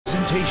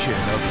presentation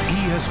of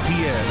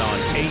ESPN on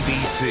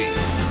ABC.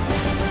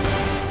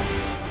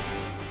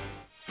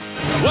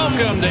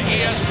 Welcome to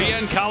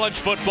ESPN College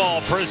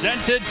Football,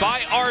 presented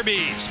by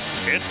Arby's.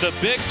 It's the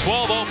Big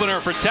 12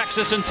 opener for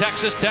Texas and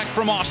Texas Tech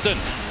from Austin,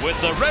 with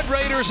the Red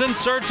Raiders in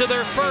search of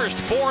their first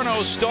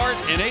 4-0 start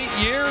in 8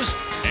 years,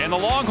 and the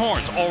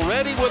Longhorns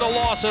already with a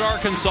loss at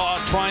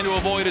Arkansas, trying to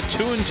avoid a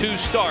 2-2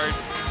 start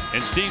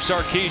in Steve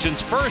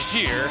Sarkisian's first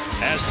year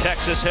as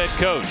Texas head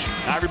coach.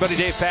 Hi, everybody.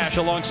 Dave Pasch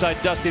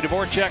alongside Dusty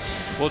Dvorak.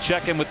 We'll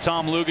check in with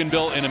Tom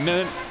Luginbill in a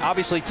minute.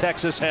 Obviously,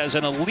 Texas has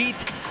an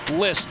elite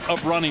list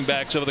of running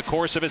backs over the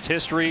course of its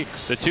history.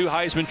 The 2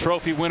 Heisman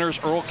Trophy winners,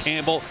 Earl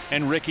Campbell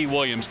and Ricky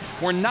Williams.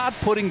 We're not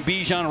putting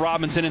Bijan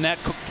Robinson in that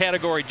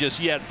category just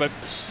yet, but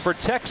for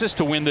Texas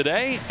to win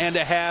today and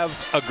to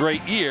have a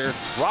great year,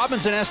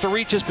 Robinson has to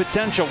reach his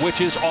potential,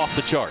 which is off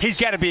the chart. He's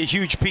got to be a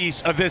huge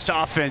piece of this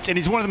offense, and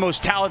he's one of the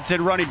most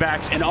talented running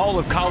backs in all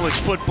of college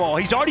football.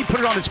 He's already put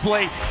it on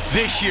display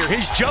this year.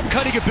 His jump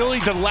cutting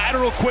ability, the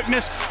lateral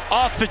quickness,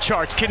 off the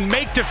charts, can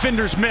make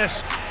defenders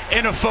miss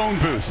in a phone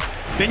booth.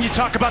 Then you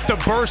talk about the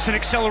burst and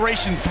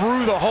acceleration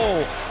through the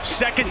hole,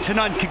 second to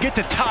none. Can get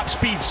to top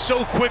speed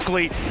so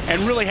quickly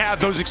and really have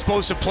those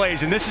explosive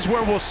plays. And this is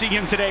where we'll see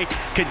him today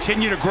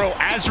continue to grow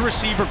as a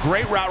receiver,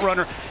 great route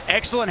runner,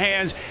 excellent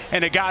hands,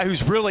 and a guy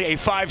who's really a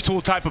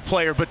 5-tool type of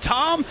player. But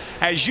Tom,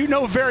 as you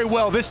know very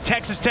well, this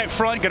Texas Tech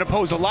front going to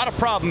pose a lot of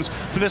problems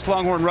for this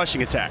Longhorn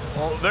rushing attack.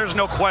 Well, there's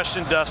no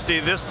question, Dusty.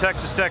 This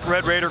Texas Tech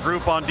Red Raider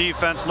group on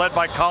defense, led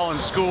by Colin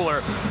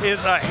Schooler,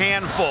 is a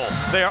handful.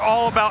 They are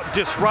all about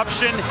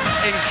disruption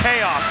and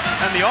chaos,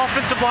 and the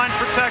offensive line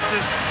for Texas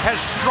has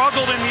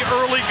struggled in the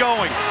early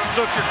going.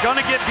 So if you're going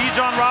to get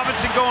Bijan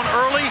Robinson going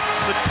early,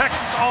 the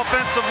Texas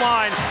offensive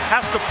line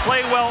has to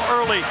play well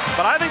early.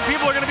 But I think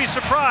people are going to be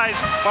surprised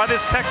by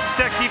this Texas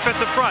Tech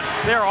defensive front.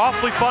 They are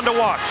awfully fun to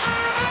watch.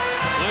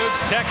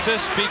 Luke's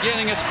Texas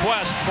beginning its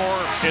quest for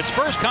its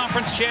first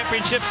conference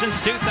championship since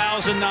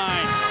 2009.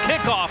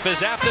 Kickoff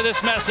is after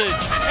this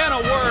message and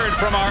a word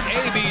from our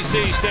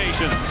ABC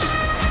stations.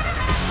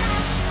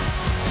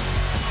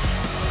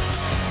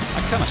 I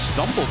kind of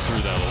stumbled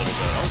through that a little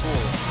bit. I was a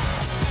little...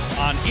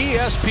 On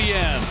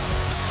ESPN,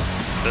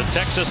 the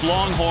Texas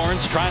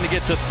Longhorns trying to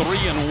get to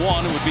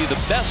 3-1. It would be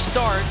the best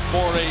start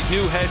for a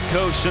new head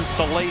coach since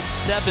the late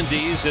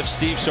 70s if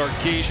Steve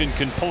Sarkisian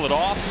can pull it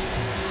off.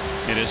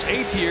 In his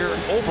 8th year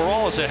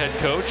overall as a head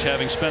coach,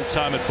 having spent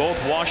time at both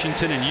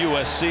Washington and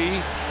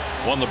USC,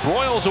 won the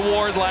Broyles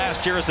Award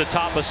last year as the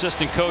top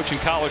assistant coach in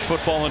college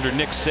football under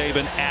Nick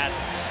Saban at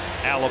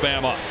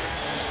Alabama.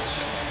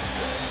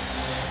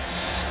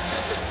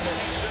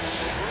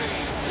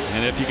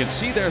 And if you can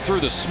see there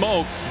through the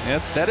smoke,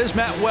 that is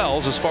Matt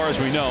Wells, as far as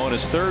we know, in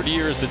his 3rd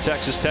year as the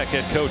Texas Tech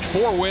head coach.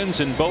 4 wins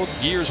in both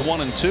years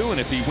 1 and 2, and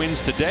if he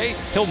wins today,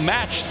 he'll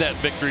match that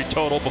victory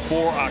total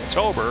before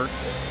October.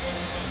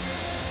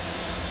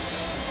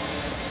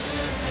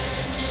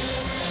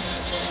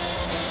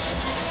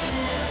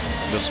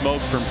 The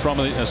smoke from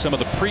some of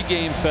the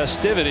pregame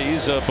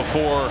festivities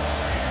before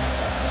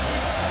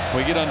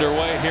we get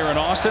underway here in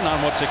Austin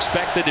on what's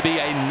expected to be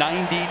a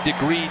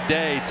 90-degree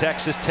day.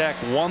 Texas Tech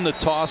won the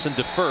toss and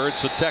deferred,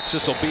 so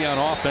Texas will be on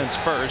offense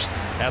first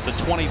at the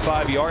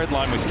 25-yard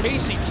line with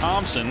Casey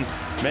Thompson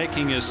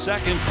making his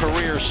 2nd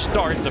career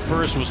start. The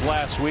first was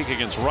last week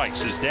against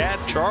Rice. His dad,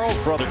 Charles,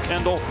 brother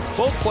Kendall,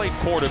 both played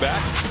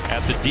quarterback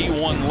at the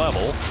D1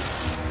 level,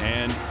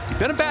 and he's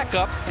been a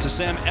backup to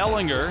Sam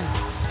Ehlinger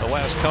the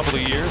last couple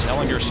of years.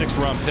 Ehlinger,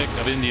 6th-round pick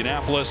of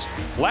Indianapolis.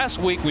 Last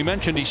week we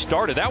mentioned he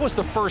started. That was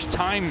the first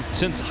time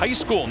since high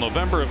school,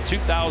 November of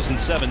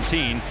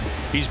 2017.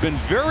 He's been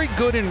very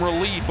good in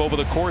relief over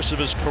the course of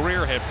his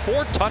career. Had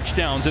 4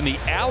 touchdowns in the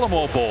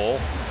Alamo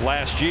Bowl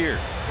last year.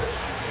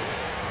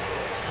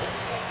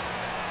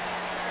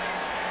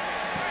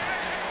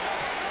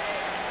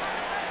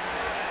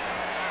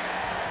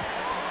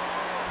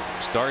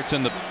 Starts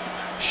in the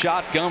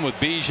shotgun with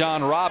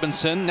Bijan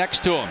Robinson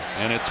next to him,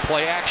 and it's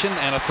play action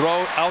and a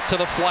throw out to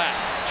the flat.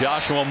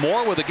 Joshua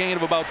Moore with a gain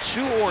of about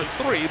 2 or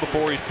 3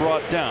 before he's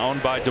brought down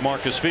by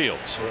DeMarcus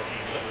Fields.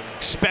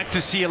 Expect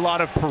to see a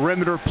lot of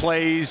perimeter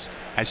plays.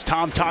 As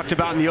Tom talked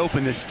about in the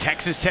open, this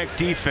Texas Tech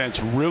defense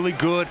really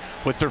good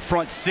with their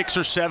front 6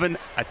 or 7,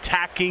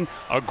 attacking,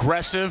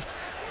 aggressive,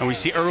 and we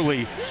see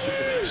early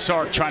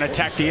Sark trying to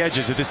attack the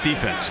edges of this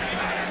defense.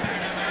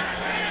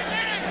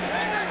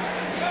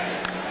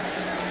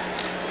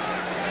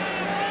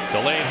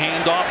 Delayed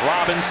handoff.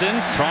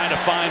 Robinson trying to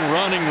find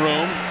running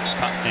room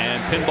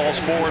and pinballs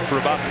forward for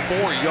about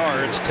 4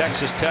 yards.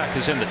 Texas Tech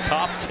is in the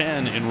top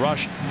 10 in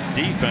rush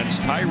defense.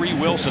 Tyree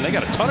Wilson, they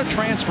got a ton of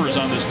transfers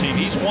on this team.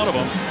 He's one of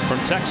them from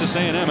Texas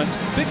A&M. It's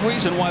a big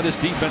reason why this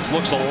defense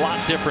looks a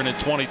lot different in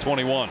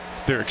 2021.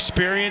 They're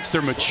experienced,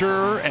 they're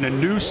mature, and a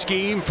new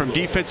scheme from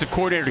defensive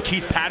coordinator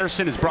Keith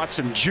Patterson has brought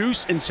some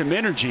juice and some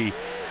energy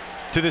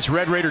to this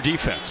Red Raider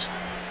defense.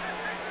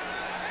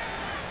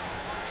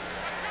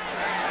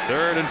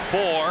 3rd and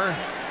 4.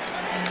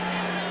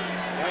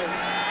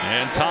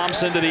 And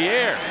Thompson to the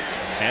air.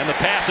 And the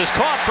pass is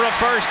caught for a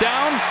first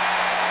down.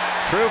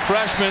 True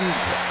freshman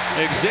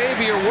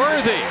Xavier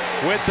Worthy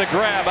with the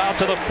grab out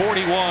to the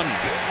 41.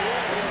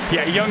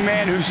 Yeah, a young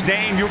man whose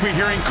name you'll be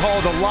hearing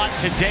called a lot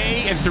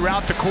today and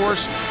throughout the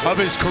course of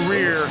his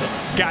career.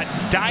 Got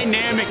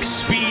dynamic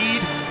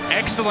speed,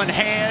 excellent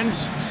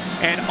hands,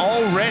 and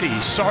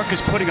already Sark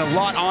is putting a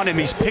lot on him.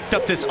 He's picked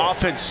up this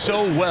offense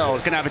so well.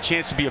 He's going to have a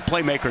chance to be a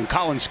playmaker, and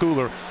Colin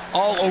Schooler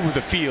all over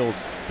the field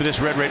for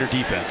this Red Raider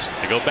defense.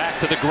 They go back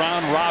to the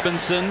ground.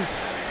 Robinson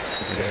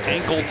is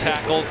ankle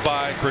tackled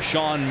by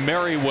Krishawn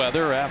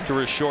Merriweather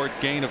after a short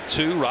gain of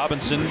 2.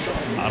 Robinson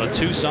out of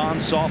Tucson,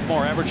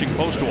 sophomore, averaging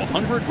close to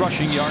 100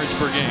 rushing yards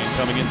per game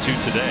coming into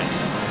today.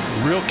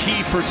 Real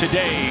key for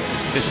today,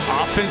 this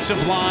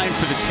offensive line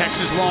for the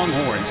Texas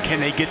Longhorns.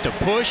 Can they get the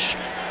push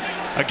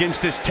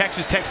against this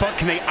Texas Tech front?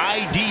 Can they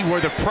ID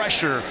where the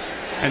pressure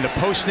and the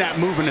post-snap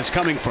movement is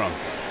coming from?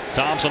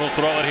 Thompson will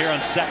throw it here on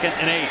 2nd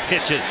and 8.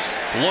 Hitches,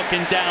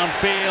 looking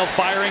downfield,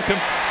 firing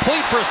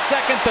complete for a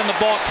second, then the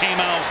ball came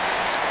out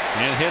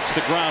and hits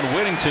the ground.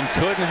 Whittington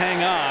couldn't hang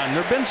on.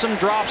 There have been some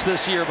drops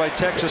this year by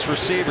Texas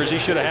receivers. He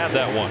should have had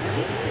that one.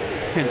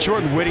 And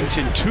Jordan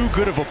Whittington, too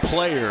good of a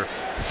player.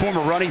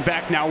 Former running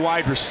back, now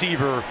wide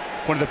receiver.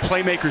 One of the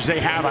playmakers they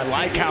have. I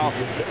like how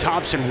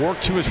Thompson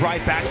worked to his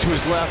right, back to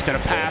his left, and a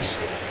pass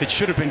that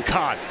should have been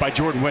caught by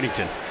Jordan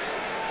Whittington.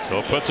 So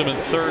it puts him in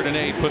 3rd and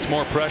 8, puts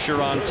more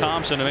pressure on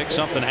Thompson to make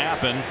something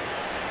happen.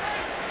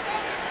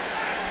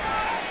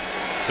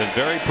 Been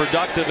very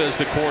productive as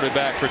the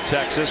quarterback for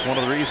Texas. One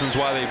of the reasons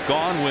why they've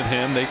gone with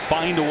him, they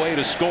find a way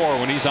to score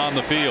when he's on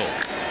the field.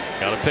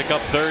 Got to pick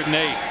up 3rd and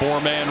 8,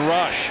 4-man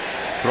rush.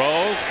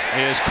 Throw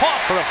is caught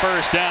for a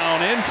first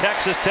down in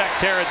Texas Tech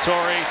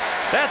territory.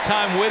 That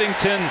time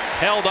Whittington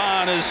held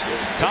on as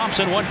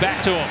Thompson went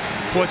back to him.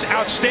 Well, it's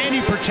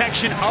outstanding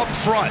protection up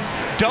front.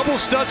 Double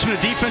studs from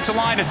the defensive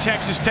line of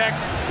Texas Tech.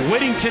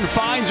 Whittington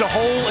finds a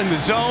hole in the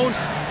zone.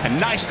 A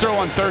nice throw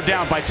on 3rd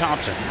down by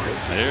Thompson.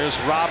 There's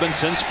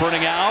Robinson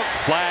sprinting out.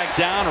 Flag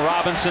down.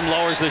 Robinson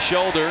lowers the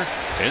shoulder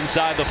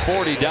inside the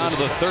 40 down to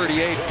the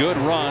 38. Good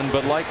run,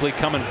 but likely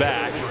coming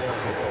back.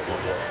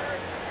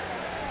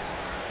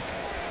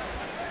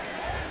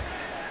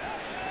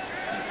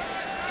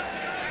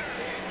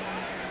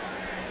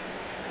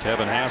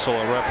 Kevin Hassel,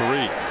 a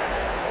referee.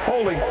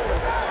 Holding.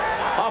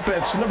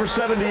 Offense, number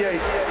 78.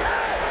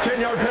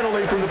 10-yard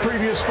penalty from the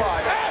previous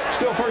spot.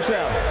 Still first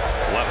down.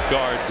 Left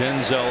guard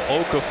Denzel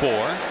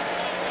Okafor.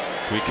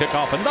 We kick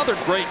off another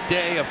great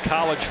day of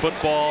college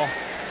football.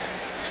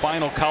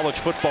 Final college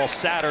football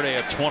Saturday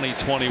of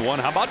 2021.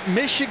 How about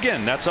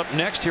Michigan? That's up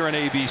next here on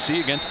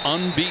ABC against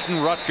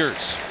unbeaten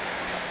Rutgers.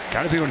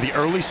 Got to be one of the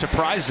early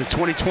surprises of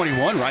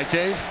 2021, right,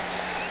 Dave?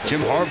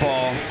 Jim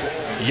Harbaugh,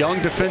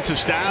 young defensive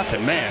staff,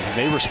 and man,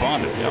 they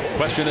responded. Yep.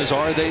 Question is,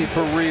 are they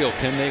for real?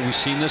 Can they? We've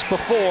seen this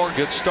before.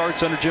 Good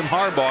starts under Jim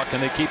Harbaugh.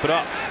 Can they keep it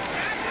up?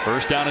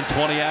 First down and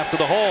 20 after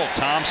the hold.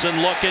 Thompson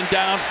looking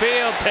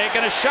downfield,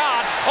 taking a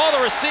shot. Oh,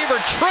 the receiver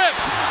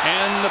tripped,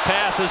 and the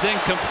pass is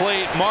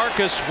incomplete.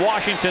 Marcus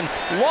Washington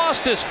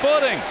lost his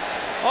footing.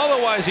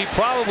 Otherwise, he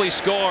probably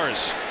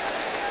scores.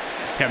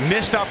 Got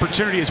missed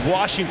opportunity as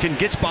Washington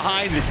gets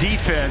behind the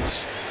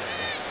defense.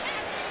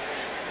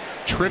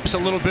 Trips a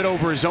little bit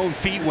over his own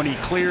feet when he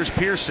clears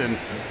Pearson.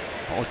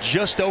 Oh,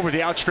 just over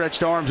the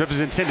outstretched arms of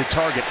his intended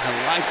target.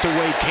 I like the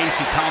way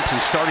Casey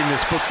Thompson starting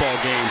this football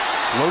game.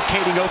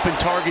 Locating open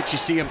targets. You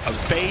see him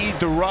evade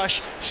the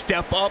rush,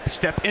 step up,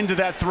 step into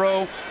that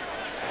throw.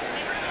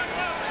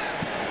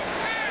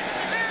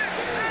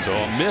 So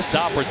a missed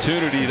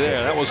opportunity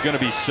there. That was going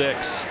to be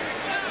 6.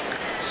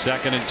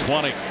 2nd and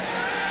 20.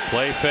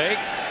 Play fake.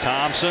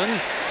 Thompson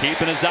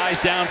keeping his eyes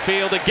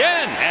downfield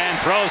again and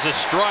throws a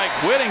strike.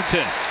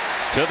 Whittington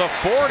to the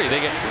 40. They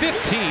get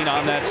 15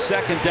 on that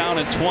 2nd down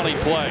and 20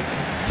 play.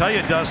 Tell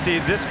you, Dusty,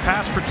 this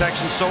pass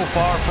protection so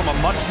far from a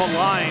much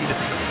maligned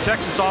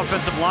Texas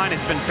offensive line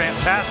has been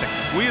fantastic.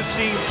 We have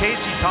seen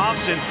Casey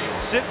Thompson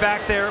sit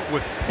back there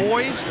with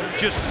poise,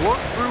 just work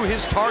through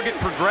his target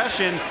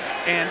progression,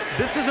 and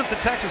this isn't the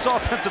Texas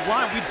offensive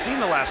line we'd seen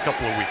the last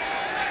couple of weeks.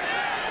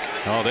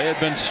 Oh, they had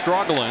been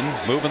struggling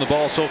moving the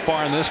ball so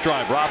far in this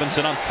drive.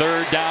 Robinson on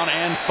 3rd down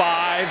and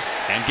 5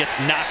 and gets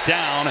knocked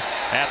down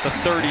at the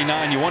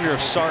 39. You wonder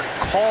if Sark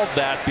called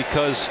that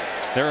because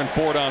they're in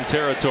 4-down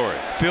territory.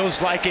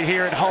 Feels like it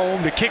here at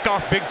home. The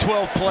kickoff Big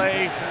 12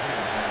 play.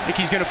 I think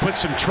he's going to put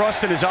some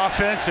trust in his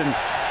offense, and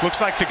looks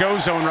like the go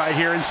zone right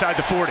here inside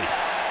the 40.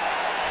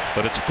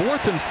 But it's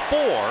 4th and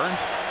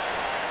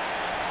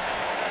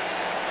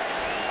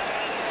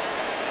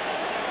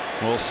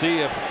 4. We'll see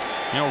if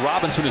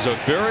Robinson is a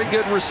very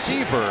good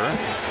receiver,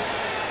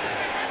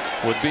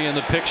 would be in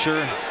the picture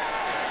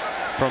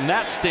from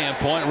that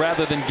standpoint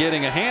rather than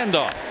getting a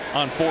handoff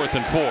on 4th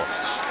and 4.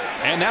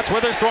 And that's where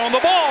they're throwing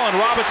the ball, and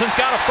Robinson's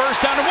got a first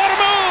down, and what a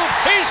move!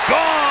 He's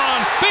gone!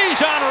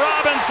 Bijan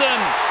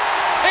Robinson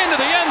into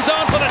the end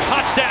zone for the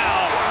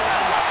touchdown.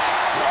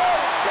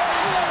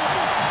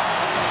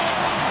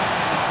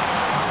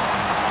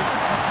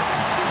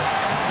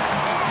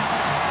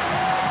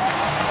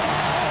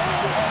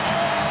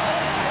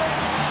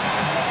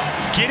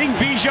 Getting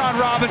Bijan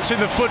Robinson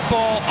the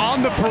football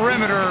on the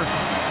perimeter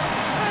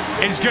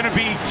is going to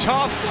be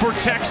tough for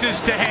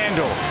Texas to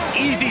handle.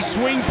 Easy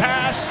swing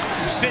pass,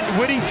 sent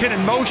Whittington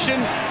in motion,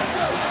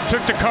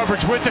 took the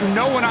coverage with him.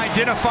 No one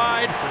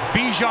identified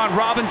Bijan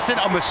Robinson,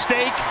 a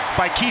mistake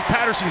by Keith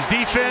Patterson's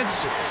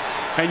defense.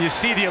 And you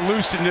see the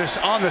elusiveness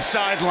on the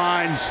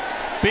sidelines.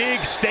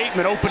 Big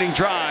statement opening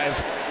drive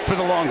for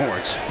the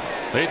Longhorns.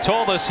 They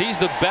told us he's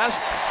the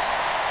best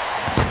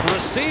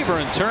receiver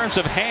in terms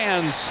of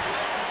hands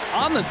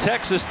on the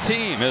Texas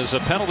team as a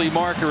penalty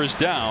marker is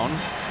down.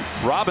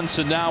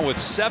 Robinson now with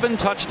 7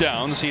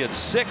 touchdowns. He had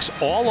 6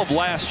 all of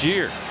last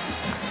year.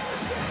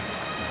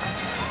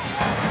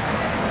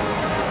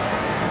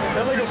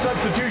 Illegal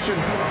substitution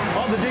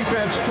on the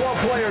defense. 12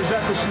 players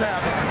at the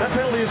snap. That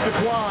penalty is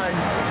declined.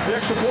 The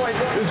extra point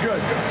is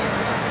good.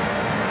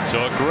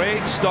 So a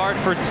great start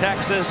for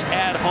Texas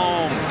at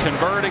home,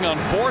 converting on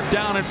 4th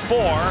down and 4,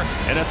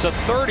 and it's a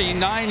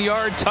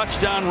 39-yard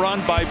touchdown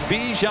run by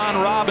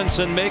Bijan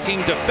Robinson, making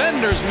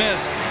defenders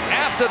miss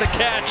after the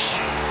catch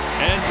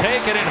and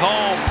taking it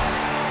home.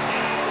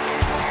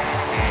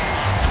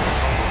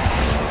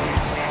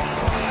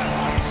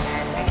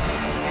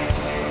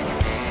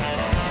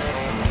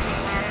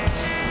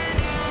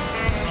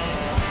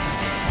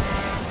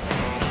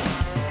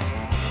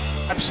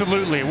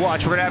 Absolutely.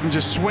 Watch, we're going to have him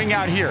just swing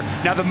out here.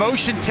 Now the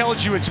motion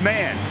tells you it's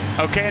man,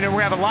 okay, and then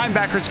we're going to have a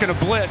linebacker that's going to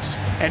blitz,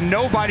 and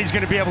nobody's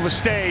going to be able to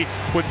stay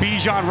with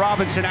Bijan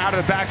Robinson out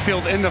of the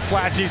backfield in the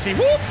flats. You see,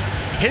 whoop,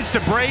 hits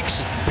the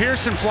brakes,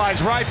 Pearson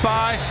flies right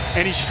by,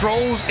 and he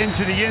strolls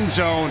into the end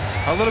zone.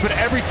 A little bit of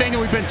everything that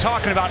we've been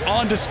talking about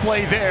on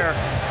display there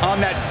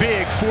on that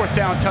big 4th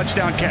down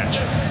touchdown catch.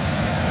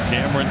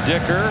 Cameron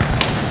Dicker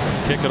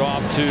kick it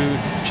off to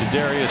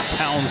Jadarius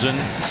Townsend.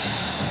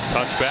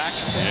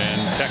 Touchback,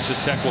 and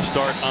Texas Tech will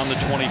start on the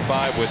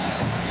 25 with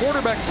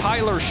quarterback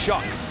Tyler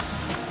Shuck,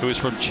 who is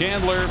from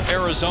Chandler,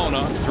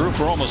 Arizona, threw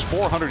for almost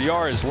 400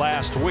 yards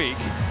last week.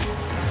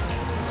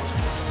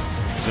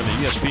 In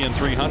the ESPN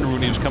 300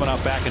 when he was coming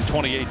out back in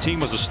 2018,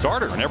 was a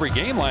starter in every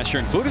game last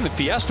year, including the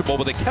Fiesta Bowl,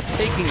 but they kept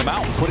taking him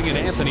out and putting in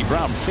Anthony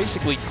Brown,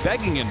 basically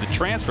begging him to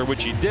transfer,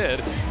 which he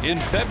did in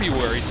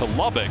February to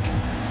Lubbock.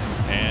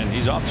 And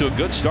he's off to a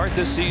good start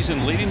this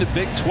season, leading the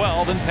Big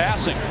 12 in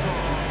passing.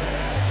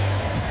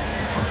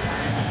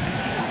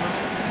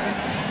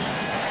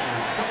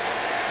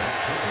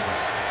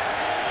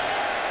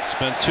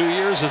 Spent 2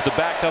 years as the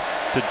backup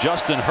to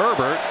Justin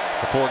Herbert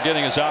before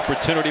getting his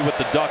opportunity with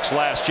the Ducks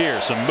last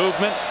year. Some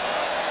movement,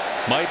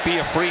 might be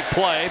a free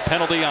play.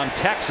 Penalty on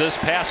Texas.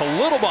 Pass a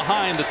little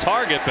behind the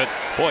target, but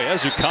boy,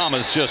 Ezukama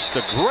is just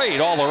a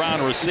great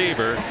all-around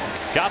receiver.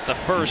 Got the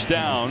 1st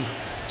down,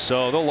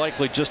 so they'll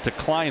likely just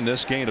decline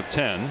this gain of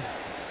 10.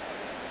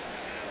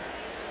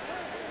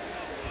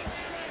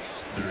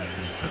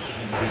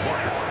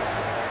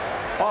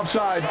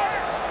 Offside.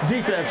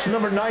 Defense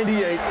number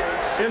 98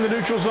 in the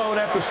neutral zone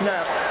at the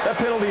snap. That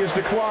penalty is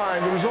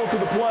declined. The result of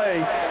the play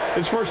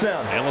is 1st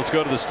down. And let's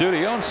go to the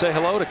studio and say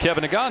hello to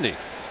Kevin Nagandi.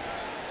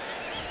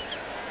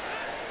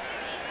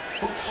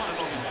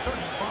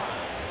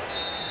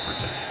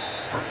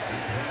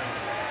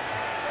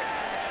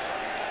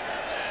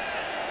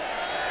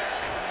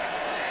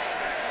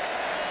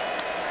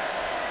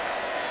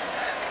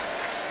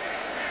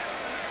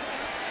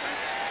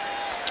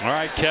 All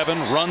right, Kevin,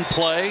 run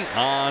play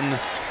on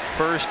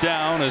 1st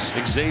down as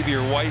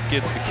Xavier White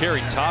gets the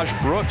carry. Taj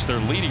Brooks, their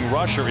leading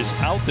rusher, is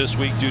out this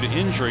week due to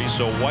injury,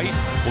 so White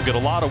will get a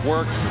lot of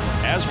work,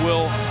 as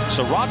will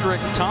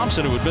Roderick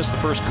Thompson, who would miss the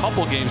first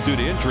couple games due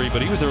to injury,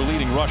 but he was their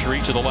leading rusher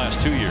each of the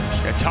last 2 years.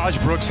 Yeah, Taj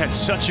Brooks had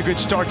such a good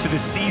start to the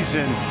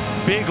season.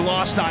 Big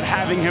loss not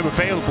having him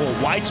available.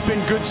 White's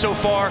been good so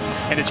far,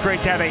 and it's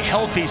great to have a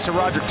healthy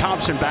Roderick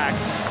Thompson back.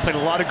 Played a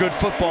lot of good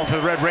football for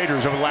the Red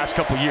Raiders over the last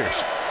couple years.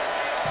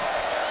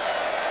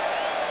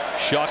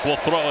 Shuck will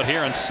throw it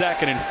here in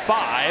 2nd and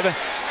 5,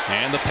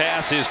 and the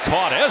pass is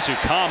caught.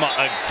 Ezukama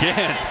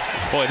again.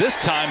 Boy, this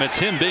time it's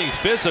him being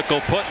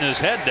physical, putting his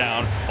head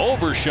down.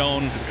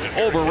 Overshown,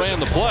 overran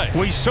the play.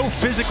 Well, he's so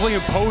physically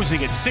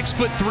imposing at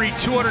 6'3",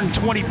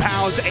 220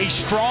 pounds, a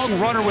strong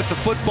runner with the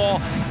football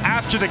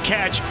after the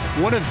catch.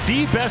 One of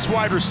the best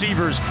wide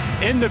receivers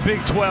in the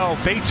Big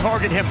 12. They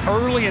target him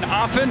early and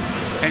often,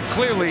 and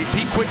clearly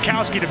Pete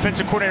Kwiatkowski,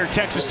 defensive coordinator of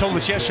Texas, told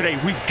us yesterday,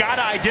 we've got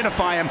to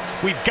identify him.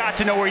 We've got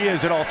to know where he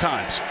is at all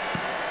times.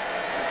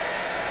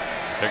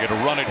 They're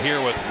going to run it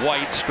here with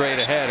White straight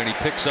ahead, and he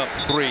picks up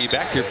 3.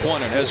 Back to your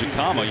point on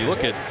Ezukama, you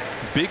look at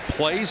big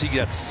plays. He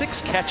got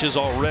 6 catches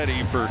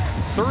already for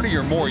 30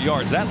 or more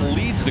yards. That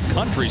leads the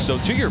country. So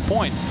to your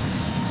point,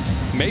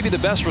 maybe the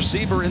best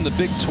receiver in the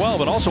Big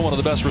 12 and also one of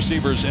the best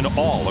receivers in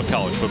all of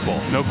college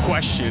football. No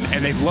question.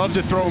 And they love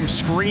to throw him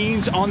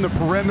screens on the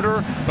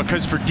perimeter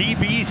because for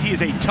DBs, he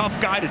is a tough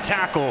guy to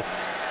tackle.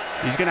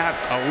 He's going to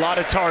have a lot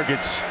of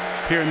targets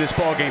here in this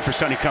ball game for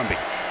Sonny Cumbie.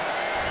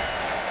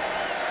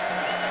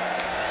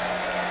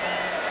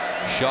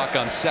 Shuck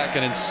on 2nd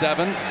and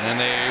 7, and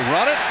they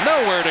run it.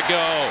 Nowhere to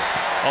go.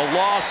 A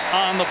loss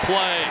on the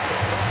play.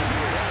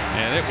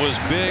 And it was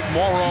big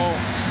Moro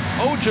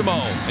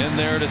Ojimo in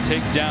there to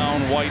take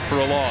down White for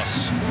a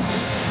loss.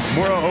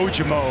 Moro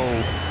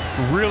Ojimo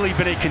really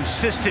been a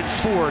consistent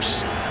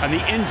force on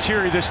the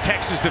interior of this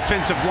Texas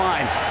defensive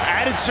line.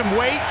 Added some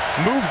weight,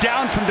 moved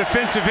down from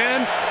defensive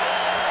end,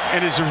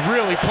 and is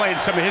really playing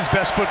some of his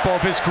best football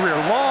of his career.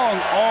 Long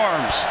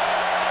arms.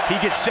 He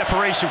gets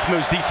separation from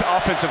those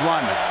offensive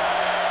linemen.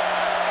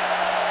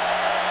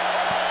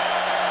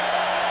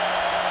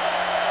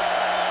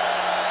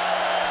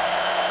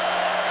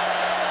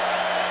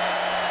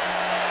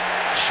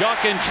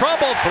 Shuck in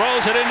trouble,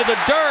 throws it into the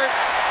dirt.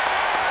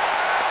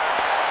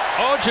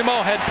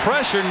 Ojimo had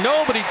pressure,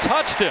 nobody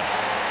touched him,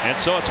 and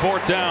so it's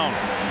 4th down.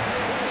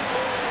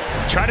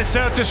 Try to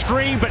set up the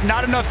screen, but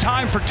not enough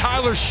time for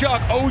Tyler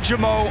Shuck.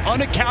 Ojimo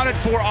unaccounted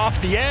for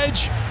off the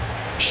edge.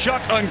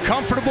 Shuck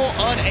uncomfortable,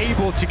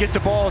 unable to get the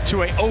ball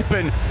to an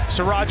open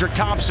SaRodorick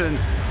Thompson.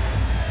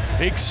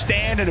 Big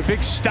stand and a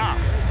big stop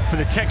for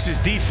the Texas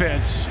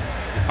defense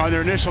on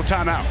their initial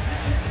timeout.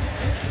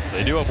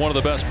 They do have one of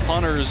the best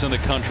punters in the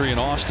country in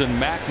Austin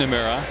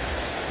McNamara,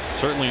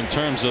 certainly in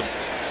terms of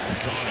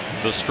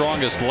the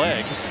strongest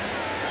legs.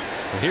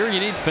 But here you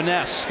need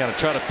finesse. Got to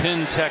try to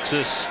pin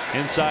Texas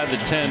inside the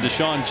 10.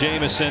 Deshaun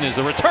Jameson is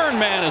the return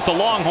man as the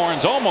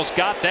Longhorns almost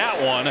got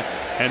that one,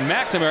 and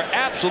McNamara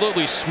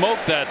absolutely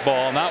smoked that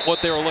ball. Not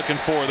what they were looking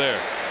for there.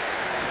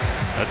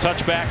 A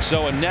touchback,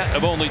 so a net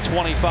of only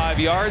 25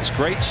 yards.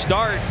 Great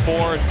start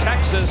for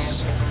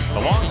Texas. The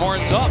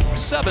Longhorns up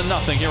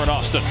 7-0 here in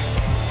Austin.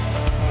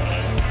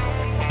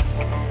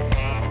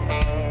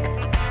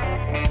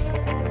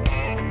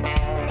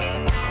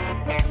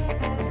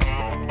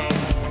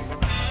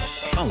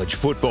 College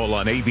football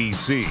on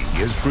ABC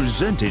is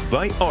presented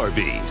by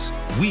Arby's.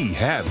 We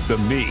have the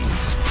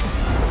meats.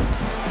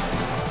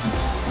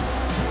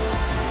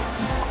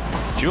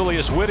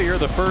 Julius Whittier,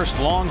 the first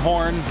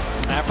Longhorn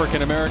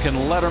African-American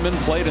letterman,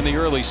 played in the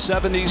early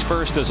 70s,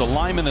 first as a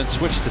lineman, then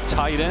switched to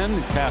tight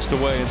end. Passed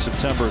away in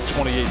September of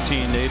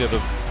 2018, native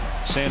of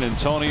San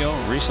Antonio.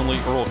 Recently,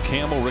 Earl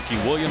Campbell, Ricky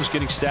Williams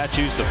getting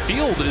statues. The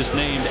field is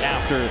named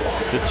after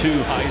the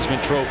 2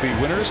 Heisman Trophy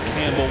winners,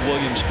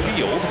 Campbell-Williams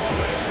Field.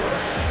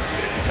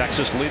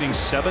 Texas leading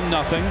 7-0.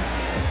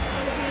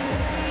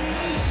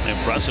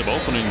 Impressive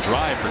opening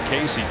drive for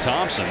Casey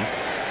Thompson.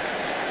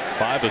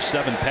 5 of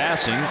 7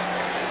 passing.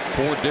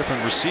 4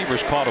 different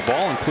receivers caught a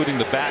ball, including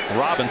the back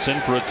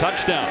Robinson for a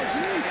touchdown.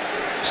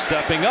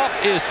 Stepping up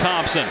is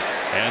Thompson,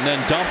 and then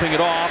dumping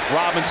it off.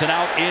 Robinson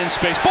out in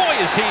space. Boy,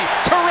 is he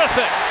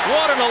terrific!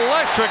 What an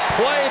electric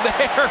play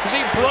there as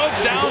he broke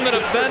down the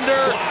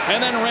defender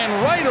and then ran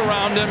right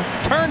around him,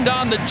 turned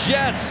on the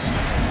Jets.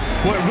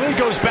 Well, it really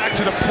goes back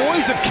to the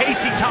poise of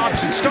Casey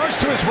Thompson. Starts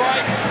to his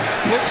right,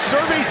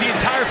 surveys the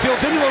entire field,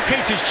 then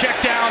locates his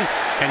check down,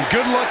 and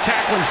good luck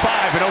tackling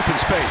 5 in open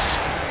space.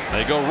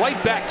 They go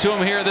right back to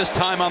him here, this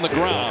time on the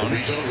ground.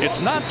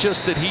 It's not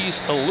just that he's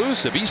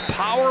elusive, he's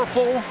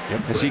powerful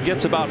as he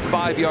gets about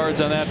 5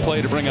 yards on that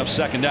play to bring up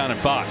 2nd down and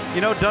 5.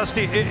 You know,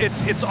 Dusty,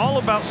 it's all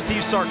about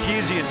Steve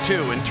Sarkisian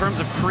too, in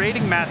terms of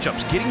creating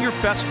matchups, getting your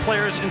best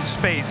players in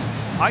space,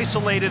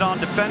 isolated on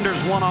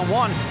defenders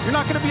one-on-one. You're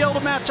not going to be able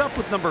to match up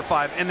with number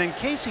 5. And then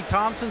Casey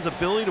Thompson's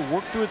ability to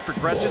work through his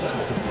progressions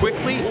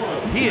quickly,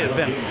 he has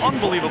been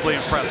unbelievably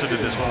impressive to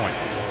this point.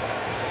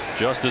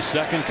 Just his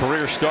 2nd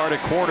career start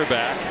at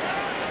quarterback.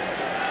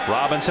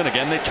 Robinson,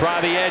 again, they try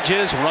the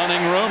edges,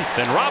 running room.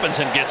 Then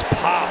Robinson gets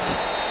popped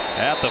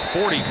at the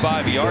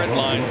 45-yard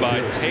line by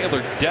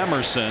Taylor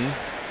Demerson.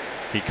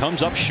 He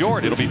comes up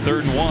short. It'll be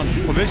 3rd and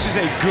 1. Well, this is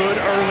a good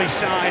early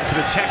sign for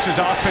the Texas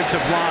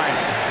offensive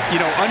line. You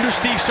know, under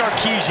Steve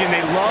Sarkisian,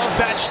 they love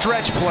that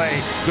stretch play.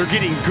 They're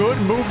getting good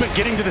movement,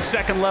 getting to the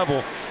 2nd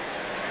level.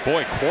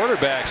 Boy,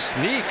 quarterback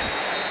sneak.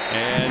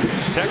 And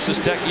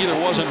Texas Tech either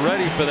wasn't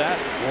ready for that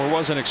or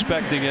wasn't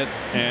expecting it,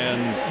 and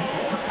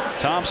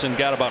Thompson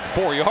got about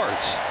 4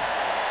 yards.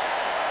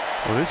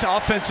 Well, this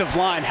offensive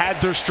line had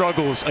their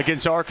struggles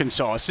against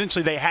Arkansas.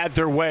 Essentially, they had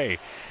their way.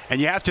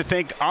 And you have to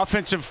think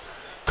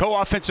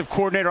co-offensive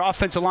coordinator,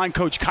 offensive line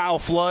coach Kyle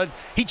Flood,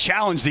 he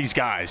challenged these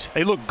guys.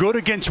 They look good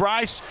against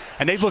Rice,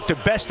 and they've looked the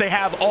best they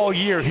have all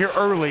year here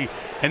early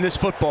in this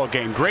football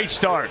game. Great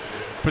start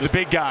for the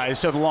big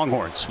guys of the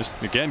Longhorns.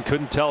 Just again,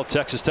 couldn't tell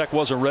Texas Tech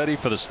wasn't ready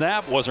for the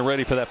snap, wasn't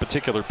ready for that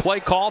particular play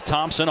call.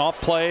 Thompson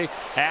off play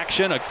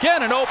action.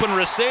 Again, an open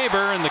receiver,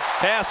 and the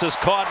pass is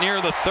caught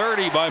near the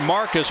 30 by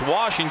Marcus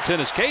Washington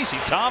as Casey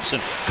Thompson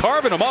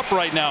carving him up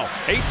right now.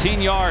 18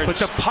 yards. But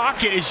the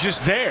pocket is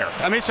just there.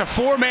 I mean, it's a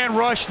 4-man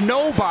rush.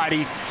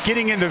 Nobody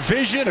getting in the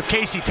vision of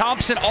Casey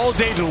Thompson all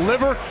day to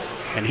deliver,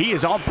 and he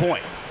is on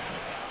point.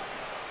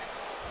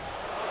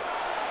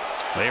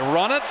 They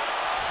run it.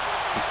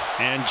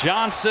 And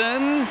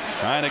Johnson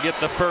trying to get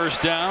the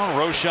 1st down.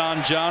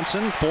 Roschon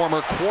Johnson,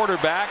 former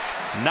quarterback,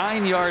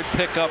 9-yard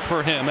pickup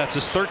for him. That's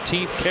his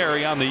 13th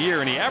carry on the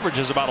year, and he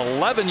averages about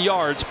 11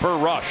 yards per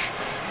rush.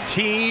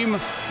 Team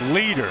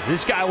leader.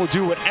 This guy will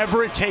do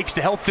whatever it takes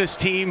to help this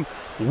team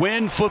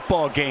win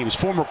football games.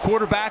 Former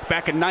quarterback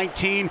back in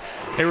 19.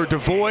 They were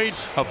devoid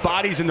of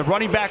bodies in the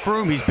running back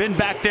room. He's been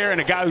back there, and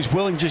a guy who's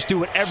willing to just do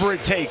whatever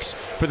it takes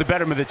for the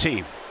betterment of the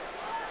team.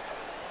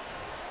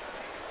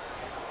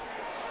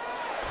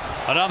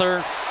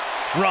 Another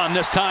run.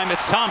 This time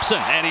it's Thompson,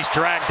 and he's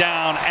dragged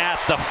down at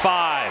the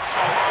 5.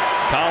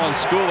 Colin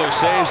Schooler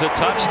saves a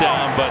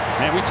touchdown, but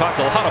man, we talked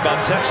a lot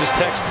about Texas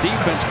Tech's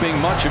defense being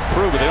much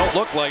improved, but they don't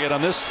look like it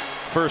on this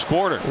first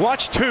quarter.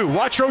 Watch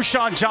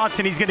Roschon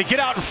Johnson. He's going to get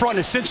out in front and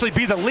essentially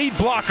be the lead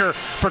blocker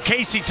for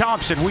Casey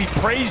Thompson. We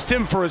praised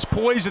him for his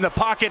poise in the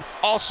pocket,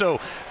 also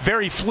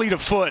very fleet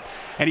of foot,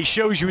 and he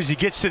shows you as he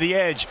gets to the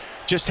edge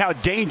just how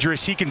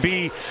dangerous he can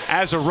be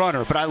as a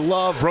runner. But I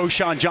love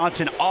Roschon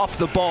Johnson off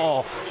the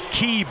ball,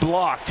 key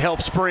block to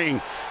help spring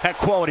that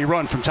quality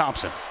run from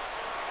Thompson.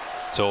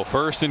 So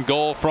 1st and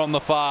goal from the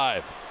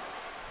 5.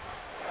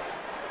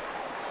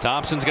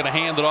 Thompson's going to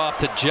hand it off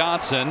to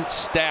Johnson,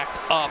 stacked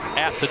up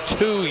at the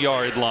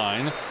 2-yard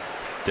line.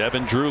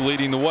 Devin Drew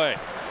leading the way.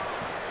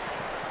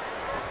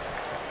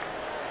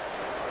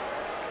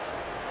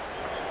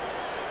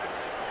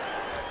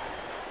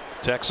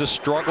 Texas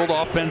struggled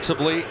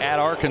offensively at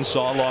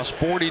Arkansas, lost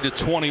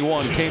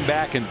 40-21, came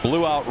back and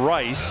blew out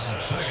Rice.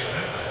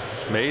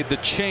 Made the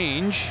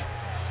change,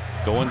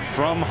 going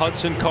from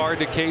Hudson Card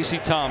to Casey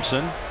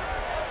Thompson.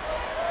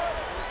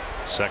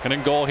 2nd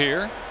and goal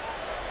here.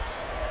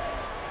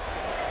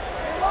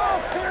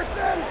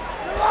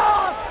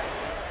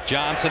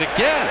 Johnson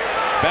again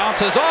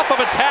bounces off of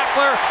a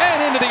tackler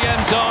and into the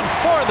end zone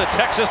for the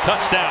Texas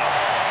touchdown.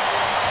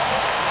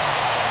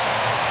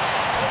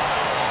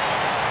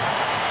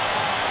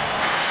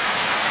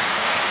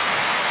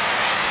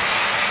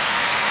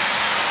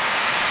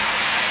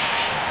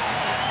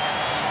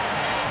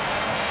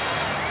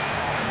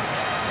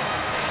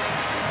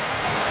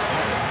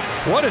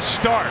 What a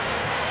start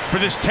for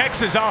this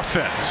Texas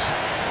offense.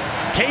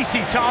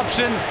 Casey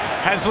Thompson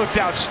has looked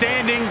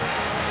outstanding.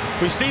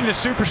 We've seen the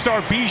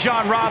superstar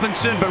Bijan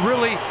Robinson, but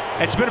really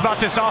it's been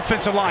about this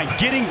offensive line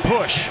getting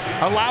push,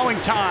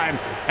 allowing time,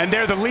 and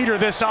they're the leader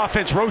of this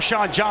offense,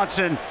 Roschon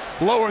Johnson,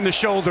 lowering the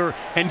shoulder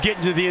and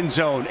getting to the end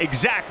zone.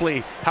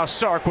 Exactly how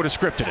Sark would have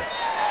scripted it.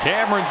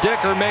 Cameron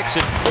Dicker makes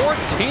it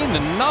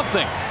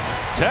 14-0.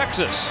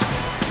 Texas.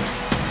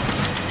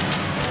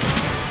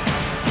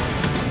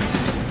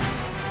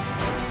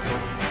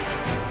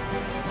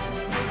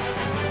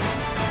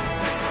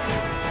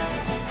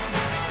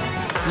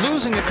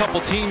 Losing a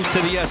couple teams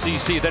to the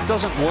SEC, that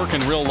doesn't work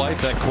in real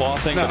life, that claw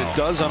thing, but it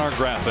does on our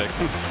graphic.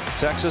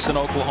 Texas and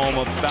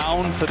Oklahoma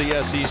bound for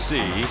the SEC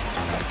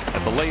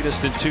at the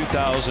latest in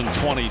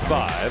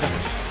 2025,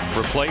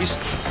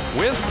 replaced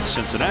with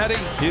Cincinnati,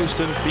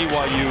 Houston,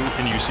 BYU,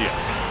 and UCF.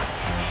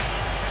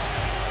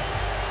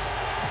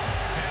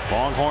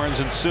 Longhorns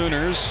and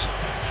Sooners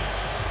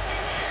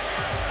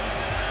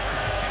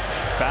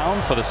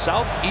bound for the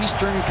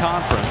Southeastern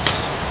Conference.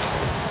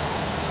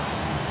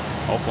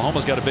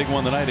 Oklahoma's got a big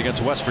one tonight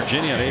against West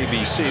Virginia on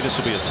ABC. This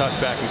will be a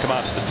touchback and come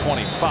out to the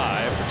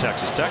 25 for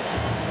Texas Tech.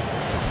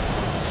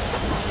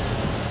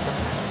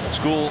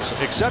 Schools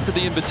accepted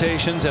the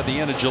invitations at the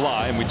end of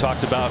July, and we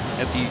talked about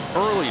at the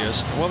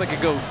earliest, well, they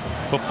could go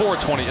before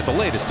at the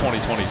latest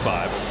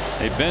 2025.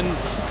 They've been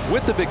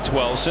with the Big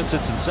 12 since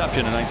its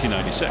inception in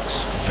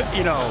 1996.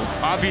 You know,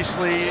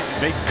 obviously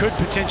they could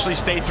potentially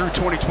stay through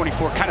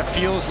 2024. Kind of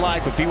feels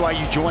like with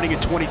BYU joining in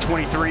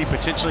 2023,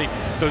 potentially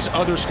those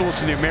other schools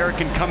from the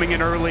American coming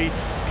in early.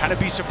 Kind of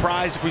be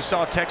surprised if we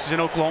saw Texas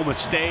and Oklahoma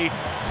stay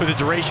for the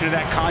duration of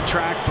that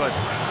contract, but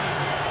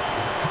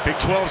Big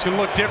 12 is going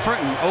to look different,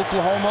 and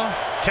Oklahoma,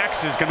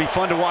 Texas, going to be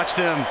fun to watch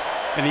them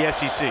in the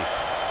SEC.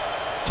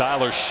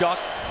 Tyler Shuck.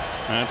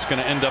 That's going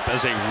to end up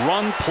as a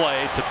run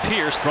play to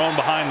Pierce, thrown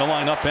behind the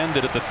line,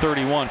 upended at the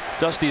 31.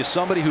 Dusty, is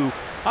somebody who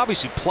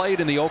obviously played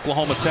in the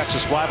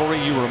Oklahoma-Texas rivalry.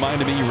 You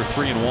reminded me you were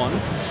 3-1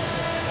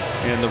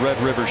 in the Red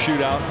River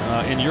Shootout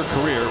in your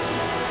career.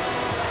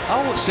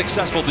 How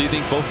successful do you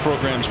think both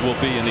programs will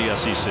be in the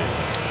SEC?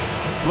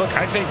 Look,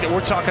 I think that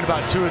we're talking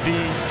about two of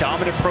the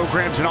dominant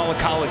programs in all of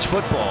college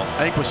football. I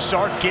think with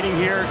Sark getting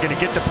here, going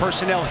to get the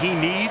personnel he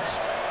needs,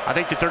 I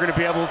think that they're going to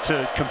be able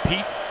to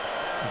compete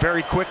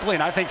very quickly,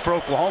 and I think for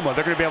Oklahoma,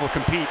 they're going to be able to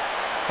compete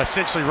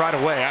essentially right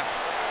away.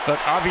 Look,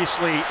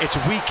 obviously, it's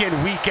week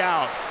in, week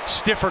out,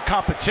 stiffer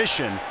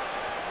competition,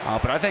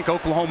 but I think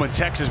Oklahoma and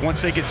Texas,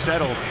 once they get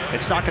settled,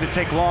 it's not going to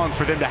take long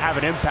for them to have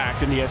an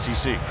impact in the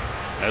SEC.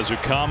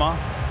 Azukama,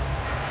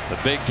 the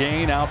big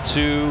gain out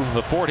to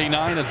the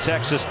 49 of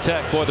Texas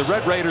Tech. Boy, the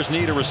Red Raiders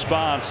need a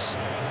response.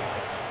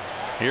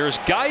 Here's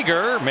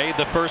Geiger, made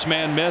the first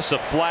man miss, a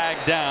flag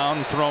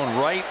down, thrown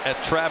right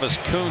at Travis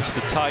Kuntz, the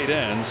tight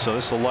end, so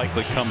this will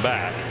likely come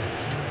back.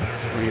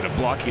 We get a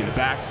blocking in the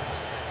back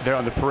there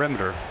on the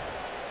perimeter.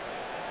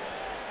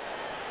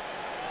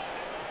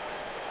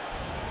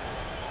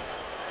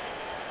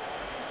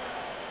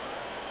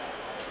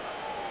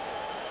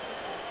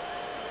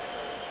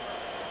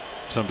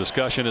 Some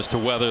discussion as to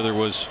whether there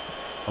was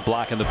a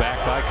block in the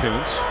back by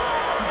Kuntz.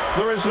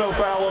 There is no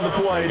foul on the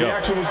play. The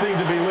action was deemed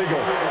to be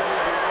legal.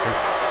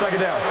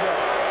 Second down.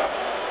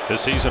 This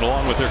season,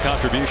 along with their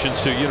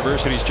contributions to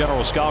universities'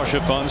 general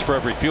scholarship funds for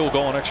every field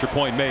goal and extra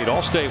point made,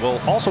 Allstate will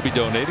also be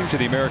donating to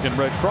the American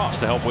Red Cross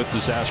to help with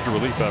disaster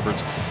relief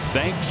efforts.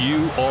 Thank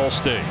you,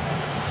 Allstate.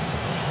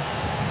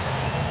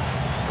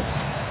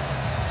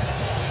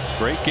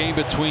 Great game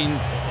between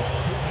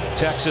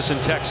Texas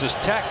and Texas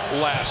Tech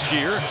last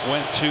year.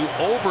 Went to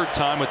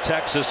overtime with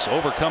Texas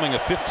overcoming a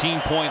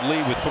 15-point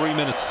lead with 3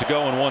 minutes to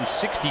go and won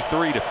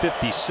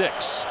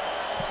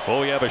 63-56.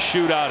 Well, we have a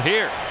shootout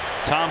here.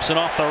 Thompson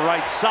off the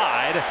right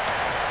side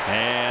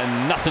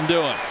and nothing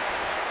doing.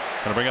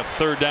 Gonna bring up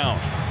third down.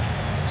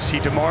 See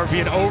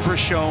DeMarvion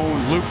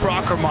Overshown, Luke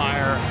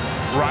Brockermeyer,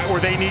 right where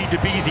they need to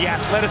be. The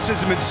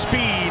athleticism and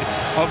speed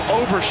of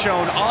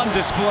Overshown on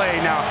display.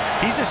 Now,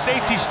 he's a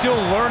safety still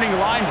learning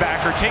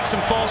linebacker, takes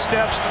some false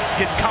steps,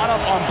 gets caught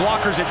up on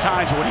blockers at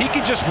times. When he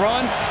can just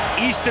run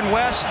east and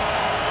west,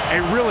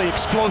 a really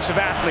explosive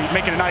athlete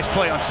making a nice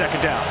play on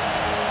second down.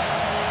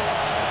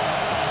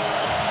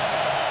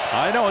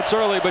 I know it's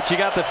early, but you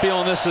got the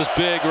feeling this is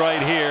big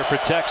right here for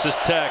Texas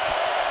Tech.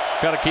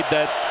 Got to keep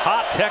that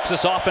hot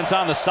Texas offense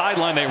on the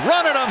sideline. They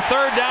run it on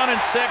third down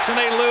and 6, and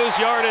they lose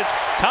yardage.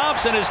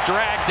 Thompson is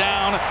dragged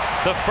down.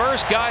 The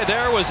first guy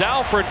there was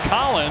Alfred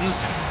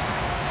Collins.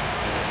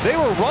 They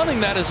were running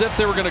that as if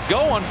they were going to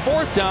go on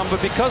fourth down,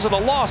 but because of the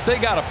loss, they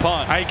got a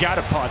punt. I got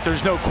a punt.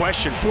 There's no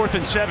question. 4th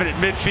and 7 at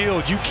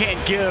midfield. You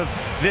can't give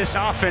this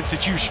offense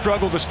that you've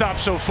struggled to stop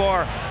so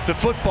far the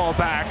football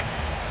back.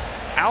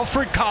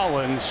 Alfred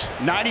Collins,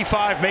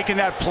 95, making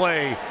that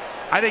play.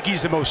 I think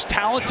he's the most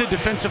talented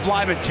defensive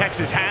lineman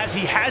Texas has.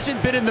 He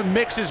hasn't been in the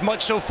mix as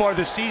much so far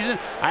this season.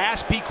 I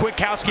asked Pete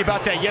Kwiatkowski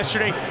about that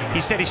yesterday.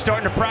 He said he's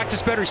starting to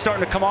practice better. He's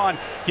starting to come on.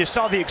 You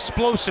saw the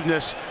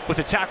explosiveness with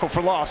the tackle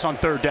for loss on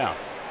third down.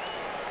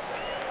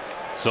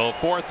 So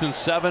 4th and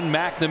 7,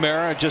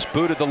 McNamara just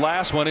booted the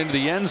last one into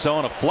the end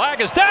zone. A flag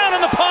is down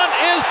and the punt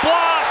is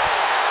blocked.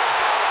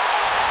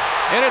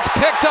 And it's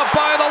picked up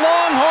by the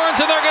Longhorns,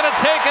 and they're going to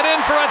take it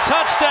in for a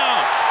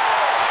touchdown.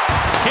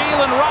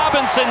 Keelan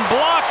Robinson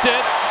blocked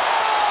it.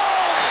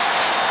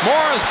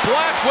 Morris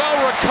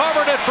Blackwell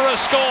recovered it for a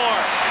score.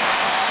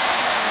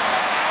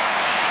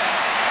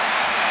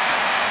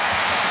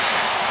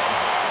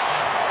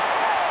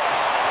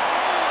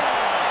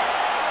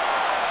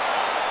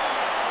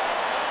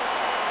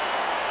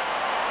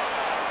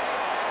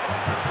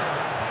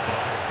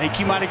 I think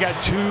he might have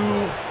got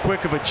too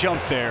quick of a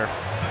jump there.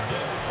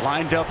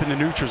 Lined up in the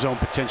neutral zone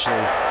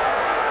potentially.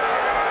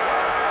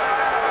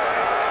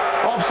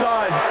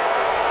 Offside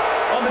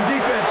on the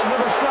defense,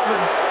 number 7,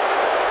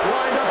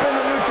 lined up in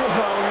the neutral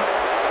zone.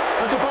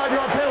 That's a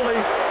 5-yard penalty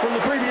from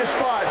the previous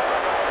spot.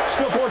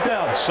 Still 4th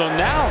down. So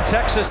now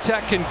Texas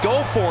Tech can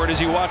go for it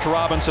as you watch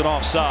Robinson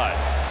offside.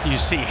 You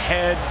see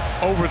head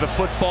over the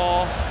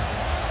football.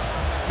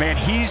 Man,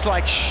 he's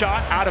like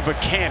shot out of a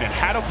cannon.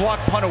 Had a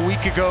block punt a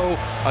week ago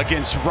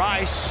against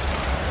Rice.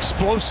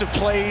 Explosive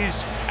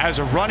plays as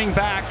a running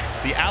back.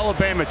 The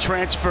Alabama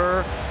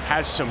transfer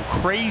has some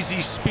crazy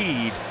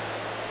speed.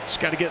 Just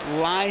got to get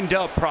lined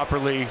up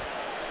properly.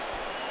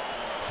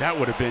 That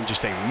would have been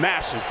just a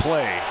massive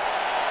play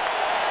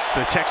for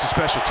the Texas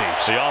special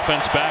teams. The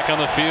offense back on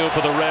the field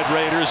for the Red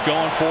Raiders,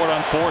 going for it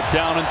on 4th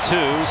down and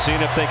 2,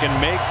 seeing if they can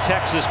make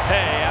Texas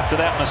pay after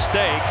that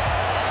mistake.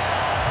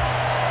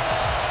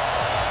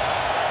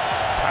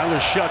 Tyler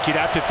Shuck, you'd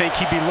have to think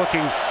he'd be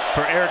looking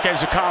for Eric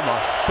Ezekama,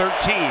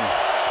 13.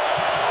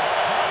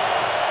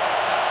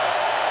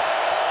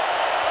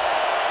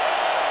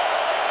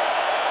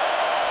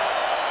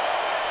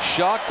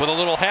 Shuck with a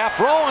little half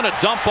roll and a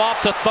dump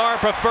off to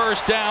Tharp, a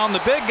first down. The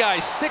big guy,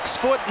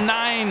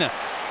 6'9",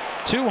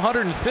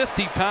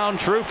 250-pound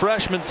true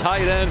freshman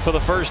tight end for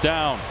the first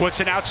down. What's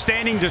an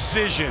outstanding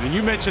decision, and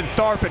you mentioned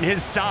Tharp and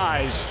his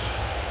size.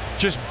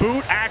 Just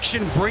boot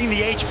action, bring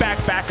the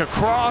H-back back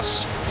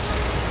across,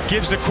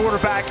 gives the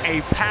quarterback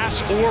a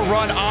pass or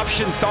run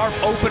option. Tharp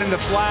open in the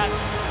flat.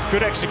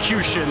 Good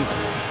execution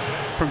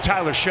from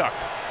Tyler Shuck.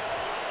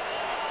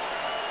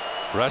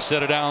 Fresh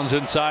set of downs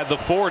inside the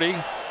 40.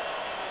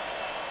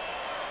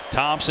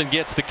 Thompson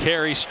gets the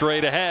carry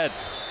straight ahead.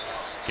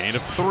 Gain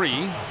of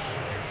 3.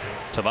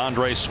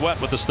 Tavondre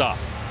Sweat with the stop.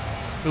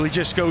 Really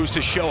just goes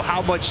to show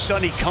how much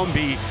Sonny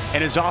Cumbie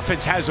and his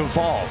offense has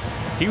evolved.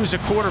 He was a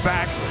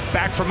quarterback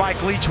back for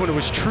Mike Leach when it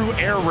was true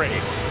air raid.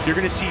 You're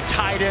going to see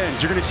tight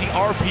ends. You're going to see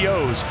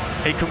RPOs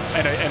and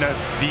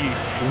the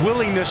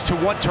willingness to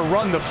want to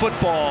run the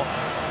football.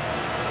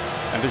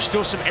 And there's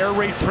still some air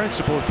raid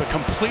principles, but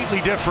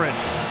completely different.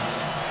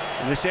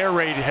 And this air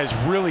raid has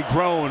really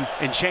grown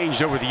and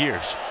changed over the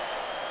years.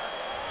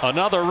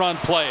 Another run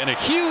play and a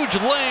huge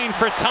lane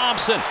for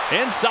Thompson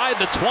inside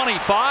the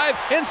 25,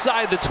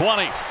 inside the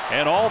 20,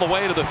 and all the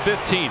way to the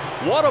 15.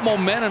 What a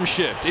momentum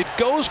shift. It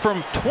goes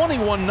from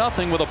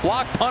 21-0 with a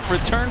block punt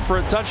return for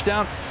a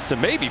touchdown to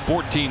maybe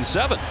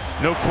 14-7.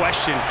 No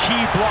question.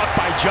 Key block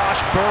by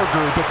Josh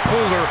Berger. The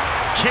puller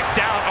kicked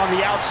out on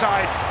the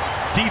outside.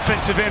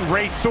 Defensive end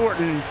Ray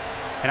Thornton.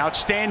 An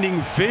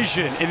outstanding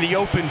vision in the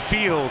open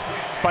field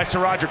by Sir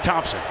Roderick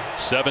Thompson.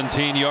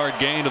 17-yard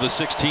gain to the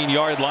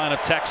 16-yard line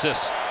of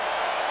Texas.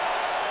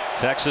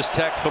 Texas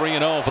Tech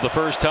 3-0 for the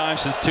first time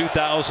since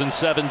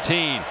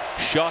 2017.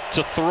 Shuck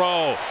to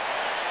throw.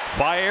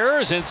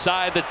 Fires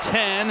inside the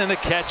 10, and the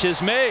catch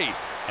is made.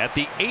 at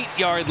the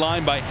 8-yard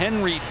line by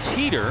Henry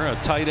Teeter, a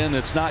tight end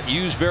that's not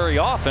used very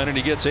often, and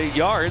he gets 8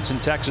 yards,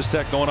 and Texas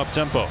Tech going up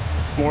tempo.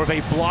 More of a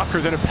blocker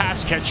than a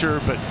pass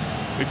catcher, but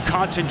with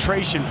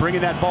concentration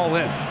bringing that ball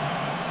in.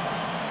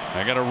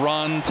 I got to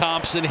run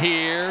Thompson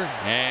here,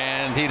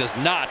 and he does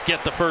not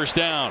get the first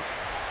down.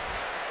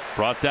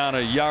 Brought down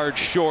a yard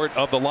short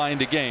of the line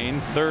to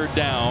gain. 3rd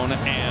down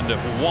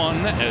and 1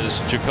 as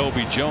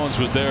Jacoby Jones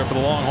was there for the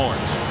Longhorns.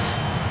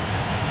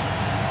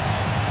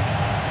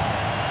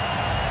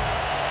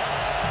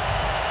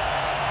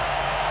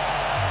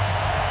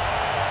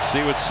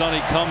 See what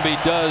Sonny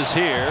Cumbie does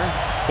here.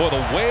 Boy,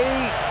 the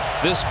way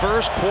this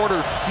first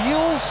quarter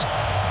feels,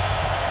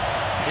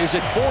 is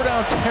it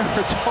 4-down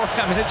territory?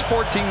 I mean, it's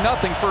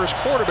 14-0 first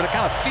quarter, but it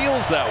kind of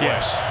feels that way.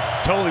 Yes,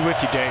 totally with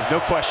you, Dave.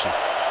 No question.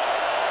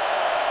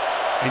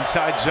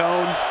 Inside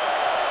zone.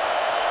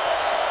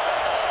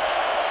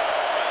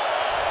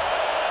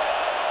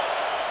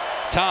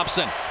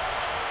 Thompson.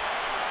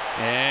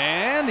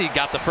 And he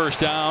got the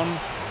first down,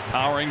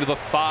 powering to the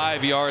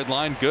 5-yard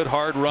line. Good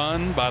hard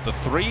run by the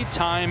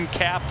 3-time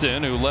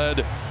captain who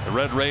led the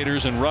Red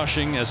Raiders in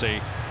rushing as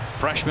a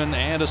freshman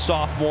and a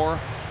sophomore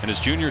in his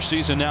junior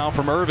season now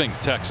from Irving,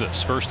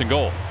 Texas. 1st and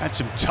goal. Had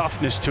some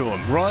toughness to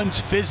him. Runs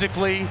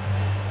physically,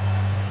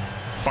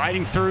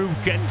 fighting through,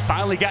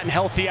 finally gotten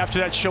healthy after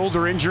that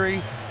shoulder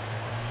injury.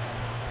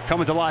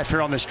 Coming to life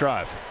here on this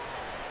drive.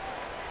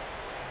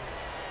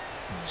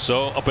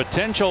 So a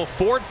potential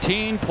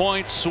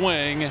 14-point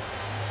swing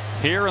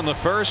here in the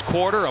first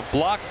quarter. A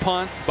block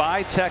punt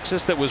by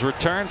Texas that was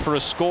returned for a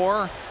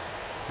score,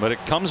 but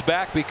it comes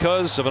back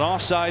because of an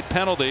offside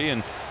penalty.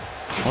 And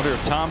I wonder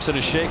if Thompson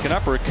is shaken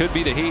up, or it could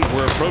be the heat.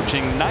 We're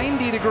approaching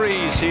 90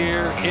 degrees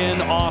here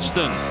in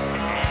Austin.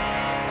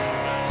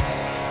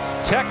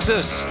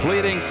 Texas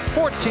leading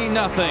 14-0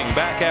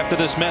 back after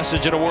this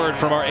message and a word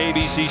from our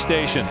ABC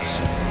stations.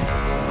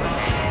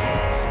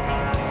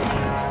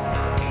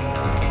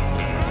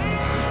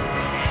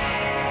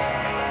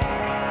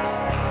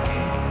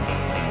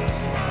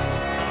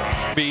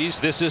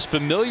 This is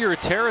familiar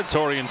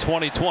territory in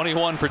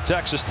 2021 for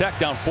Texas Tech,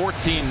 down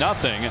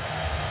 14-0.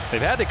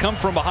 They've had to come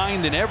from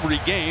behind in every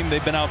game.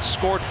 They've been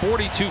outscored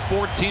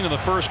 42-14 in the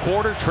first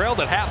quarter, trailed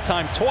at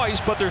halftime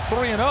twice, but they're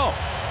 3-0.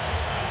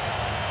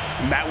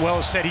 Matt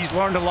Wells said he's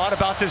learned a lot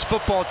about this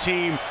football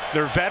team.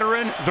 They're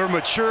veteran, they're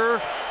mature,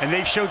 and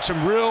they've showed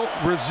some real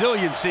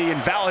resiliency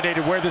and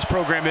validated where this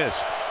program is.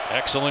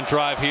 Excellent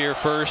drive here,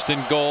 1st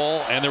and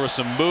goal, and there was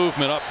some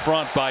movement up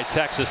front by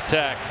Texas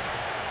Tech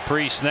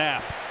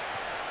pre-snap.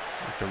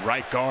 The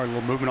right guard, a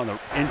little movement on the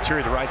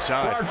interior of the right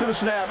side. Prior to the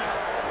snap,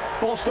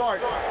 false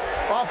start,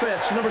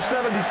 offense, number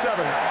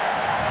 77.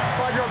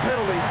 5-yard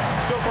penalty,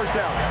 still 1st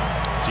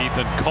down. It's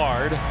Ethan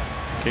Card.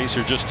 In case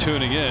you're just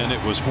tuning in,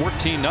 it was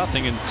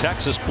 14-0, and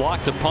Texas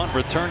blocked a punt,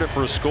 returned it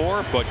for a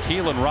score, but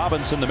Keelan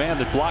Robinson, the man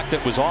that blocked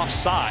it, was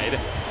offside,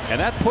 and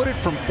that put it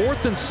from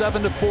 4th and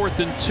 7 to 4th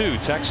and 2.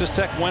 Texas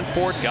Tech went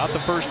for it, got the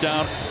first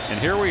down,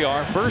 and here we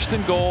are, 1st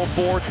and goal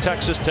for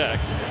Texas Tech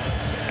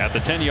at the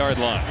 10-yard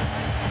line.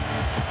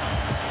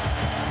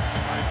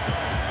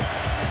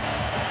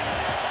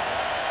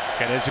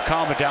 Got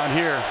Ezekama down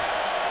here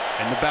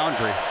in the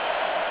boundary.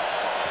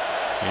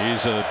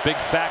 He's a big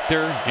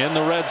factor in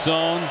the red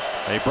zone.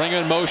 They bring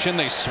in motion.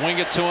 They swing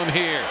it to him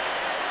here.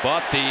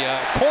 But the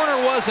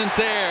corner wasn't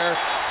there.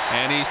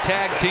 And he's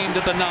tag teamed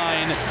at the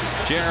 9.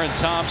 Jaron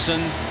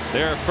Thompson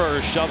there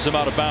first. Shoves him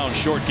out of bounds.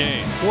 Short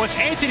gain. Well, it's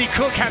Anthony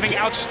Cook having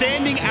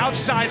outstanding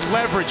outside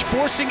leverage.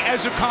 Forcing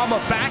Ezekama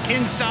back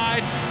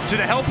inside to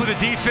the help of the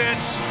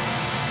defense.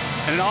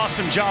 And an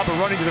awesome job of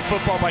running to the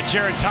football by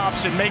Jaron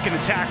Thompson. Making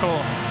the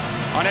tackle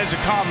on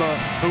Ezekama,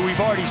 who we've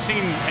already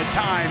seen at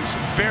times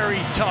very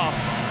tough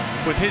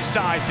with his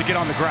size to get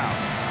on the ground.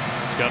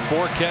 He's got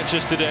 4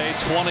 catches today,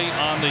 20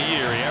 on the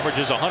year. He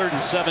averages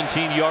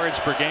 117 yards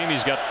per game.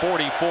 He's got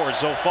 44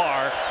 so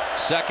far.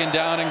 2nd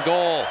down and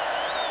goal.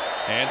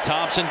 And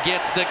Thompson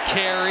gets the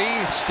carry,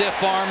 stiff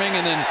arming,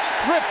 and then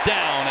ripped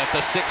down at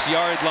the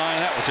 6-yard line.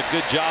 That was a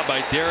good job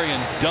by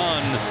Darian Dunn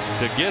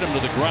to get him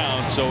to the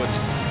ground. So it's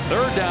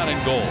 3rd down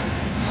and goal.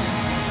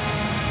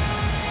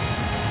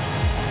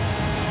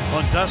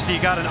 Well, Dusty, you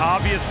got an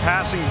obvious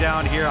passing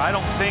down here. I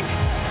think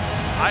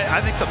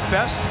the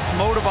best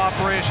mode of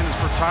operation is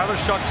for Tyler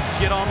Shuck to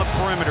get on the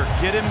perimeter,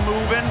 get him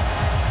moving,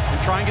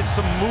 and try and get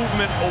some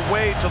movement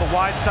away to the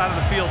wide side of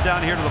the field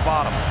down here to the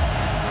bottom.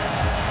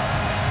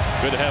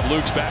 Good to have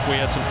Luke's back. We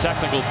had some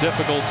technical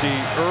difficulty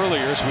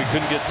earlier, so we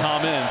couldn't get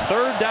Tom in.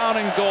 3rd down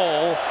and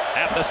goal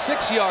at the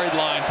 6-yard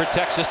line for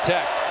Texas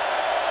Tech.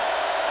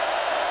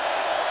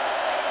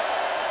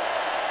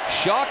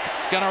 Shuck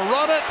gonna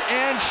run it,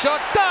 and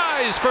Shuck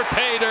dives for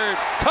pay dirt.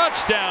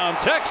 Touchdown,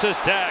 Texas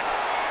Tech.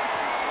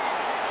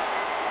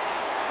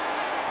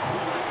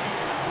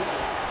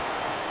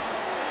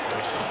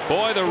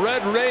 Boy, the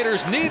Red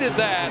Raiders needed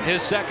that.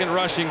 His 2nd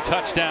rushing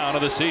touchdown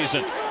of the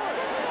season.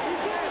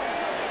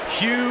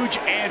 Huge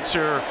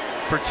answer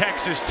for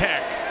Texas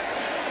Tech.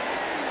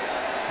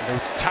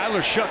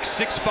 Tyler Shuck,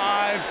 6'5",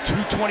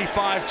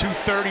 225,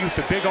 230 with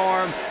a big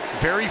arm,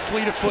 very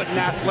fleet of foot and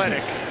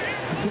athletic.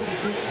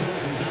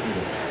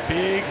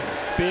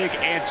 Big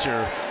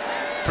answer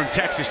from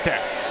Texas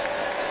Tech.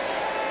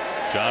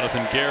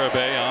 Jonathan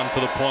Garibay on for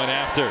the point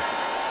after.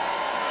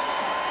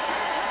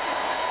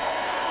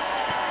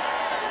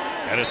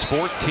 And it's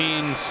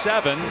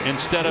 14-7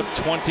 instead of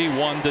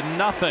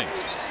 21-0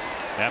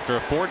 after a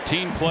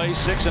 14-play,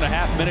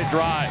 6.5-minute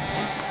drive.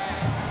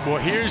 Well,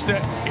 here's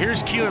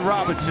Keelan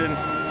Robinson,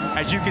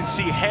 as you can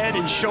see, head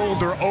and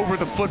shoulder over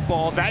the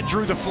football. That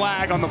drew the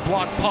flag on the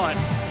block punt.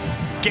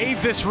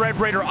 Gave this Red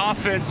Raider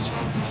offense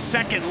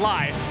second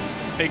life.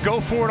 They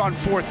go for it on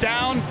 4th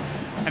down,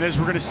 and as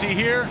we're going to see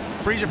here,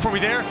 freeze it for me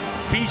there.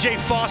 B.J.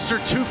 Foster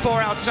too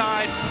far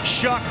outside.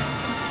 Shuck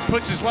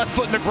puts his left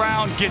foot in the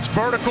ground, gets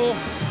vertical,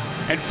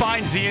 and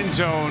finds the end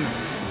zone.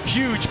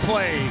 Huge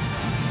play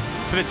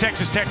for the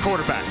Texas Tech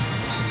quarterback.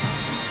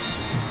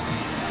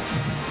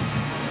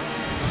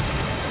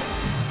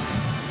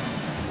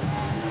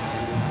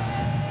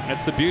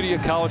 That's the beauty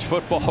of college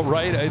football,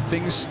 right?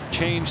 Things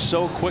change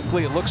so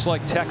quickly. It looks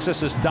like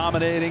Texas is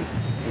dominating.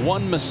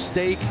 One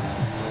mistake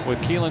with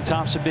Keelan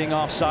Thompson being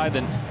offside,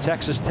 then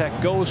Texas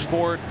Tech goes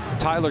for it.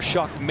 Tyler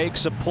Shuck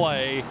makes a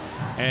play,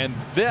 and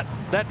that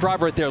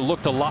drive right there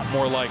looked a lot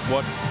more like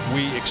what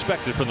we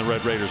expected from the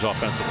Red Raiders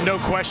offensively. No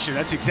question.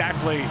 That's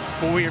exactly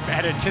what we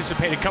had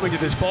anticipated coming to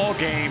this ball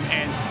game.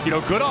 And, you know,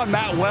 good on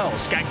Matt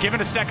Wells. Got given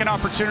a second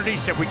opportunity,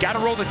 said we got to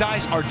roll the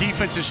dice. Our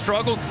defense has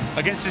struggled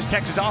against this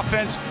Texas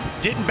offense.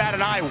 Didn't bat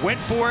an eye, went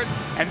for it,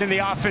 and then the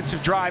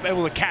offensive drive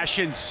able to cash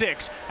in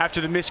 6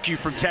 after the miscue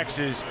from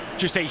Texas.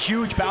 Just a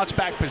huge bounce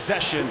back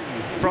possession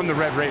from the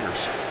Red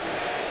Raiders.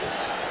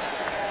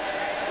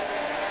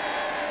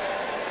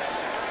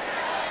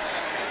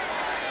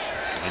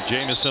 And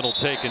Jamison will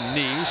take a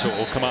knee, so it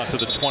will come out to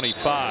the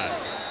 25.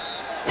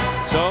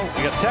 So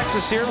we got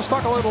Texas here. Let's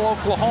talk a little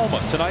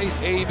Oklahoma tonight.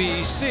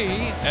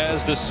 ABC,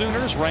 as the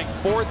Sooners, ranked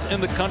 4th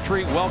in the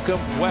country, welcome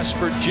West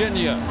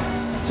Virginia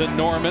to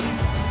Norman.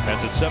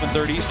 That's at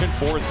 7:30 Eastern,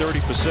 4:30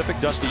 Pacific.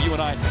 Dusty, you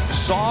and I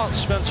saw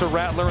Spencer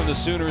Rattler and the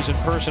Sooners in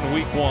person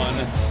week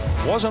 1.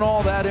 Wasn't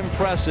all that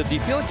impressive. Do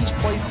you feel like he's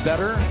played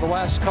better the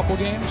last couple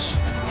games?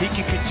 He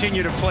can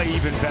continue to play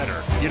even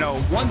better. You know,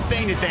 one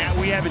thing that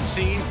we haven't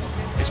seen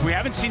is we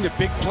haven't seen the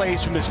big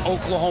plays from this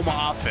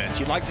Oklahoma offense.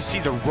 You'd like to see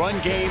the run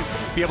game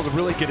be able to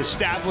really get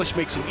established,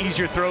 make some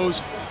easier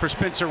throws for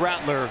Spencer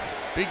Rattler.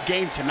 Big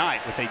game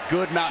tonight with a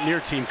good Mountaineer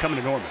team coming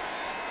to Norman.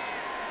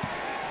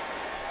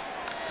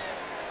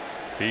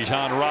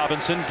 Bijan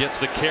Robinson gets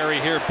the carry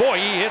here. Boy,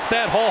 he hits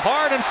that hole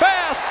hard and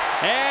fast,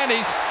 and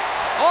he's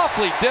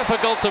awfully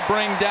difficult to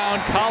bring down.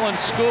 Colin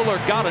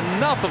Schooler got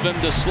enough of him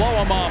to slow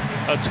him up.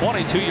 A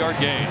 22-yard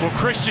gain. Well,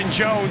 Christian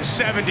Jones,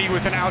 70,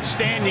 with an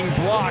outstanding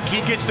block.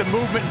 He gets the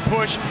movement and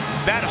push.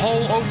 That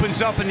hole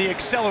opens up, and the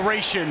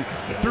acceleration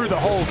through the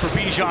hole for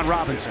Bijan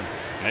Robinson.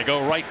 They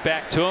go right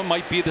back to him.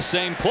 Might be the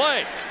same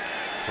play.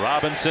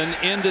 Robinson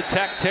into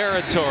Tech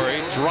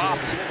territory,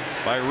 dropped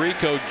by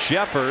Rico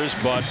Jeffers,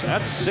 but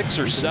that's 6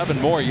 or 7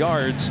 more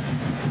yards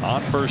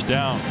on 1st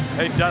down.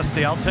 Hey,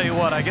 Dusty, I'll tell you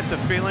what, I get the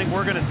feeling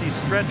we're going to see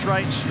stretch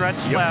right,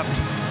 stretch left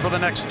for the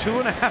next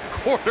 2.5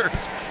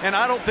 quarters, and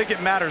I don't think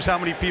it matters how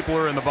many people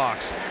are in the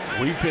box.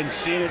 We've been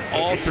seeing it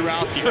all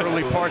throughout the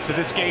early parts of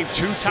this game.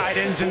 2 tight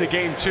ends in the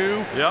game,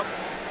 too. Yep.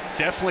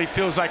 Definitely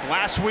feels like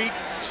last week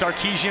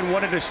Sarkisian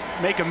wanted to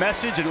make a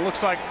message, and it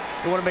looks like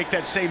they want to make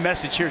that same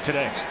message here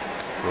today.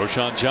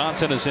 Roschon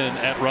Johnson is in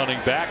at running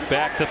back.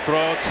 Back to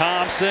throw.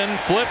 Thompson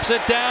flips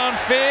it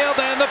downfield,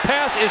 and the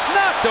pass is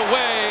knocked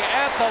away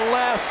at the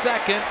last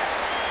second.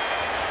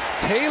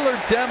 Taylor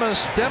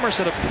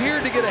Demerson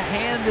appeared to get a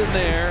hand in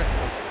there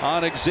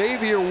on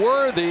Xavier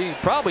Worthy.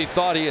 Probably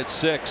thought he had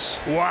 6.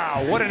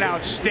 Wow, what an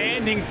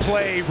outstanding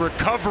play.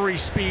 Recovery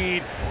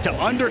speed to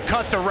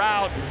undercut the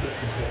route.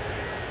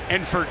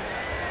 And for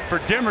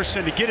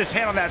Demerson to get his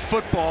hand on that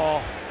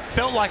football,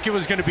 felt like it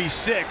was going to be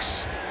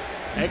 6.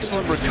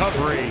 Excellent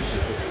recovery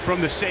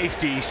from the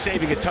safety,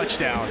 saving a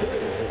touchdown.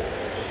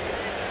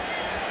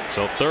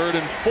 So 3rd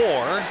and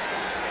 4.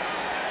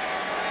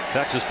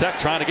 Texas Tech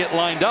trying to get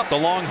lined up. The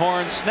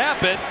Longhorns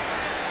snap it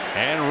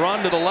and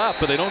run to the left,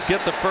 but they don't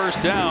get the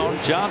 1st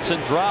down. Johnson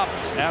dropped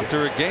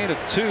after a gain of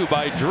 2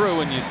 by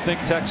Drew, and you'd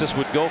think Texas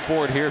would go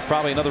for it here.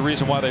 Probably another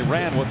reason why they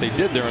ran what they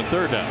did there on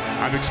 3rd down.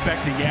 I'm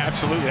expecting, yeah,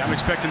 absolutely. I'm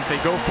expecting that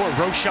they go for it.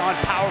 Roschon,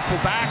 powerful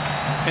back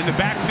in the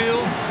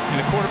backfield, and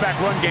the quarterback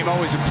run game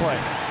always in play.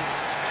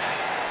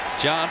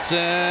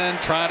 Johnson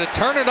trying to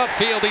turn it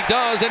upfield. He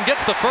does, and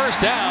gets the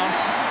 1st down.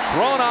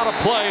 Thrown out of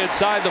play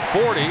inside the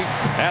 40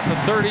 at the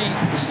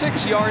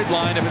 36-yard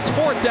line. If it's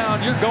 4th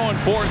down, you're going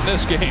for it in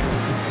this game.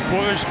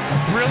 Well, there's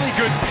really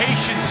good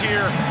patience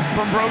here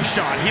from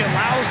Roschon. He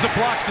allows the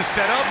blocks to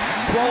set up.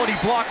 Quality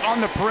block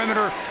on the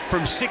perimeter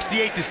from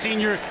 68, the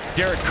senior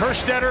Derek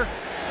Kerstetter.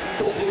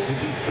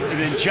 And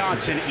then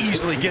Johnson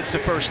easily gets the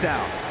 1st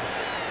down.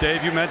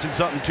 Dave, you mentioned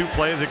something 2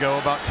 plays ago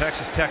about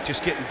Texas Tech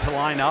just getting to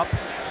line up.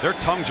 Their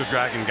tongues are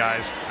dragging,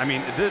 guys. I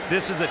mean,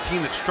 this is a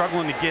team that's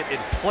struggling to get in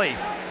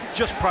place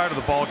just prior to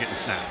the ball getting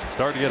snapped.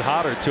 Starting to get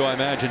hotter, too, I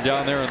imagine,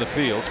 down there in the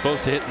field.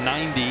 Supposed to hit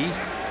 90.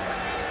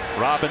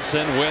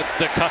 Robinson with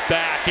the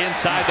cutback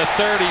inside the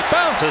 30,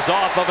 bounces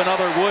off of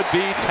another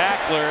would-be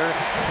tackler,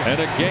 and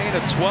a gain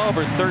of 12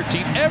 or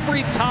 13.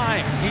 Every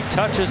time he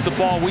touches the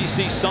ball, we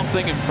see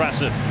something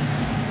impressive.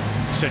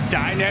 He's a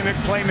dynamic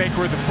playmaker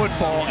with the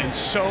football and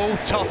so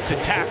tough to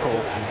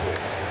tackle.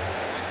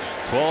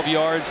 12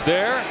 yards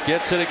there,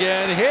 gets it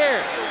again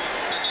here.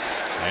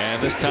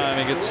 And this time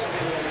he gets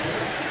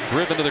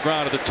driven to the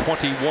ground at the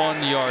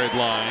 21-yard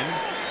line.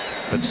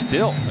 But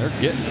still, they're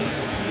getting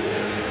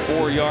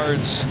 4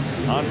 yards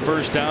on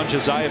first down.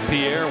 Josiah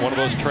Pierre, one of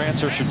those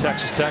transfers from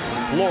Texas Tech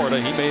from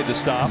Florida, he made the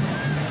stop.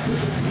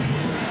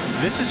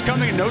 This is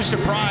coming no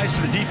surprise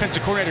for the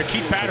defensive coordinator,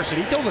 Keith Patterson.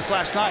 He told us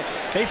last night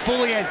they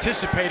fully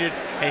anticipated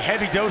a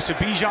heavy dose of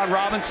Bijan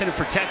Robinson and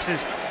for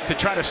Texas to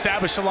try to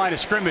establish the line of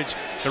scrimmage.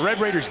 The Red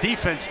Raiders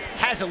defense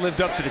hasn't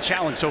lived up to the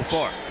challenge so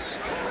far.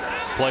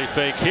 Play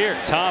fake here.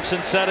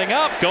 Thompson setting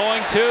up,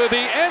 going to the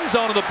end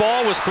zone, and the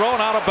ball was thrown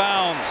out of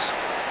bounds.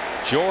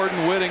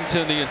 Jordan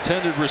Whittington, the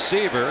intended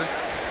receiver.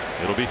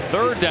 It'll be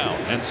 3rd down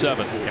and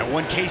 7. Yeah,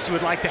 one Casey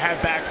would like to have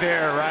back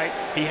there, right?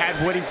 He had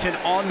Whittington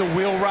on the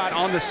wheel route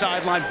on the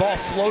sideline. Ball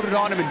floated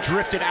on him and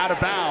drifted out of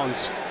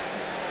bounds.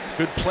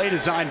 Good play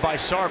design by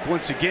Sark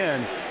once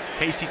again.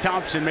 Casey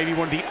Thompson, maybe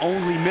one of the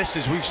only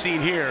misses we've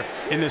seen here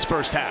in this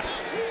first half.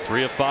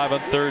 3 of 5 on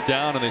 3rd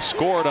down, and they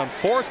scored on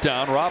 4th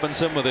down.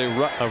 Robinson with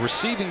a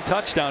receiving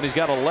touchdown. He's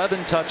got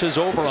 11 touches,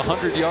 over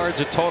 100 yards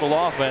of total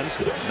offense,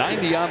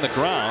 90 on the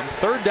ground.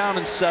 3rd down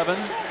and 7.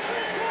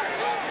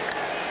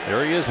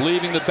 There he is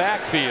leaving the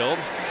backfield.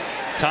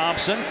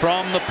 Thompson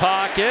from the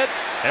pocket.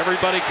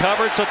 Everybody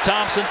covered, so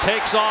Thompson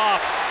takes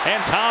off.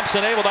 And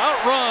Thompson able to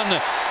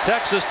outrun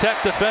Texas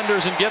Tech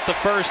defenders and get the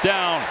first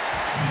down.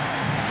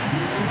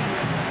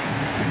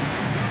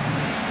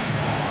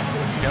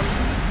 Yep.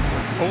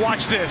 Well,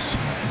 watch this.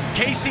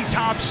 Casey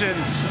Thompson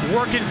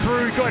working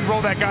through. Go ahead and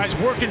roll that, guys.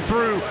 Working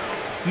through.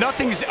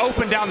 Nothing's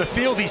open down the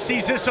field. He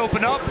sees this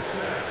open up,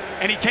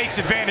 and he takes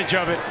advantage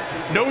of it.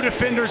 No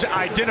defenders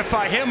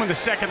identify him on the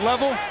second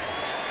level.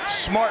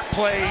 Smart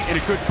play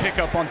and a good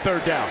pickup on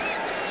 3rd down.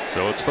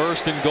 So it's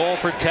 1st and goal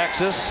for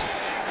Texas.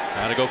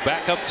 Now to go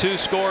back up 2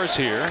 scores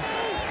here.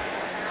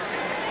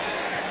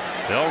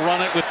 They'll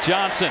run it with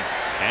Johnson,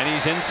 and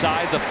he's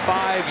inside the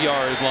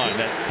 5-yard line.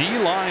 That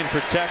D-line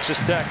for Texas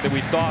Tech that we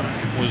thought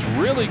was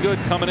really good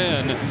coming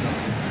in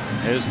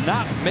is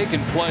not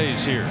making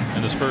plays here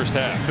in this first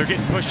half. They're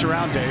getting pushed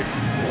around, Dave.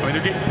 I mean,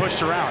 they're getting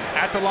pushed around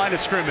at the line of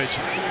scrimmage.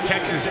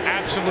 Texas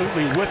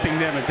absolutely whipping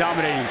them and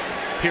dominating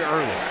here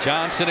early.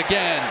 Johnson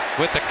again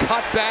with the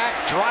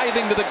cutback,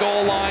 driving to the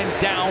goal line,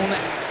 down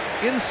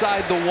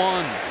inside the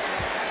 1.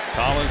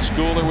 Colin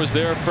Schooler was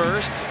there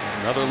first.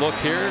 Another look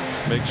here,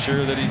 make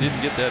sure that he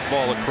didn't get that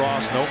ball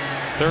across. Nope.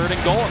 3rd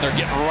and goal, and they're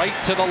getting right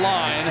to the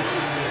line.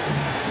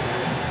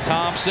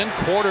 Thompson,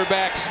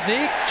 quarterback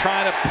sneak,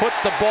 trying to put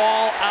the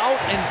ball out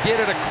and get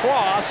it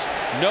across.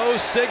 No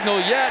signal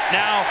yet.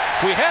 Now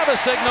we have a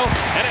signal,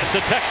 and it's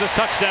a Texas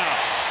touchdown.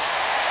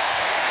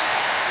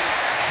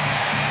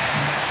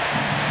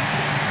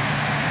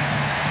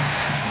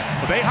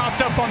 Well, they hopped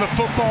up on the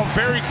football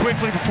very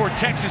quickly before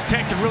Texas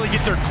Tech could really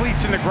get their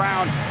cleats in the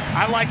ground.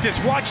 I like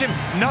this. Watch him.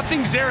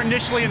 Nothing's there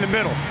initially in the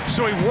middle.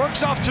 So he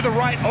works off to the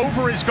right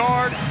over his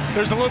guard.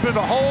 There's a little bit of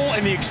a hole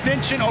in the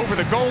extension over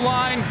the goal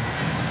line.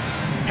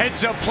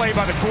 Heads up play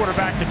by the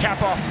quarterback to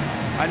cap off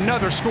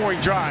another scoring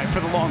drive for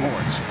the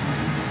Longhorns.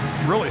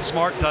 Really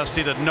smart,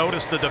 Dusty, to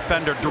notice the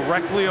defender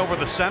directly over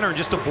the center and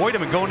just avoid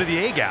him and go into the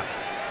A-gap.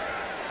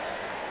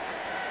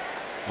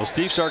 Well,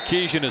 Steve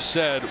Sarkisian has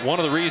said one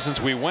of the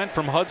reasons we went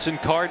from Hudson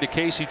Card to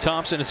Casey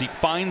Thompson is he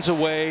finds a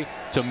way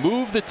to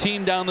move the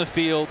team down the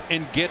field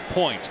and get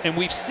points. And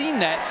we've seen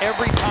that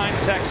every time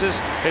Texas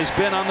has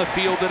been on the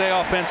field today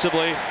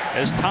offensively.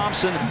 As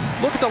Thompson,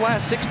 look at the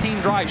last 16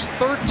 drives,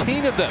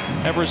 13 of them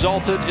have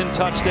resulted in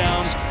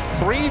touchdowns.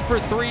 3 for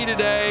 3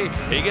 today.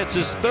 He gets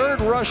his 3rd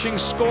rushing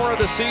score of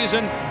the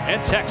season,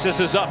 and Texas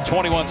is up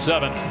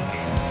 21-7.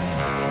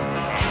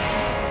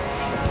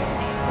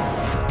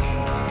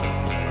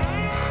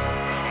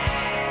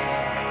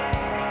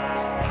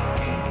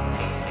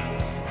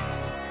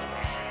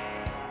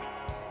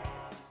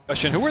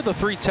 Who are the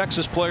 3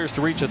 Texas players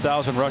to reach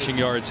 1,000 rushing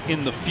yards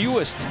in the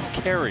fewest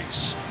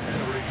carries?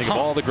 Think of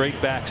all the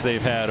great backs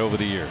they've had over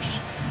the years.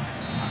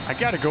 I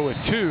got to go with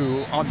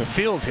 2 on the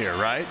field here,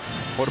 right?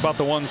 What about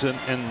the ones at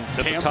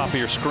the top of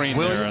your screen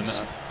Williams?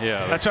 there?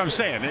 Yeah, that's what I'm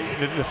saying.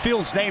 The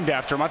field's named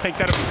after him. I think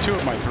that'll be 2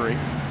 of my 3.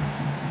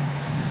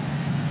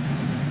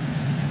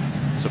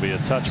 This will be a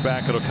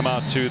touchback. It'll come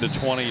out to the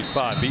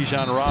 25.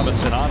 Bijan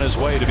Robinson on his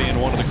way to being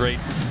one of the great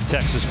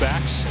Texas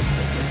backs.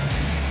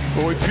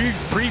 Well, we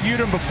previewed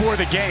him before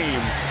the game.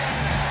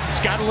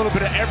 He's got a little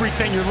bit of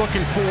everything you're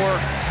looking for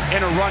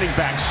in a running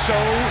back. So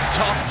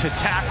tough to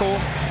tackle,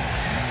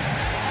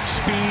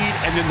 speed,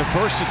 and then the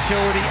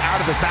versatility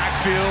out of the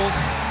backfield.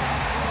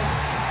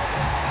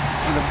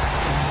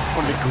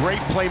 One of the great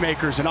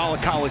playmakers in all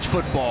of college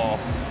football.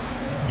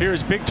 Here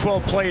his Big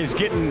 12 play is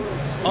getting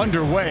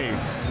underway.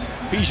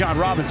 Bijan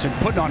Robinson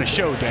putting on a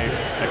show, Dave.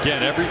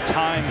 Again, every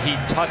time he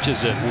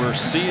touches it, we're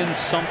seeing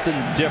something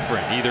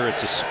different. Either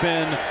it's a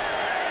spin,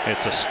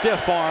 it's a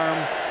stiff arm,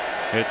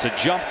 it's a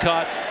jump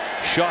cut.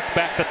 Shuck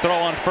back to throw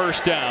on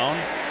first down.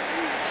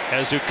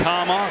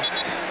 Ezukama,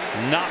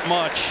 not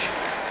much.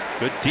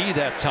 Good D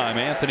that time.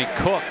 Anthony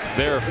Cook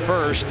there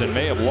first and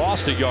may have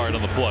lost a yard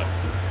on the play.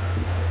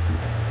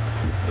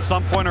 At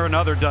some point or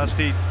another,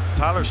 Dusty,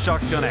 Tyler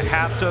Shuck going to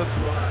have to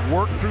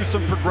work through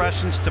some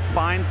progressions to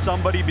find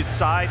somebody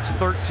besides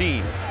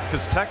 13,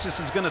 because Texas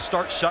is going to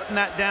start shutting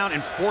that down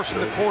and forcing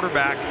the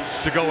quarterback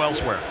to go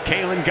elsewhere.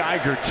 Kalen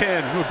Geiger,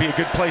 10, would be a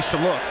good place to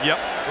look. Yep,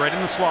 right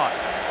in the slot.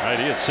 All right,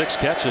 he had 6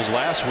 catches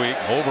last week,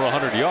 over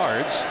 100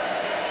 yards.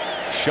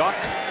 Shuck,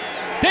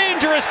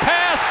 dangerous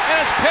pass, and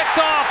it's picked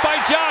off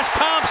by Josh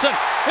Thompson.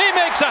 He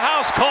makes a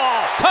house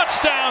call.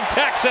 Touchdown,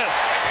 Texas.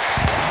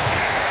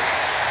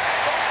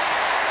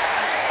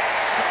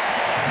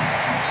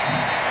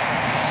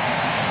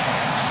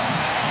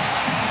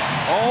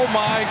 Oh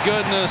my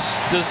goodness,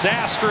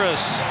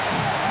 disastrous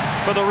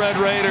for the Red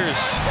Raiders.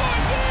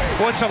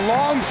 Well, it's a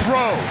long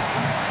throw,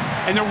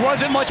 and there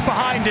wasn't much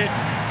behind it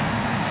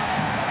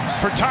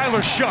for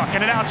Tyler Shuck,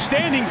 and an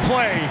outstanding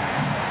play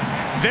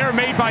there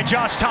made by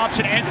Josh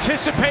Thompson,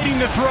 anticipating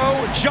the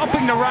throw,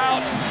 jumping the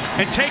route,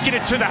 and taking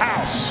it to the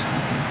house.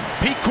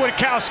 Pete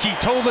Kwiatkowski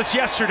told us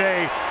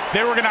yesterday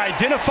they were going to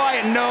identify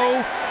and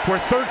know where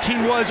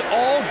 13 was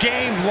all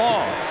game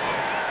long.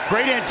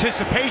 Great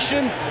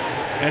anticipation.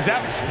 As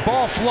that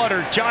ball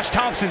fluttered, Josh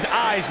Thompson's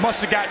eyes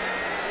must have got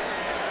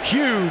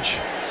huge,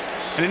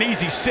 and an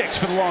easy 6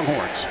 for the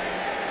Longhorns.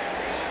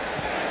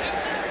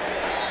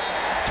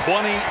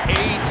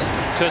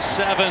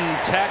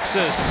 28-7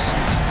 Texas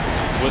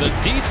with a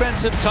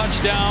defensive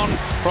touchdown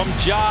from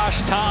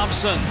Josh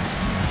Thompson.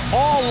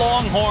 All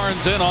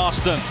Longhorns in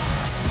Austin.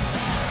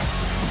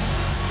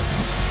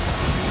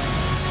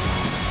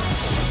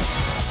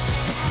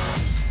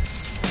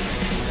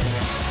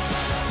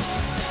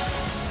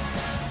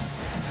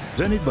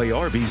 Presented by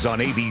Arby's on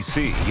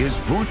ABC is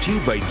brought to you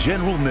by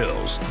General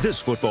Mills. This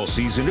football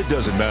season, it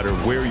doesn't matter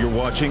where you're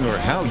watching or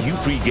how you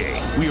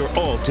pregame. We are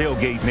all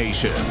Tailgate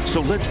Nation.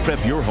 So let's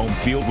prep your home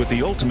field with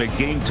the ultimate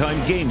game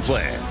time game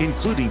plan,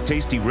 including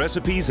tasty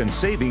recipes and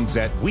savings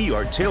at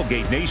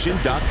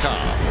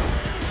wearetailgatenation.com.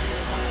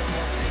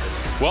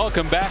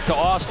 Welcome back to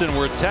Austin,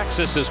 where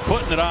Texas is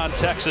putting it on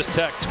Texas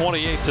Tech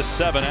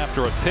 28-7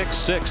 after a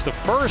pick-6, the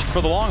first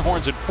for the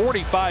Longhorns in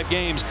 45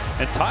 games.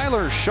 And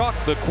Tyler Shuck,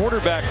 the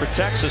quarterback for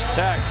Texas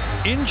Tech,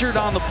 injured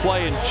on the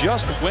play and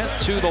just went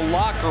to the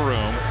locker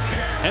room.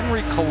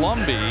 Henry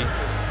Colombi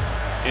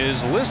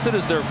is listed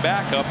as their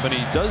backup, and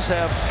he does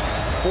have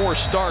 4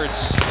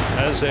 starts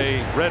as a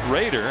Red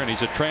Raider, and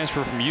he's a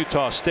transfer from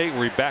Utah State,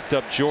 where he backed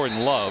up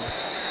Jordan Love.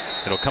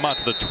 It'll come out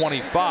to the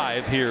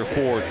 25 here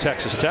for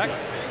Texas Tech.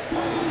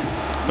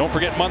 Don't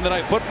forget Monday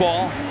Night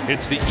Football.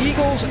 It's the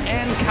Eagles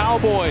and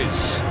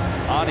Cowboys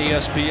on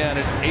ESPN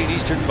at 8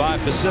 Eastern,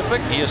 5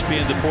 Pacific.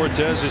 ESPN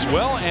Deportes as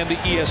well, and the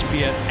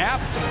ESPN app.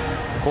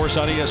 Of course,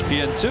 on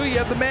ESPN2, you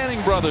have the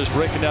Manning brothers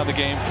breaking down the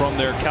game from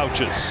their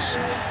couches.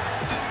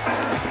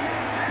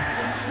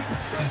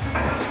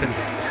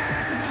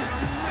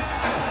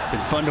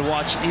 Been fun to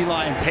watch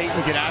Eli and Peyton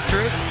get after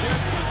it.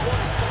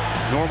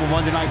 Normal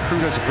Monday Night crew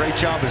does a great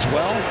job as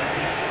well.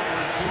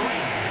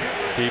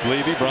 Steve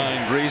Levy,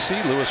 Brian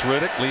Greasy, Louis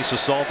Riddick, Lisa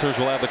Salters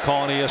will have the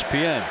call on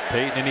ESPN.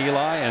 Peyton and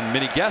Eli and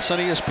many guests on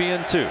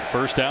ESPN2.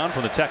 First down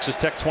from the Texas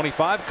Tech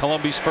 25.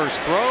 Columbi's first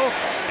throw,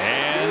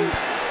 and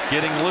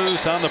getting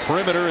loose on the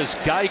perimeter is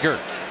Geiger.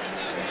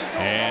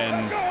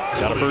 And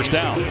got a first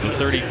down at the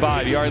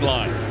 35-yard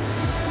line.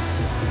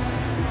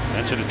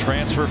 Mentioned a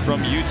transfer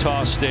from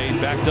Utah State,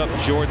 backed up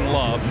Jordan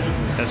Love.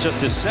 That's just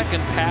his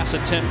second pass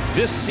attempt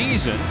this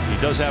season. He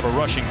does have a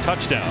rushing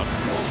touchdown.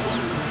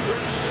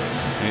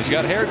 And he's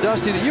got hair,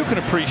 Dusty, that you can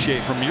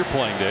appreciate from your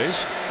playing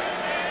days.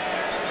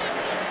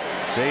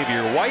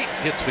 Xavier White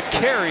gets the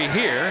carry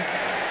here,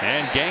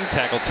 and gang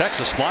tackle.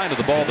 Texas flying to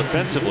the ball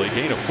defensively,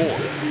 gain of 4.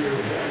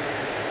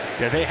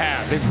 Yeah, they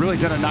have. They've really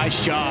done a nice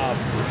job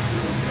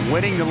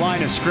winning the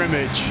line of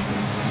scrimmage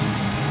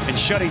and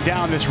shutting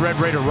down this Red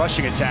Raider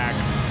rushing attack.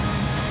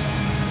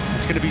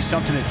 It's going to be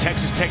something that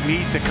Texas Tech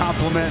needs to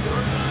complement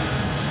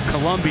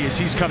Colombi as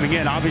he's coming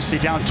in. Obviously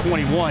down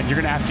 21, you're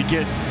going to have to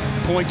get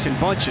points in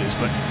bunches,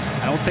 but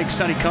I don't think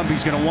Sonny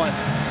Cumbie's going to want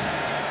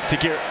to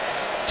get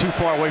too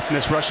far away from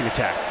this rushing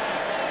attack.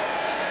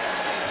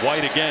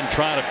 White again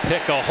trying to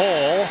pick a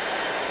hole.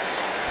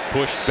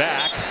 Pushed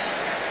back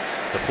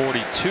the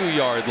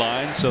 42-yard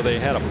line, so they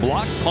had a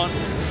block punt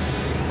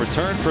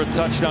return for a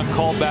touchdown,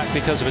 called back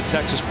because of a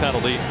Texas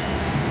penalty.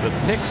 The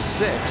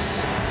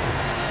pick-6.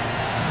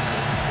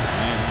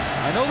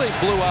 I know they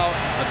blew out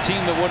a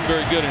team that wasn't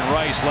very good in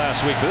Rice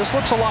last week, but this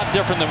looks a lot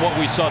different than what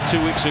we saw 2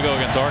 weeks ago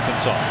against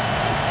Arkansas.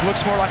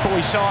 Looks more like what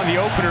we saw in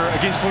the opener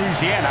against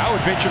Louisiana. I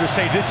would venture to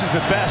say this is the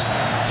best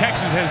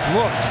Texas has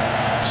looked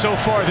so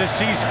far this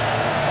season.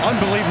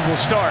 Unbelievable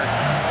start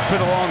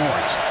for the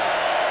Longhorns.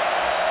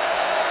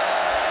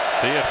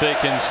 See if they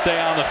can stay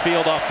on the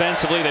field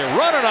offensively. They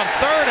run it on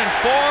 3rd and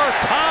 4.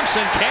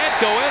 Thompson can't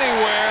go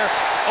anywhere.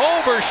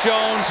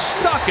 Overshown,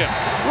 stuck him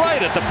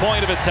right at the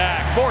point of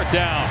attack. 4th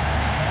down.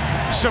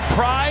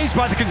 Surprised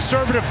by the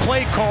conservative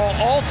play call.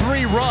 All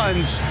 3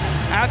 runs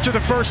after the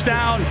 1st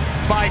down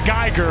by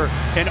Geiger.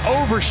 And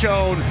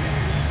Overshown,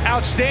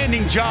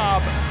 outstanding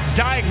job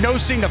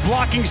diagnosing the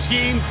blocking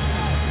scheme,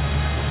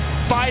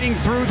 fighting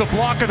through the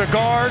block of the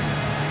guard,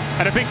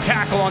 and a big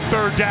tackle on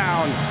 3rd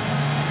down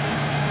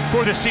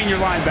for the senior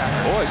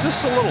linebacker. Boy, is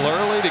this a little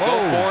early to go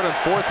for it on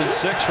 4th and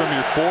 6 from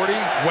your 40?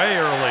 Way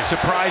early.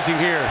 Surprising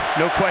here.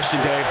 No question,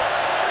 Dave.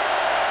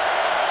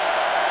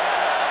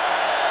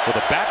 With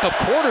a backup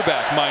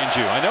quarterback, mind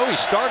you. I know he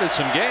started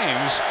some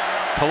games.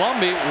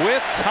 Columbia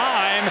with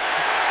time,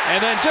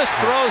 and then just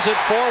throws it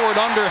forward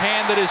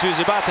underhanded as he was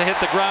about to hit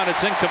the ground.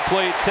 It's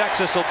incomplete.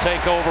 Texas will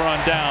take over on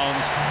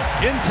downs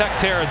in Tech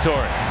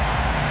territory.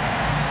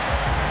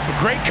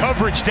 Great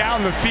coverage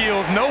down the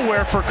field.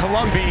 Nowhere for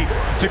Columbia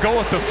to go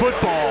with the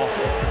football.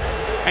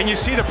 And you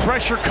see the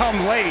pressure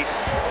come late.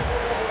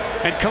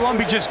 And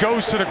Columbia just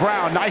goes to the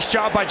ground. Nice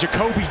job by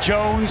Jacoby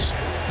Jones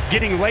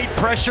getting late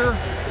pressure.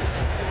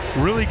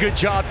 Really good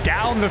job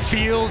down the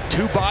field.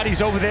 2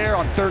 bodies over there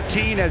on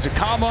 13 as a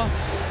comma.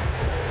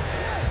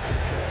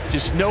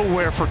 Just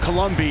nowhere for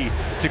Columbia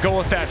to go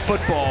with that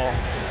football.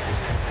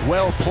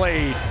 Well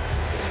played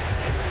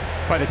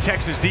by the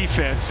Texas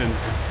defense. And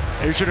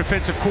there's your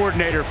defensive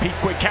coordinator, Pete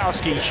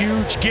Kwiatkowski.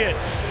 Huge get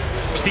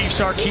Steve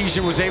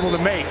Sarkisian was able to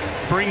make,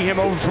 bringing him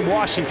over from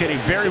Washington. A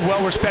very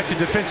well-respected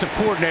defensive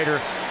coordinator.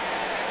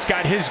 He's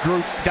got his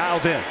group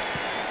dialed in.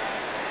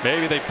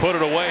 Maybe they put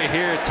it away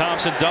here.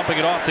 Thompson dumping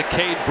it off to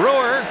Cade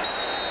Brewer.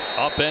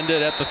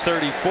 Upended at the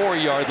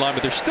 34-yard line,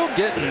 but they're still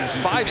getting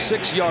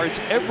 5-6 yards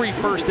every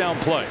 1st down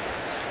play.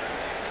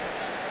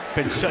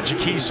 Been such a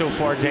key so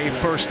far, Dave.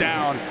 1st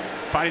down,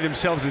 finding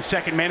themselves in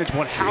second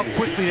management. How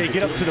quickly they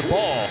get up to the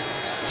ball.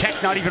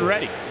 Tech not even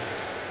ready.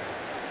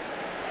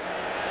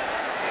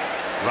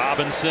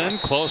 Robinson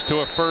close to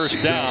a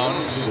 1st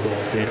down.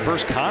 The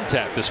first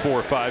contact is 4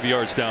 or 5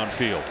 yards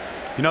downfield.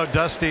 You know,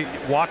 Dusty,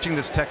 watching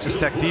this Texas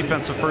Tech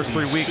defense the first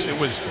 3 weeks, it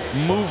was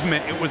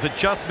movement, it was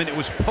adjustment, it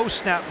was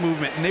post-snap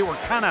movement, and they were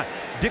kind of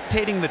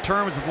dictating the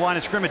terms of the line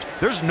of scrimmage.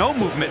 There's no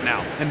movement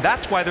now, and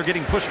that's why they're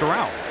getting pushed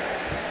around.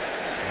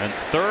 And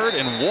 3rd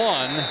and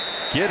 1,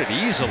 get it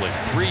easily.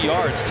 3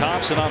 yards,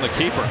 Thompson on the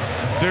keeper.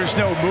 There's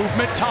no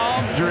movement,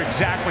 Tom. You're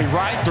exactly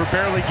right. They're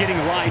barely getting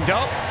lined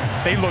up.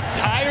 They look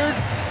tired.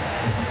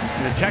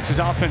 And the Texas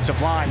offensive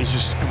line is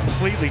just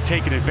completely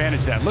taking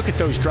advantage of that. Look at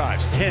those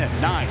drives. 10,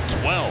 9,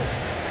 12.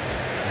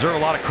 Deserve a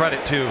lot of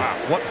credit, too. Wow.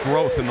 What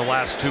growth in the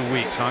last 2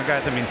 weeks, huh,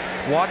 guys? I mean,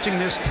 watching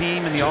this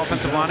team in the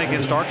offensive line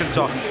against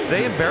Arkansas,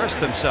 they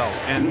embarrassed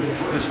themselves. And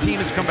this team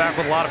has come back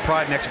with a lot of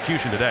pride and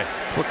execution today.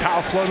 That's what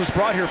Kyle Flood was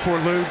brought here for,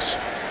 Lugs.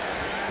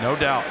 No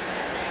doubt.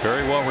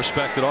 Very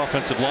well-respected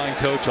offensive line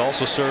coach,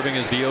 also serving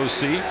as the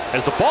OC.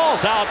 As the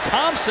ball's out,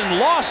 Thompson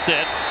lost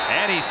it,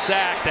 and he's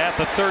sacked at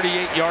the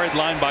 38-yard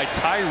line by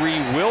Tyree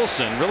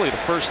Wilson. Really the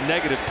first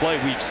negative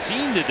play we've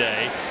seen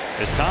today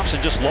as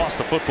Thompson just lost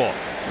the football.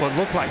 Well, it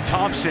looked like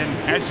Thompson,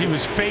 as he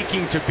was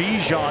faking to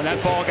Bijan,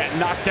 that ball got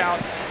knocked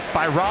out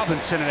by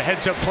Robinson, and a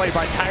heads-up play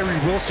by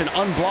Tyree Wilson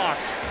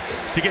unblocked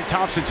to get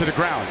Thompson to the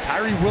ground.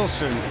 Tyree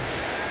Wilson,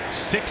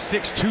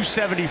 6'6",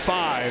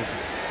 275.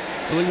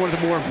 Really one of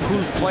the more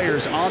improved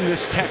players on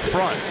this Tech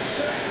front,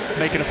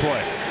 making a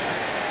play.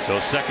 So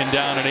 2nd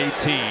down and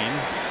 18.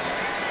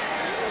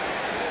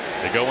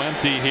 They go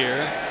empty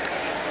here.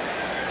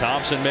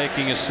 Thompson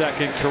making a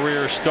 2nd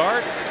career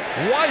start.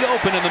 Wide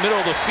open in the middle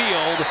of the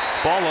field.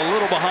 Ball a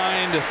little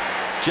behind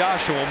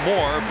Joshua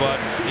Moore, but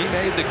he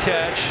made the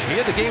catch. He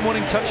had the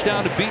game-winning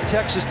touchdown to beat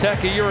Texas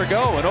Tech a year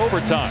ago in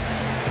overtime.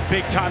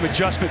 Big-time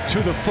adjustment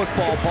to the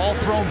football. Ball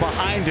thrown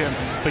behind him,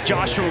 but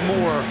Joshua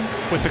Moore,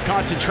 with the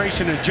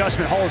concentration and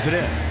adjustment, hauls it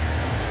in.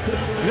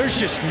 There's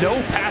just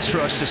no pass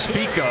rush to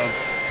speak of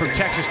from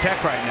Texas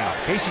Tech right now.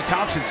 Casey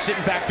Thompson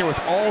sitting back there with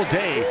all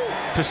day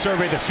to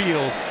survey the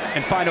field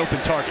and find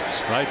open targets.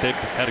 Right, they've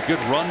had a good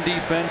run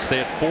defense. They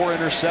had 4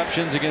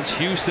 interceptions against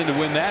Houston to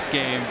win that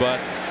game, but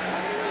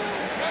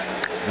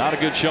not a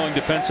good showing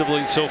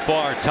defensively so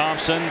far.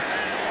 Thompson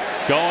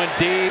going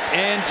deep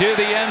into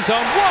the end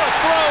zone. What a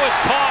throw! It's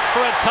caught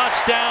for a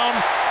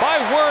touchdown by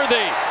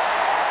Worthy.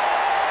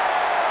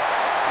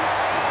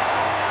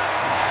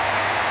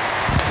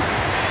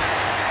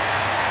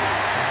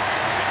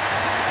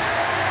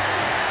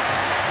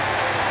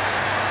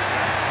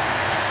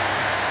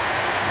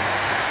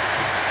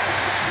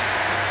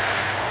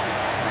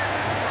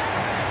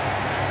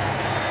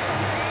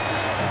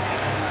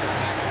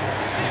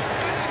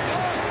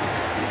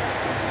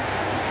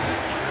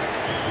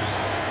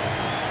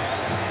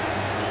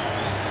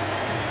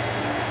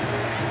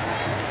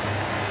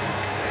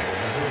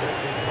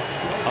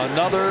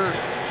 Another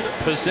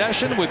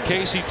possession with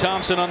Casey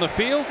Thompson on the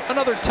field.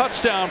 Another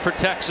touchdown for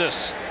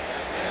Texas.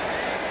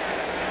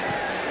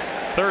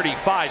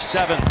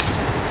 35-7.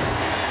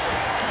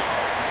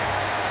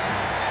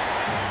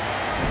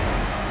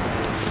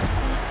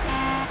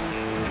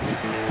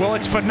 Well,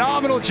 it's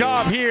phenomenal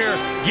job here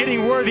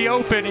getting Worthy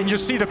open, and you'll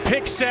see the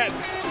pick set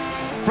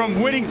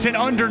from Whittington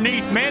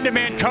underneath.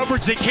 Man-to-man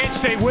coverage. They can't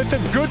stay with him.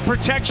 Good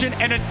protection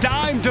and a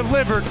dime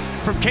delivered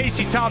from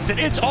Casey Thompson.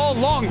 It's all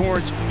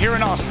Longhorns here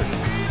in Austin.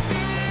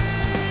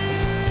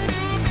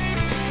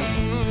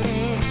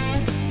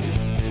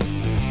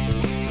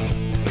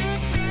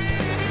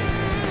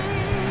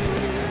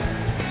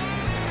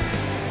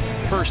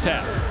 First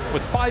half.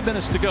 With 5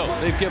 minutes to go,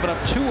 they've given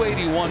up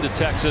 281 to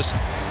Texas.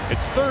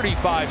 It's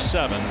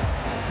 35-7.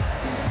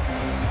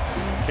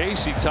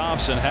 Casey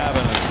Thompson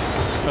having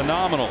a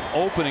phenomenal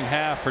opening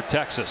half for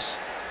Texas.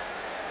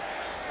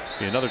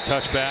 Be another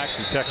touchback,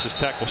 and Texas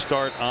Tech will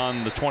start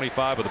on the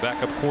 25 with a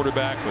backup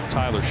quarterback with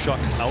Tyler Shuck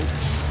out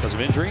because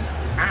of injury.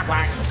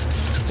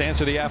 To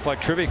answer the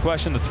Affleck trivia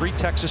question, the 3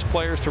 Texas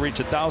players to reach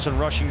 1,000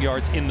 rushing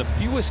yards in the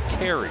fewest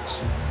carries.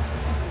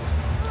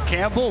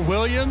 Campbell,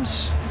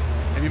 Williams,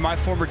 maybe my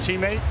former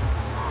teammate,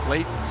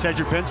 late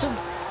Cedric Benson.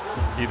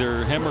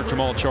 Either him or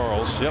Jamal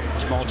Charles. Yep,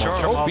 Jamal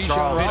Charles. Jamal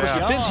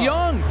Charles. Vince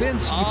Young.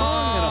 Vince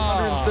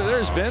Young.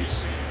 There's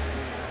Vince.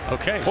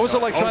 Okay. What was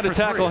it like trying to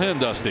tackle him,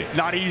 Dusty?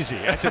 Not easy.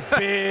 That's a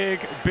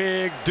big,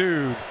 big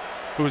dude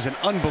who was an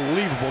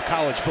unbelievable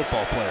college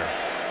football player.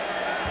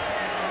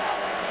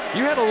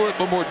 You had a little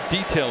bit more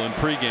detail in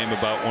pregame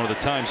about one of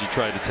the times you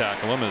tried to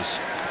tackle him, as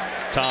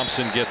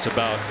Thompson gets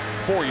about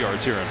 4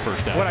 yards here on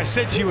first down. What I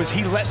said to you is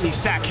he let me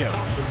sack him,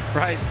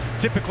 right?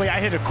 Typically I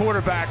hit a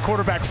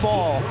quarterback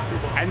fall,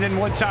 and then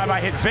one time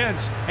I hit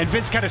Vince, and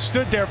Vince kind of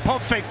stood there,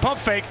 pump fake.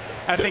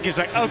 I think he's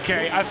like,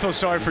 okay, I feel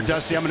sorry for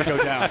Dusty. I'm going to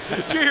go down.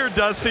 Did you hear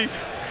Dusty?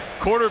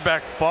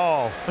 Quarterback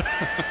fall.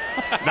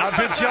 Not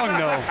Vince Young,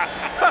 no.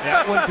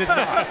 That one did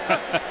not.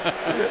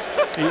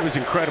 He was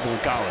incredible in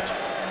college.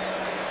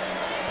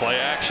 Play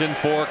action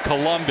for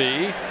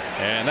Colombi,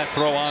 and that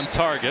throw on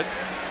target.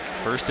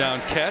 First down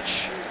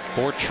catch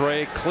for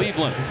Trey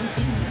Cleveland.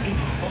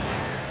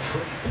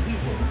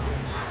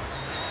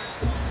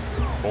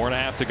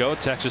 4.5 to go.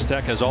 Texas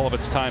Tech has all of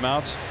its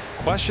timeouts.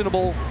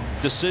 Questionable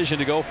decision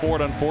to go for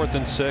it on 4th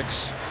and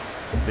 6.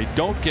 They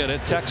don't get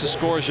it. Texas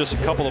scores just a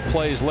couple of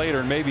plays later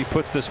and maybe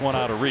puts this one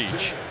out of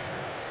reach.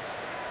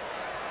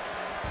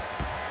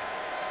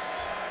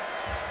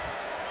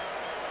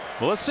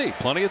 Well, let's see.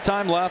 Plenty of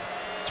time left.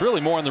 It's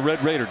really more on the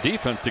Red Raider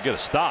defense to get a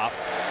stop.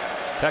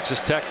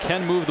 Texas Tech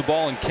can move the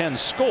ball and can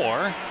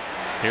score.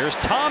 Here's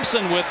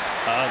Thompson with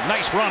a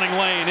nice running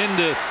lane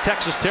into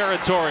Texas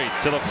territory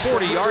to the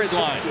 40-yard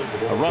line.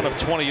 A run of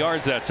 20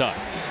 yards that time.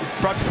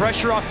 Brought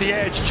pressure off the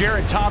edge.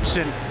 Jared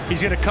Thompson,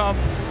 he's going to come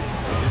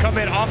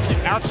in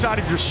outside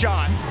of your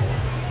shot,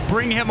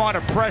 bring him on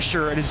a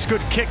pressure, and it's a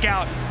good kick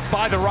out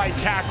by the right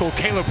tackle.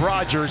 Caleb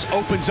Rogers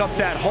opens up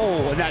that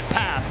hole and that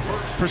path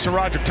for Sir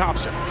Roderick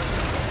Thompson.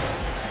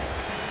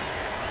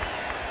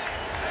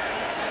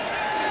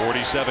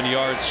 47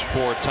 yards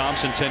for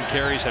Thompson. 10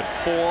 carries, had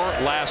 4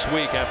 last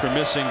week after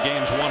missing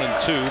games 1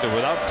 and 2. They're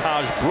without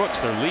Taj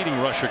Brooks, their leading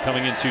rusher,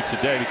 coming into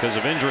today because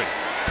of injury.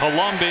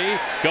 Colombi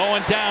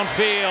going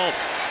downfield,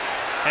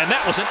 and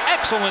that was an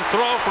excellent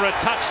throw for a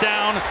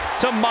touchdown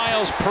to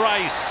Miles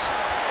Price.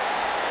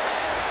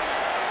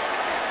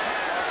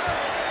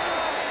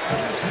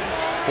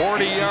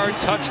 40-yard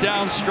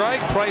touchdown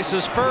strike.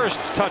 Price's first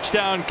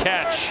touchdown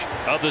catch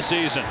of the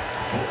season.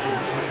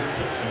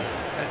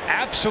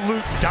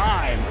 Absolute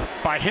dime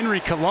by Henry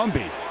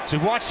Colombi. So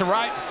we watched the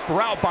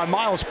route by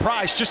Miles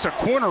Price, just a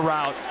corner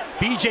route.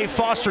 B.J.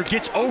 Foster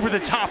gets over the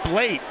top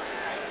late,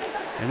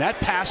 and that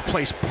pass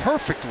plays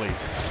perfectly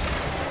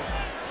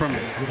from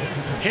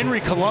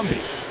Henry Colombi.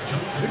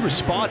 Good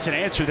response and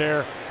answer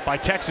there by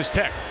Texas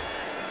Tech.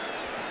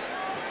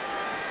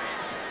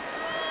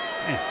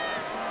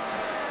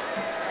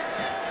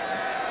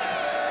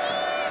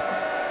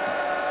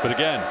 But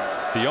again,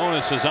 the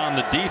onus is on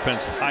the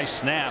defense. High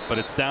snap, but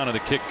it's down to the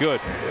kick good.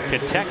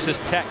 Can Texas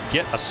Tech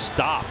get a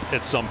stop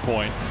at some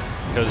point?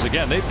 Because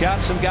again, they've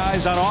got some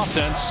guys on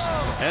offense.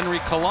 Henry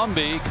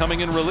Colombi coming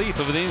in relief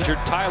of the injured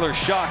Tyler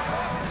Shuck.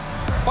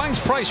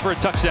 Finds Price for a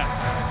touchdown.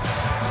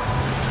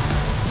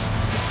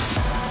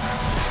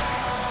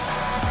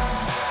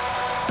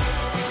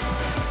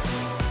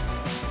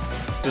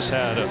 Just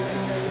had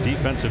a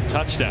defensive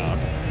touchdown.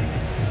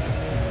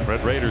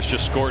 Red Raiders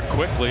just scored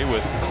quickly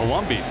with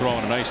Colombi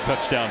throwing a nice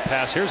touchdown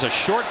pass. Here's a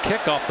short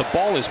kickoff. The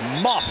ball is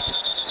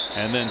muffed,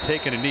 and then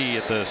taking a knee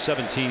at the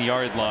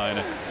 17-yard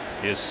line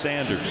is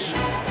Sanders.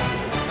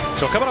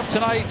 So coming up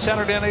tonight,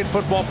 Saturday Night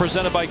Football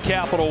presented by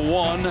Capital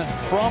One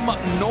from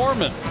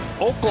Norman,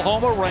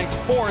 Oklahoma, ranked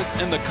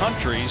 4th in the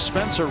country.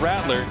 Spencer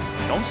Rattler.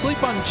 Don't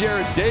sleep on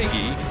Jared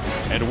Dagey.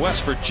 And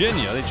West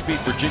Virginia, they just beat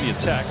Virginia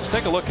Tech. Let's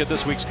take a look at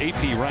this week's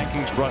AP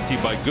rankings brought to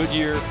you by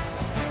Goodyear.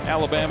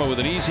 Alabama with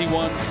an easy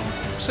one.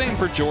 Same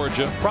for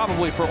Georgia,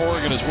 probably for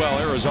Oregon as well.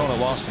 Arizona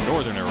lost to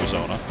Northern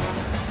Arizona.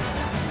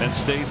 Penn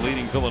State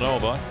leading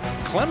Villanova.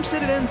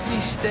 Clemson at NC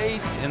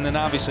State, and then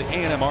obviously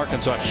A&M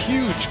Arkansas.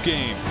 Huge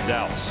game for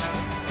Dallas.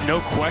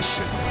 No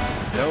question.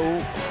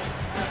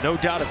 No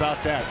doubt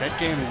about that. That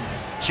game in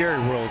Jerry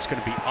World is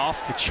going to be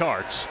off the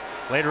charts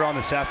later on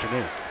this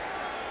afternoon.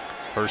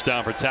 First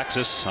down for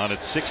Texas on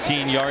its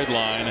 16-yard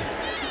line.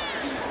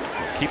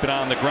 Keep it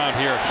on the ground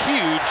here.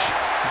 Huge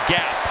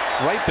gap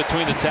right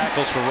between the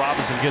tackles for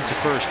Robinson. Gets a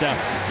first down.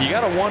 You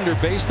got to wonder,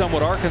 based on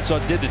what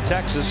Arkansas did to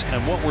Texas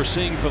and what we're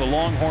seeing for the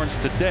Longhorns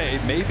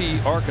today, maybe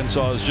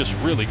Arkansas is just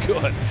really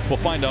good. We'll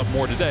find out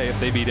more today if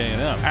they beat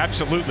A&M.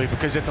 Absolutely,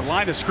 because at the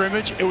line of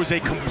scrimmage, it was a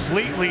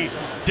completely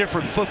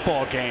different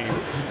football game.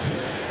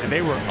 And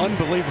they were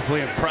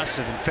unbelievably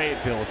impressive in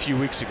Fayetteville a few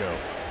weeks ago.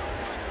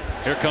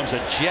 Here comes a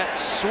jet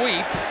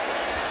sweep.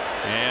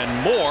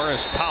 And Moore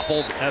is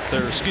toppled at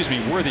their,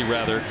 Worthy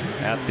rather,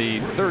 at the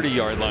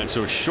 30-yard line.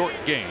 So a short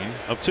gain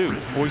of 2.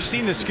 Well, we've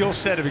seen the skill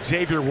set of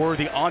Xavier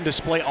Worthy on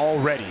display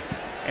already.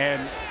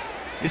 And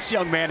this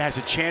young man has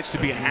a chance to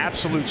be an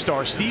absolute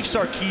star. Steve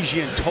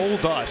Sarkisian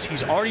told us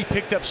he's already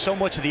picked up so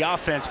much of the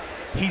offense.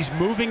 He's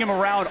moving him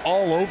around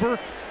all over,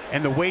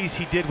 and the ways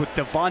he did with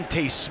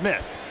Devontae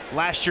Smith,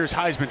 last year's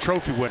Heisman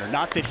Trophy winner.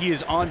 Not that he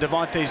is on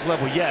Devontae's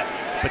level yet,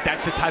 but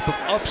that's the type of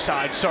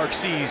upside Sark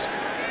sees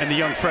and the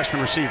young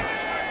freshman receiver.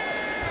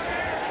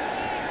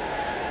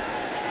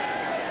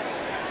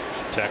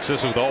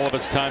 Texas with all of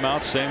its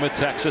timeouts. Same with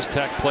Texas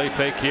Tech. Play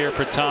fake here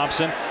for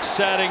Thompson.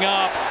 Setting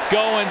up,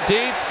 going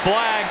deep,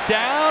 flag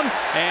down,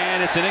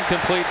 and it's an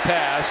incomplete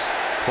pass.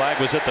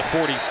 Flag was at the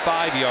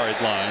 45-yard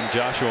line.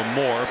 Joshua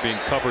Moore being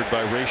covered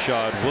by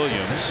Rashad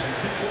Williams.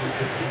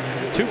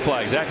 2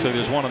 flags, actually.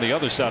 There's one on the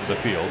other side of the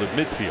field, at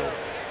midfield.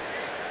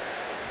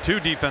 2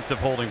 defensive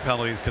holding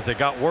penalties because they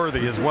got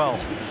Worthy as well.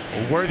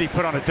 Worthy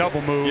put on a double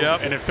move,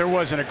 yep. And if there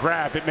wasn't a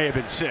grab, it may have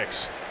been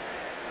 6.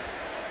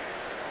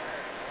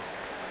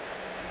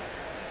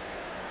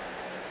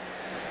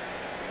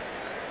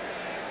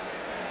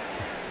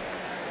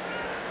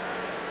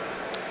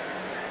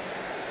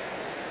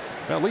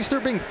 Well, at least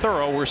they're being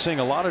thorough. We're seeing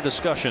a lot of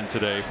discussion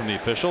today from the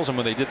officials, and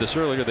when they did this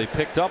earlier, they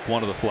picked up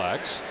one of the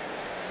flags.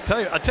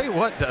 I tell you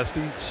what,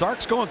 Dusty,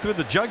 Sark's going through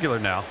the jugular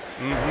now.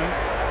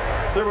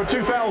 There were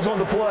 2 fouls on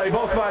the play,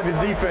 both by the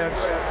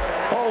defense.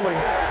 Holding,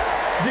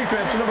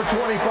 defense number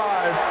 25,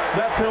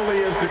 that penalty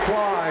is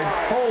declined.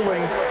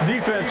 Holding,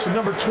 defense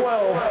number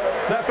 12,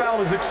 that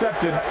foul is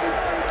accepted.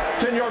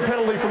 10-yard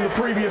penalty from the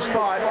previous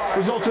spot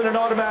results in an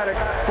automatic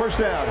first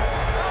down.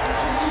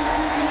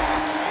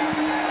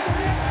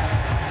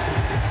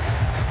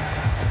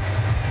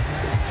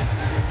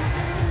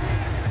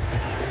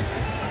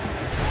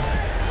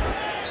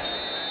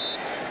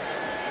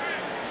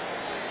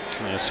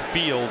 There's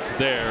Fields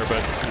there,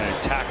 but they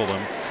tackled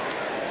him.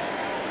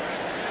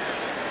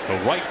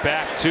 But right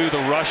back to the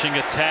rushing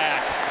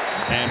attack.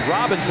 And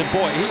Robinson,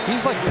 boy,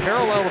 he's like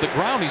parallel to the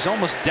ground. He's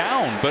almost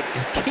down, but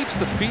he keeps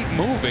the feet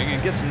moving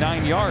and gets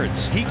 9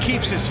 yards. He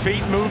keeps his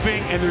feet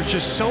moving, and there's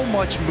just so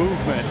much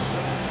movement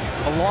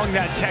along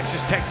that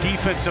Texas Tech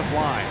defensive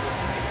line.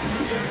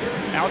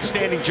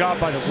 Outstanding job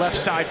by the left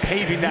side,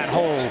 paving that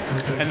hole,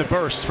 and the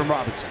burst from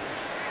Robinson.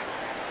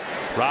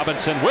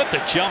 Robinson with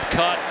the jump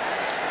cut.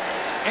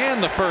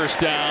 And the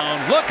first down.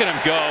 Look at him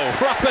go.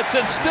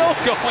 Robinson still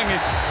going. And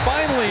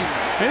finally,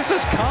 this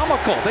is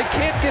comical. They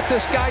can't get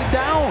this guy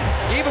down,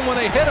 even when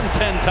they hit him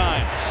 10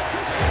 times.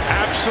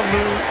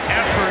 Absolute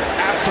effort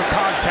after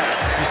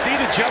contact. You see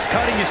the jump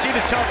cutting, you see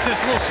the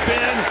toughness, little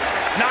spin.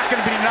 Not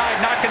going to be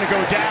denied, not going to go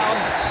down.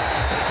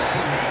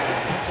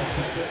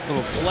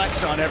 Little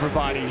flex on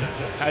everybody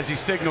as he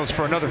signals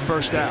for another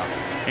first down.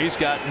 He's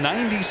got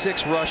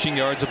 96 rushing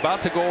yards,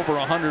 about to go over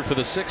 100 for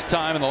the 6th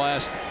time in the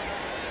last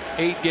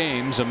 8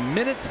 games.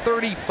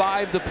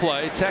 1:35 to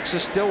play.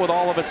 Texas still with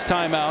all of its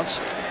timeouts.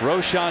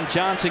 Roschon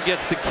Johnson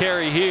gets the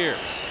carry here.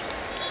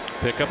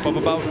 Pickup of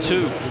about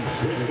 2.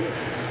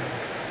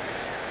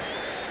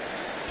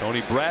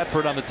 Tony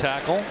Bradford on the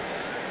tackle.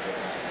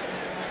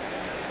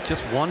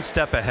 Just one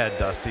step ahead,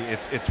 Dusty.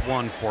 It's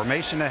one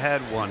formation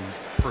ahead, one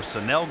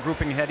personnel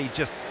grouping ahead.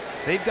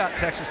 They've got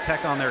Texas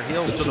Tech on their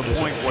heels to the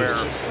point where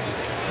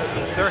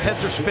their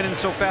heads are spinning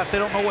so fast they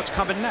don't know what's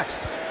coming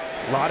next.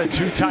 A lot of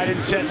 2 tight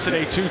end sets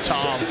today too,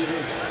 Tom.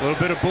 A little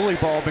bit of bully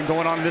ball been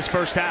going on in this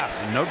first half.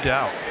 No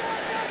doubt.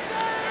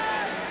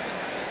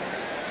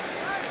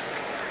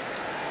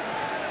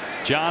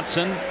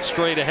 Johnson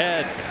straight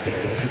ahead.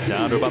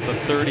 Down to about the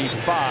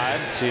 35.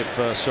 See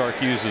if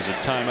Sark uses a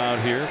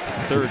timeout here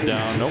for 3rd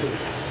down. Nope.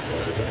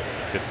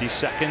 50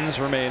 seconds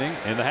remaining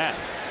in the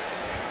half.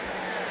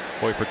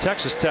 Boy, for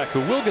Texas Tech,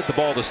 who will get the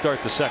ball to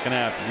start the second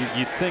half,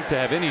 you'd think to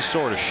have any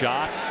sort of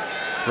shot,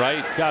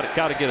 right?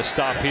 Got to get a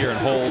stop here and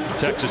hold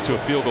Texas to a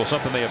field goal,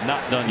 something they have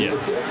not done yet.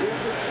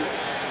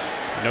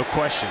 No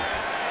question.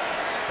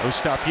 No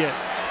stop yet.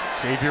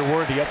 Xavier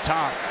Worthy up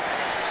top.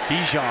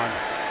 Bijan,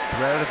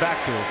 threat of the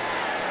backfield.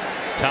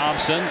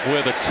 Thompson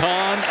with a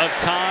ton of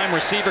time.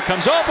 Receiver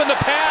comes open.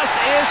 The pass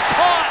is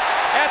caught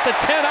at the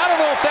 10. I don't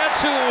know if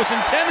that's who it was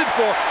intended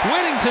for.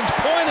 Whittington's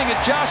pointing at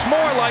Josh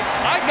Moore like,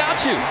 I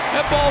got you.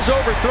 That ball's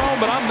overthrown,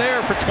 but I'm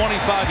there for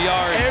 25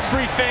 yards.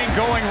 Everything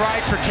going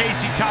right for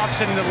Casey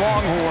Thompson and the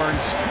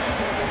Longhorns.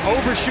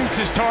 Overshoots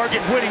his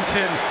target,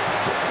 Whittington.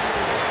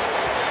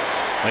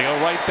 They go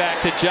right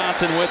back to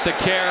Johnson with the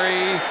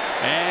carry,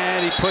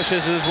 and he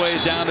pushes his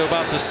way down to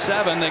about the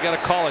 7. They got to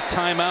call a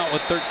timeout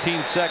with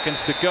 13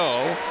 seconds to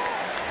go.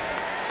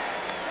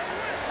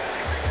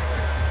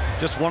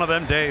 Just one of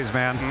them days,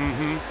 man.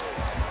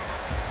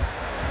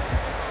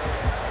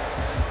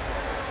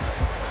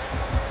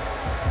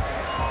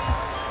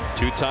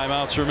 Two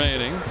timeouts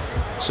remaining.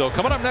 So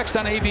coming up next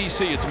on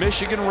ABC, it's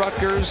Michigan,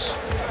 Rutgers,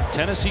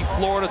 Tennessee,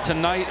 Florida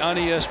tonight on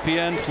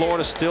ESPN.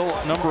 Florida still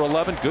number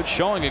 11. Good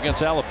showing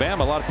against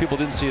Alabama. A lot of people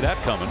didn't see that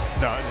coming.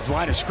 No, the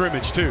line of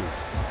scrimmage too.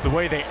 The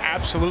way they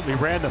absolutely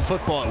ran the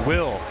football at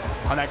will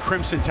on that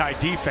Crimson Tide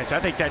defense. I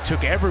think that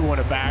took everyone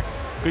aback.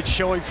 Good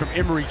showing from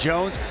Emory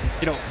Jones.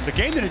 You know, the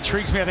game that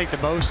intrigues me, I think, the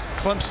most,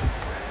 Clemson.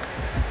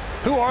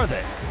 Who are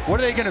they? What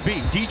are they going to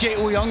be? DJ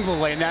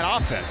Uyunglele in that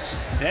offense.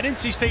 That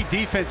NC State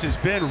defense has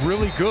been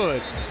really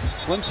good.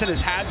 Clemson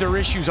has had their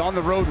issues on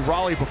the road in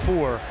Raleigh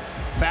before.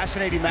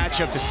 Fascinating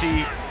matchup to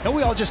see. Don't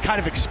we all just kind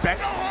of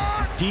expect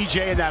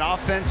DJ in that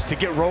offense to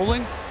get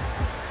rolling?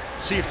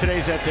 See if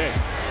today's that day.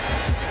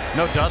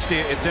 No, Dusty,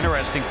 it's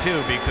interesting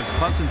too because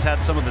Clemson's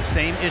had some of the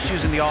same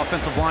issues in the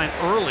offensive line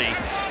early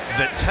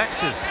that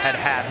Texas had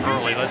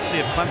early. Let's see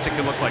if Clemson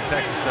can look like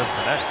Texas does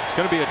today. It's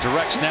going to be a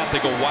direct snap.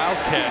 They go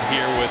Wildcat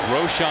here with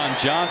Roshan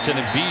Johnson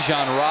and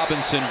Bijan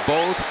Robinson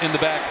both in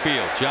the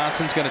backfield.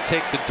 Johnson's going to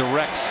take the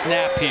direct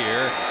snap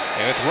here.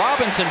 And with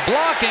Robinson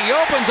blocking, he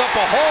opens up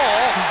a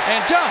hole, and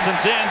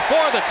Johnson's in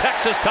for the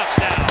Texas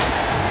touchdown.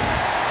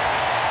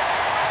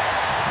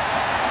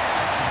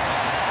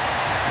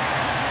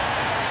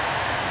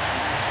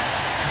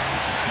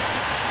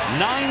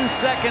 Nine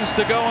seconds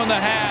to go in the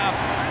half.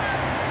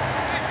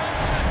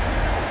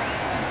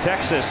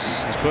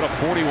 Texas has put up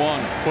 41.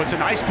 Well, it's a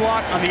nice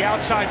block on the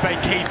outside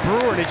by Cade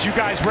Brewer. And as you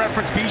guys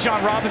referenced,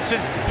 Bijan Robinson,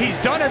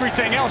 he's done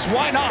everything else.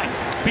 Why not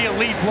be a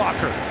lead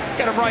blocker?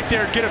 Get him right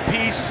there, get a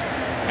piece.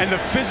 And the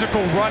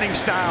physical running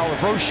style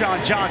of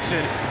Roshan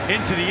Johnson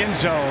into the end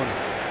zone.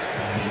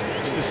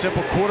 Just a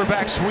simple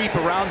quarterback sweep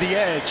around the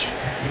edge.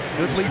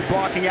 Good lead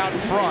blocking out in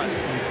front.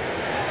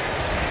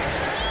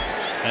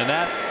 And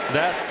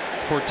that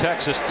for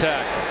Texas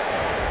Tech,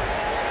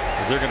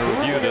 as they're going to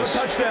review this.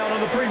 Touchdown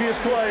on the previous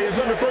play is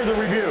under further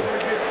review.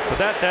 But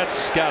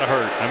that's got to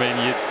hurt. I mean,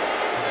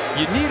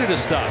 you needed a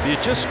stop. You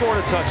just scored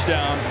a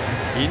touchdown.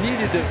 You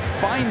needed to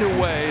find a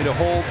way to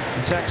hold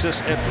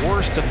Texas at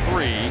worst to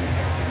 3.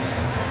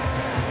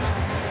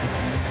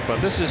 But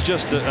this is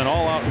just an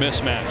all-out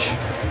mismatch.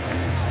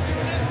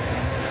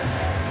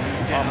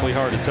 Awfully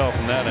hard to tell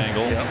from that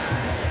angle. Yep.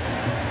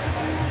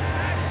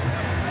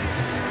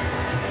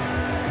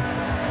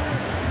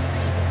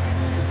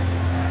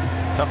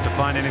 Tough to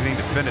find anything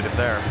definitive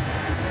there.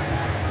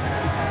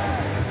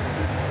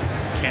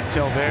 Can't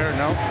tell there,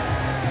 no.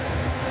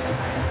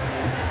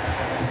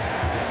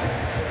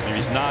 If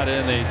he's not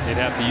in, they'd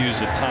have to use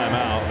a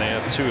timeout. They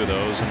have 2 of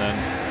those, and then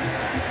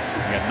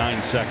they got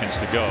 9 seconds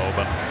to go.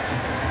 But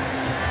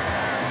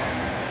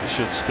it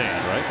should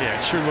stand, right? Yeah,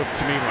 it sure looked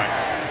to me like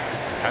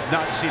I've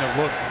not seen a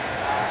look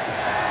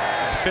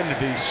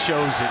definitively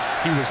shows that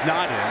he was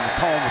not in. The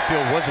call on the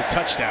field was a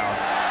touchdown.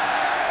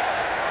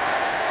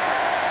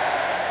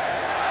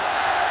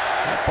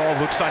 That ball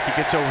looks like it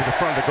gets over the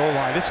front of the goal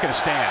line. This is going to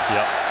stand.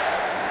 Yep.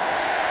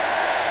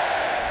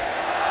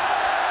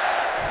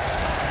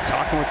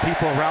 Talking with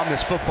people around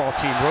this football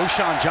team,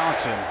 Roshan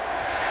Johnson,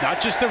 not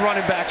just the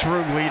running backs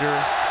room leader,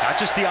 not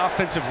just the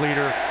offensive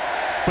leader,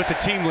 but the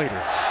team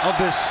leader of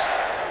this,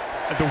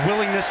 the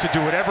willingness to do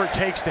whatever it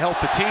takes to help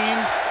the team.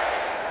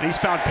 And he's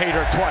found pay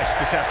dirt twice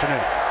this afternoon.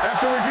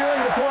 After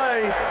reviewing the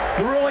play,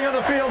 the ruling on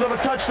the field of a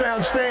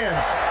touchdown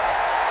stands.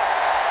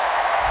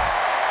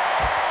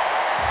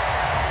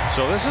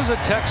 So this is a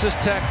Texas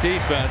Tech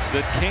defense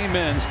that came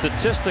in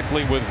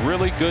statistically with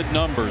really good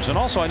numbers. And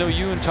also, I know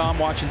you and Tom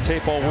watching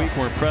tape all week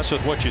were impressed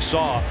with what you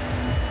saw.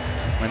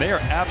 I mean, they are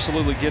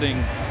absolutely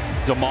getting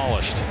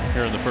demolished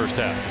here in the first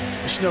half.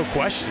 There's no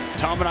question.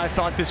 Tom and I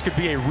thought this could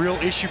be a real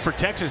issue for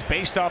Texas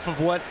based off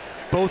of what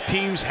both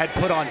teams had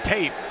put on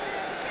tape.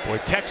 Boy,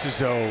 Texas,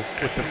 though,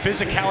 with the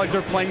physicality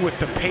they're playing, with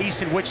the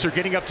pace in which they're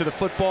getting up to the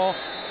football,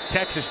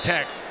 Texas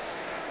Tech,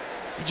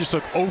 you just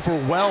look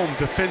overwhelmed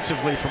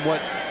defensively from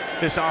what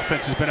this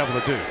offense has been able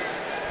to do.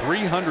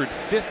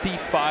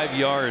 355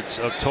 yards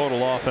of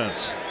total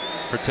offense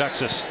for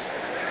Texas.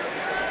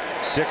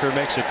 Dicker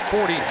makes it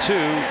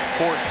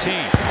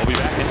 42-14. We'll be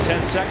back in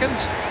 10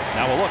 seconds.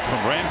 Now a look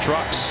from Ram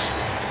Trucks.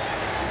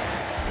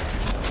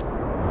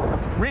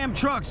 Ram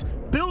Trucks,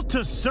 built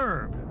to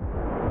serve.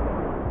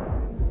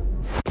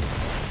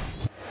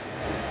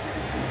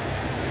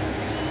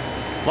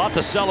 A lot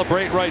to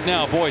celebrate right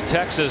now. Boy,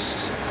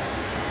 Texas,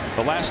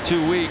 the last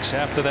 2 weeks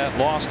after that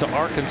loss to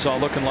Arkansas,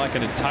 looking like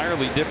an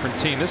entirely different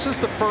team. This is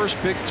the first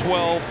Big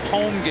 12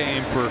 home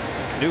game for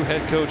new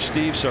head coach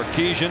Steve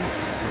Sarkisian,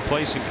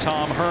 replacing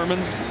Tom Herman.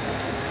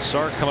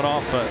 Sark coming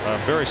off a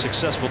very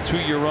successful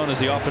 2-year run as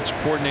the offensive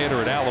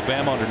coordinator at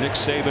Alabama under Nick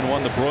Saban,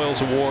 won the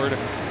Broyles Award.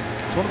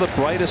 He's one of the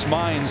brightest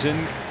minds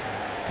in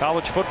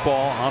college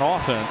football on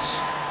offense.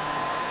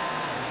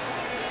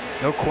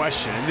 No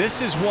question. And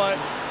this is what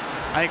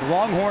I think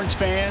Longhorns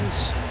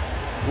fans,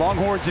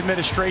 Longhorns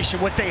administration,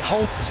 what they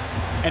hoped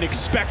and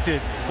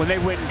expected when they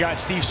went and got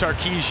Steve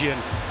Sarkisian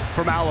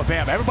from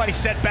Alabama. Everybody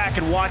sat back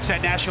and watched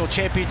that national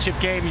championship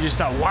game. You just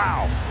thought,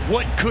 wow,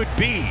 what could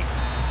be?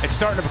 It's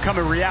starting to become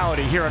a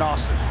reality here in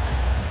Austin.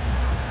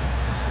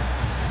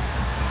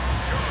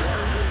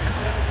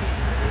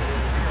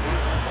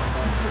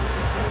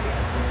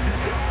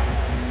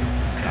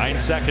 Nine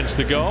seconds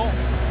to go.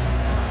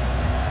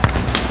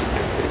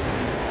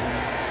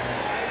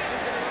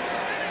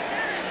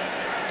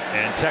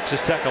 And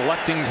Texas Tech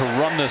electing to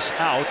run this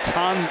out.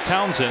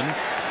 Townsend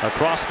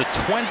across the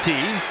 20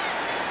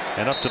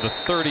 and up to the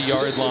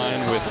 30-yard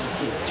line with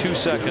 2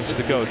 seconds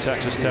to go.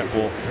 Texas Tech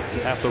will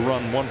have to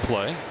run one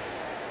play,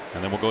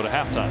 and then we'll go to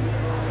halftime.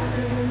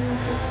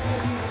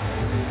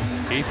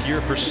 8th year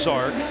for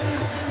Sark,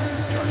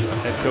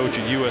 head coach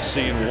at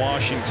USC in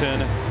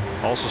Washington.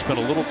 Also spent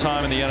a little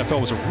time in the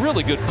NFL. Was a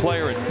really good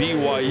player at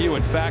BYU.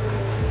 In fact,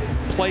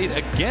 played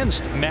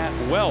against Matt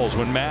Wells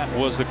when Matt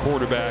was the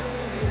quarterback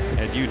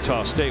at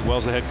Utah State.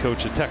 Wells the head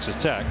coach at Texas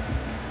Tech.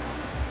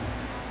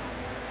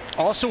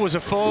 Also was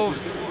a foe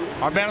of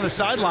our man on the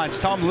sidelines,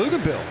 Tom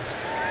Luganbill.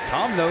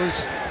 Tom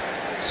knows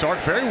Sark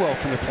very well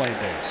from the playing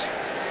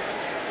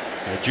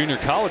days. Junior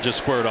college has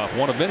squared off.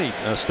 One of many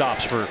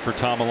stops for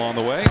Tom along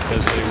the way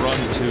as they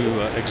run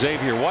to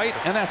Xavier White.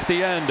 And that's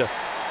the end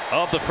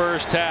of the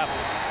first half.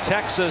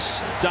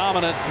 Texas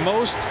dominant,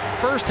 most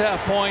first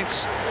half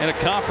points in a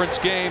conference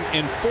game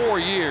in 4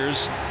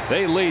 years.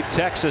 They lead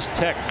Texas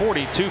Tech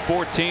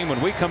 42-14.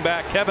 When we come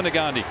back, Kevin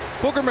Negandhi,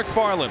 Booger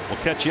McFarland will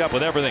catch you up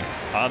with everything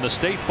on the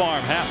State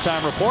Farm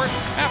halftime report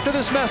after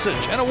this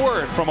message and a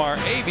word from our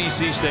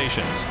ABC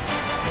stations.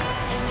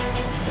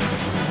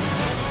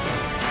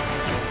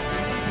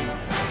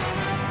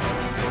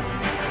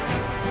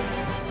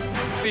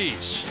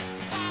 Peace.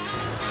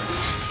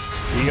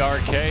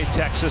 ERK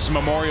Texas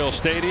Memorial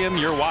Stadium.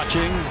 You're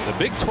watching the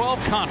Big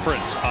 12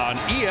 Conference on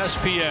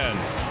ESPN.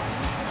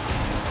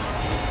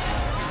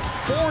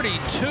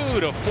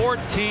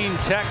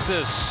 42-14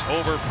 Texas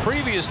over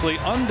previously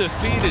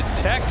undefeated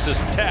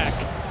Texas Tech.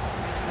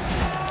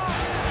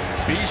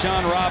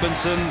 Bijan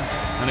Robinson,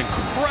 an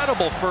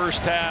incredible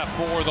first half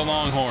for the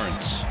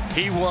Longhorns.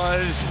 He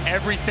was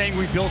everything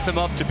we built him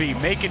up to be,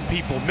 making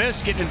people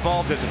miss, getting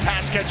involved as a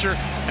pass catcher.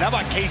 And how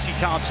about Casey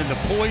Thompson, the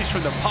poise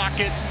from the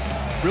pocket,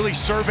 really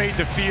surveyed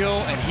the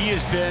field, and he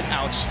has been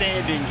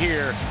outstanding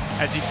here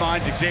as he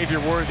finds Xavier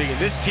Worthy. And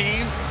this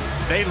team,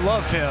 they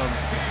love him.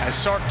 As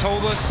Sark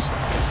told us,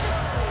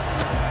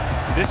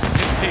 this is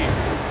his team.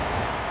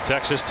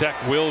 Texas Tech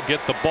will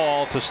get the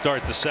ball to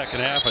start the second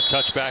half. A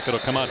touchback, it'll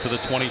come out to the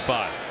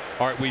 25.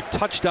 All right, we've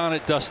touched on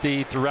it,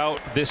 Dusty, throughout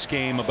this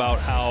game about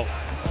how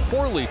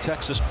poorly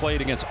Texas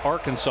played against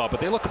Arkansas, but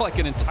they look like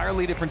an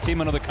entirely different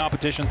team. I know the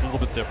competition's a little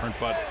bit different,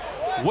 but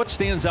what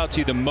stands out to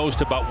you the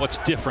most about what's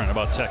different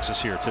about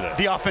Texas here today?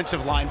 The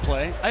offensive line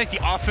play. I think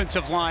the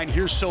offensive line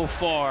here so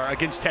far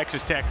against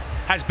Texas Tech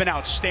has been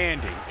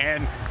outstanding,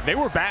 and they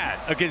were bad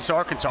against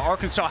Arkansas.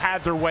 Arkansas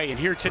had their way, and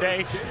here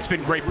today it's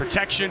been great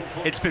protection.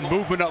 It's been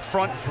movement up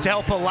front to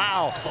help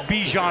allow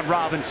Bijan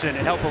Robinson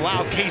and help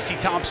allow Casey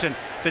Thompson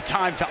the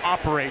time to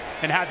operate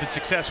and have the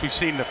success we've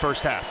seen in the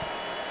first half.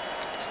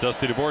 It's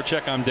Dusty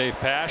Dvorak. I'm Dave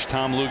Pasch.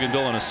 Tom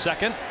Luganbill in a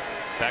second.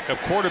 Backup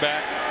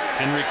quarterback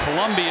Henry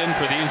Colombian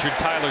for the injured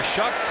Tyler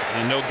Shuck,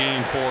 and no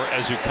game for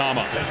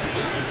Ezukama.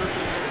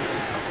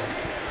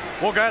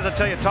 Well, guys, I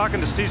tell you,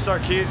 talking to Steve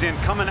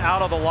Sarkisian coming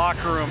out of the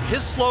locker room,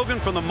 his slogan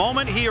from the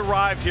moment he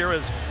arrived here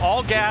is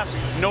all gas,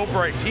 no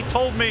brakes. He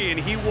told me, and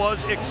he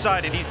was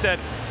excited. He said,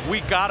 we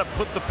got to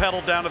put the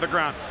pedal down to the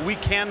ground. We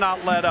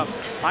cannot let up.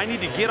 I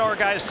need to get our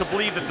guys to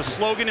believe that the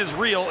slogan is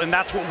real, and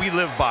that's what we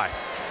live by.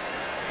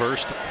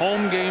 First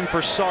home game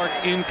for Sark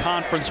in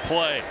conference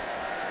play.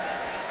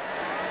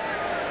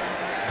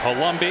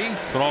 Colombi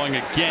throwing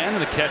again,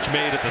 the catch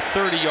made at the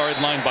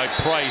 30-yard line by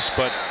Price.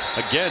 But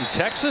again,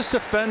 Texas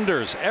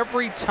defenders,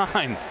 every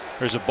time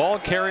there's a ball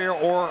carrier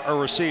or a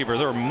receiver,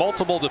 there are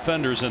multiple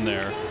defenders in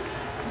there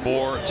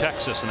for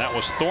Texas, and that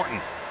was Thornton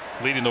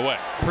leading the way.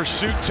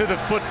 Pursuit to the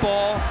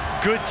football,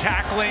 good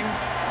tackling.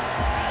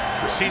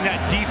 We've seen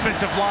that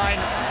defensive line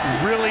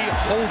really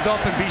hold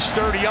up and be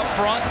sturdy up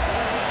front.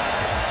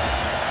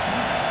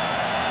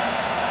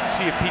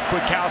 See if Pete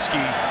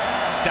Kwiatkowski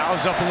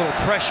dials up a little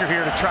pressure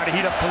here to try to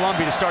heat up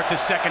Colombi to start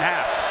this second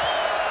half.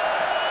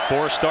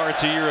 4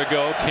 starts a year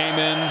ago, came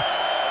in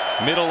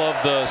middle of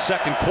the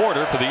second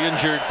quarter for the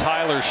injured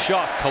Tyler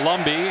Shuck.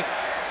 Colombi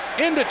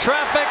into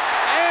traffic,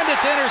 and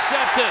it's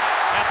intercepted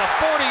at the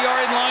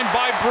 40-yard line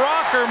by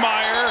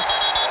Brockermeyer.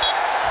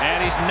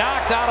 And he's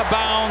knocked out of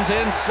bounds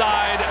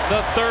inside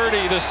the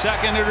 30. The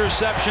second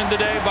interception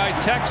today by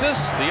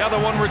Texas. The other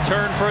one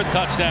returned for a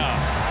touchdown.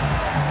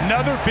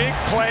 Another big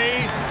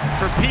play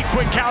for Pete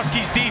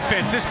Kwiatkowski's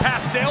defense. This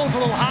pass sails a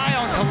little high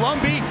on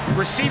Colombi.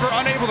 Receiver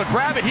unable to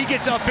grab it. He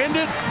gets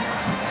upended.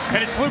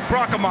 And it's Luke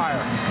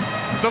Brockermeyer,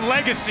 the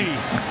legacy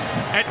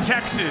at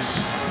Texas.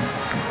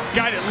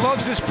 Guy that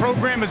loves this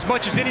program as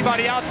much as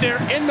anybody out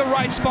there, in the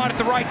right spot at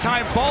the right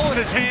time, ball in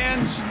his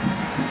hands.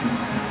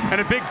 And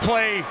a big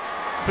play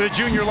for the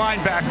junior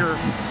linebacker,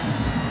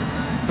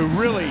 who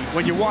really,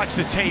 when you watch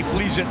the tape,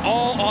 leaves it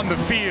all on the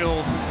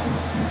field.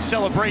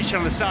 Celebration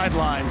on the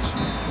sidelines.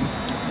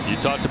 You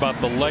talked about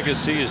the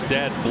legacy. His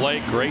dad,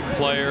 Blake, great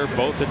player,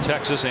 both at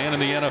Texas and in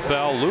the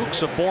NFL.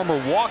 Luke's a former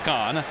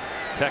walk-on.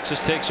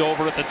 Texas takes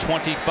over at the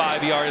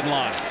 25-yard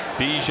line.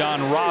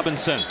 Bijan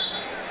Robinson,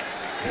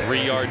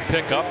 3-yard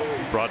pickup,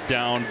 brought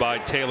down by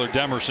Taylor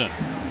Demerson.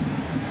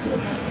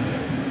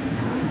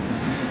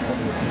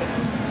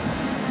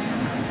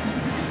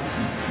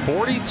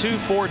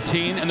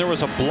 (42-14), and there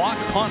was a block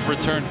punt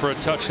return for a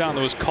touchdown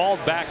that was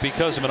called back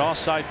because of an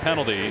offside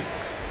penalty.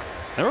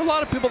 There were a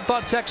lot of people who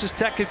thought Texas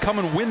Tech could come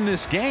and win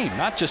this game,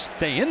 not just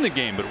stay in the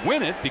game, but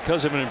win it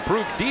because of an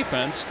improved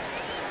defense.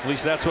 At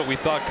least that's what we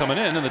thought coming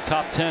in the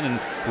top 10 in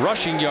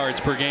rushing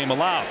yards per game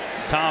allowed.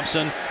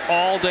 Thompson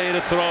all day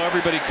to throw,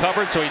 everybody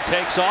covered, so he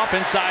takes off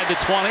inside the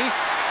 20.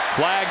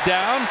 Flag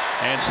down,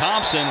 and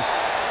Thompson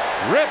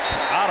ripped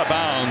out of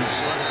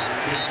bounds.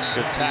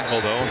 Good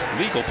tackle,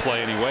 though. Legal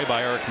play anyway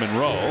by Eric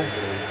Monroe.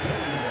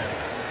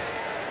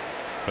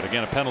 But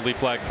again, a penalty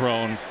flag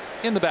thrown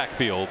in the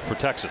backfield for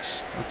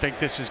Texas. I think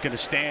this is going to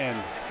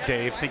stand,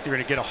 Dave. I think they're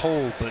going to get a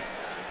hold, but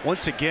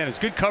once again, it's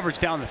good coverage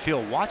down the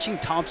field. Watching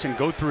Thompson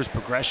go through his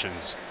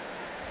progressions.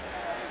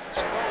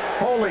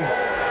 Holding,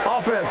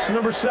 offense,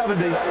 number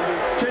 70.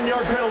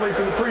 10-yard penalty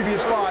for the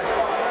previous spot.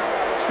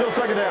 Still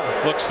second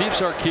down. Look, Steve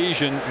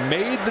Sarkisian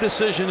made the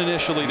decision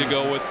initially to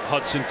go with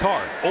Hudson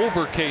Card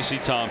over Casey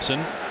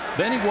Thompson.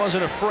 Then he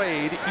wasn't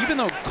afraid, even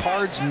though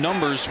Card's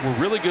numbers were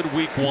really good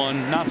week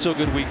 1, not so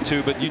good week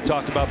 2, but you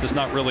talked about this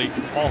not really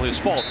all his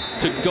fault,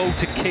 to go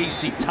to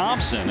Casey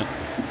Thompson.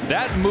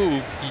 That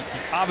move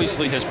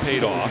obviously has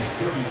paid off,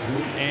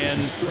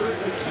 and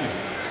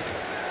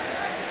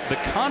the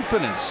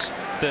confidence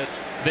that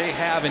they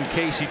have in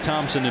Casey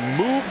Thompson to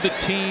move the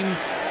team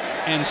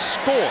and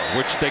score,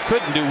 which they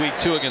couldn't do week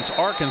 2 against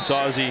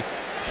Arkansas, as he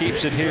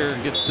keeps it here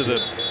and gets to the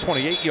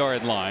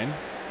 28-yard line.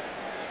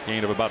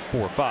 Gain of about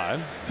 4 or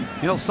 5.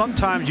 You know,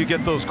 sometimes you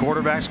get those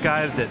quarterbacks,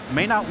 guys, that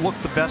may not look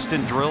the best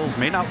in drills,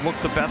 may not look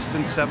the best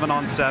in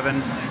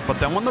 7-on-7, but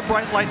then when the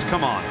bright lights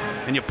come on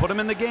and you put them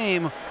in the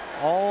game,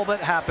 all that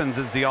happens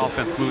is the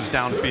offense moves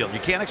downfield. You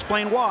can't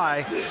explain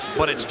why,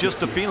 but it's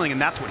just a feeling, and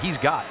that's what he's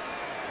got.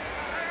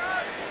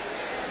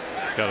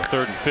 Got a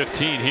 3rd and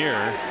 15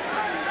 here.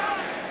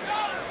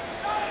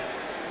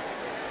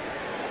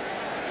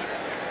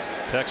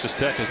 Texas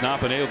Tech has not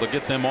been able to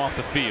get them off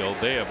the field.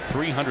 They have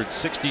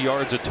 360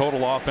 yards of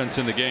total offense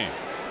in the game.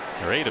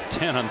 They're 8 of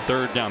 10 on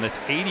 3rd down. That's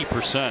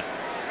 80%.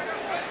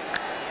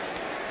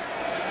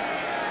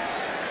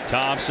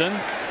 Thompson,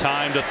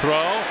 time to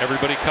throw.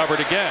 Everybody covered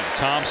again.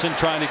 Thompson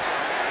trying to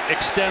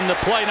extend the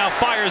play. Now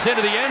fires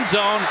into the end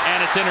zone,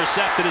 and it's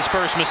intercepted. His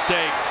first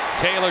mistake.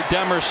 Taylor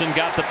Demerson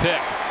got the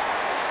pick.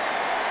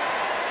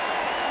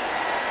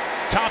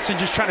 Thompson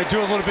just trying to do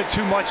a little bit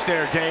too much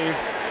there, Dave.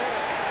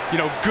 You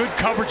know, good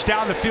coverage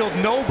down the field.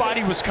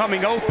 Nobody was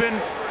coming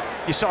open.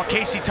 You saw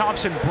Casey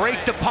Thompson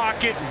break the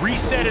pocket,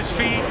 reset his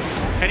feet,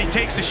 and he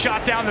takes the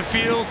shot down the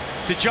field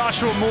to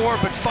Joshua Moore.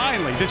 But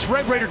finally, this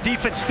Red Raider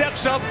defense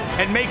steps up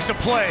and makes a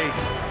play.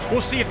 We'll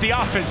see if the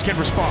offense can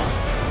respond.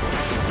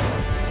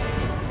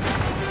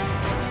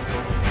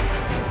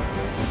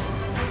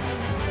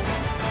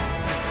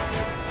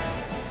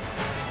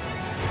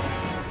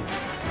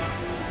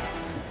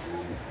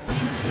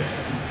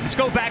 Let's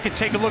go back and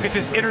take a look at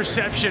this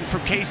interception from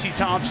Casey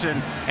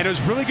Thompson. And it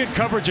was really good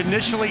coverage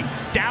initially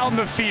down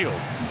the field.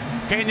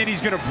 Okay, and then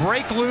he's going to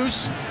break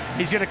loose.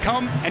 He's going to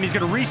come and he's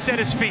going to reset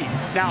his feet.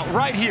 Now,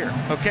 right here,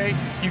 okay,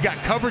 you got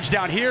coverage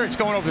down here. It's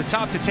going over the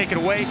top to take it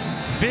away.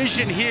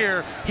 Vision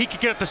here. He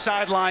could get up the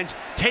sidelines,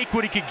 take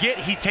what he could get.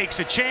 He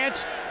takes a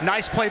chance.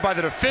 Nice play by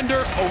the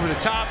defender over the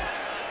top.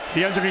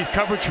 The underneath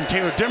coverage from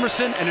Taylor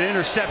Demerson and an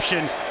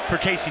interception for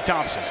Casey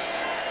Thompson.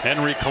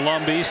 Henry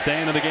Colombi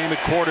staying in the game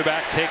at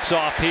quarterback, takes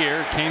off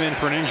here. Came in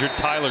for an injured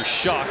Tyler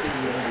Shuck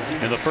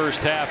in the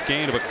first half.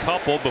 Gain of a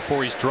couple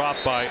before he's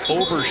dropped by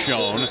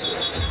Overshone.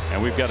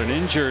 And we've got an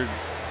injured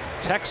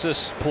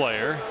Texas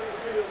player,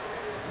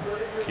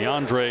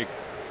 Keandre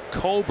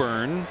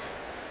Coburn.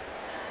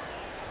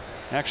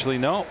 Actually,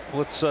 no.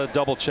 Let's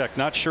double check.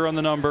 Not sure on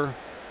the number.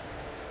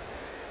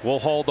 We'll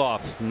hold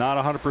off.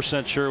 Not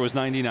 100% sure. It was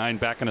 99.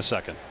 Back in a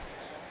second.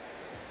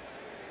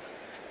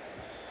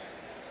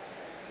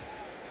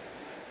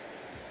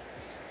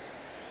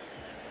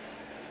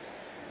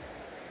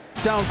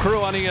 Down crew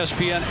on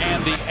ESPN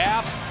and the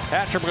app.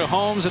 Patrick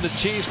Mahomes and the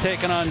Chiefs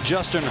taking on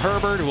Justin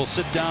Herbert, who will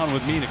sit down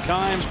with Mina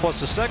Kimes.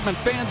 Plus the segment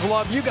fans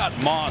love. You got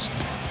Moss,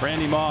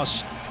 Randy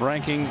Moss,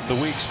 ranking the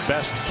week's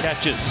best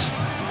catches.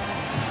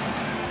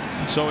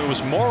 So it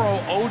was Moro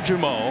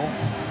Ojomo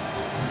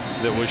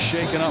that was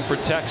shaken up for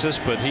Texas,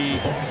 but he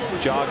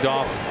jogged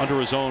off under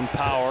his own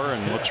power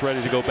and looks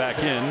ready to go back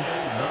in.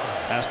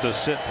 Has to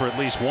sit for at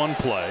least one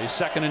play.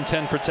 2nd and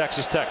 10 for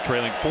Texas Tech,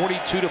 trailing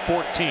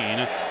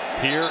 42-14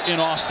 here in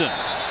Austin.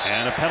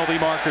 And a penalty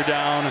marker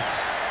down.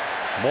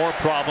 More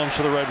problems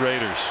for the Red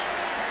Raiders.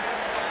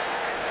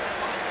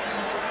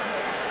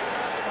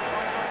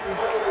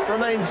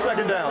 remains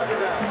second down.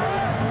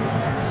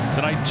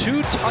 Tonight,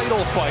 2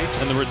 title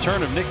fights and the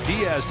return of Nick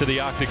Diaz to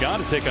the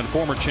octagon to take on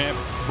former champ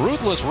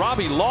Ruthless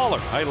Robbie Lawler,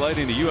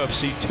 highlighting the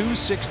UFC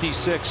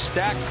 266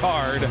 stacked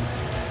card.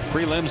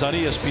 Prelims on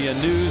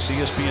ESPN News,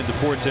 ESPN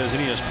Deportes,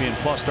 and ESPN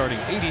Plus starting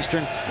 8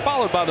 Eastern,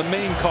 followed by the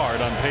main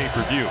card on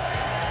pay-per-view.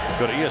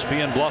 Go to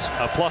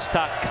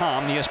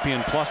ESPNplus.com,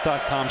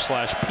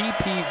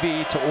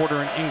 ESPNplus.com/PPV to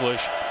order in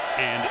English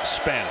and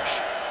Spanish.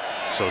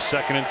 So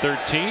 2nd and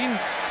 13,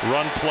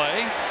 run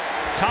play.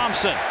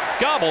 Thompson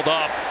gobbled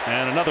up,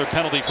 and another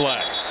penalty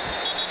flag.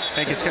 I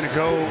think it's going to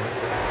go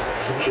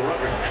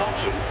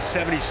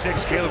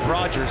 76. Caleb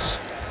Rogers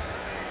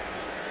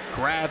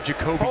grabbed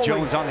Jacoby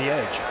Jones on the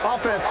edge.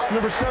 Offense,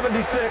 number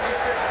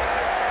 76.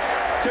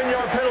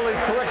 10-yard penalty,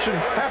 correction,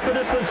 half the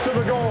distance to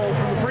the goal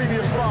from the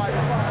previous spot.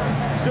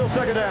 Still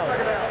second down.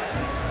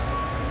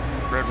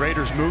 Red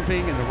Raiders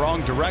moving in the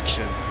wrong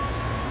direction.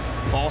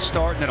 False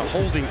start and then a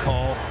holding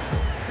call.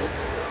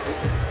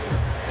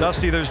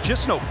 Dusty, there's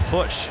just no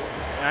push.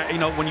 You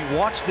know, when you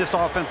watch this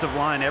offensive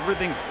line,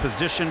 everything's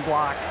position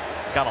block.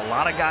 Got a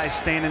lot of guys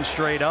standing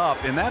straight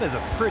up, and that is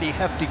a pretty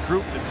hefty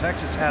group that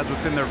Texas has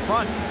within their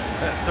front.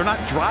 They're not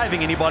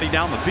driving anybody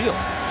down the field.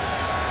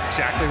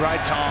 Exactly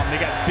right, Tom. They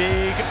got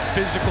big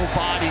physical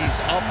bodies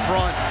up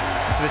front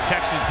for the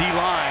Texas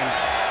D-line.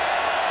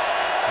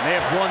 And they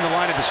have won the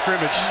line of the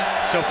scrimmage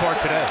so far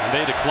today. And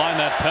they declined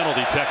that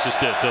penalty, Texas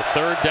did. So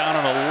 3rd down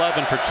and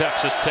 11 for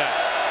Texas Tech.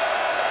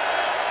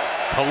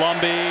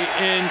 Colombi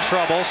in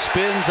trouble,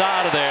 spins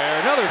out of there.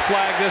 Another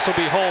flag, this will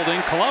be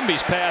holding.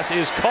 Colombi's pass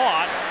is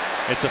caught.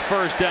 It's a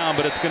 1st down,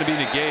 but it's going to be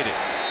negated.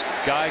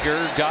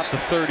 Geiger got the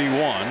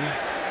 31.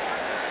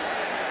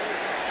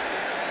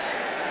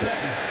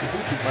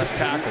 Left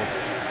tackle.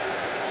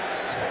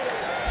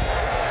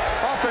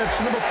 Offense,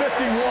 number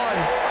 51.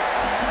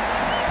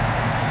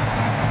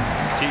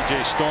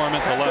 TJ Storm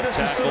at the left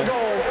tackle.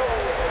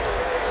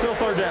 Still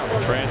 3rd down.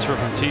 Transfer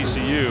from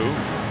TCU.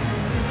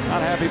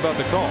 Not happy about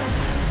the call.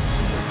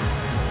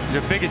 It's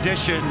a big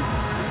addition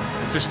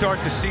to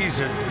start the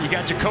season. You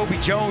got Jacoby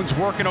Jones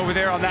working over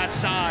there on that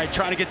side,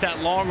 trying to get that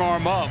long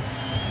arm up.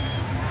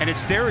 And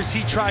it's there as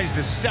he tries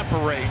to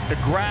separate. The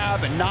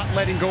grab and not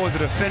letting go of the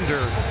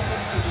defender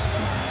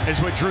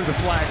is what drew the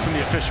flag from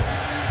the official.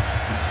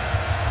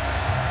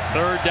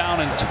 3rd down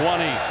and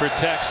 20 for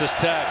Texas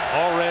Tech.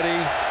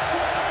 Already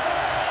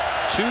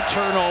 2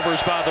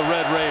 turnovers by the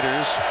Red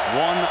Raiders.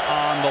 One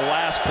on the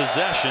last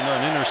possession,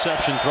 an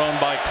interception thrown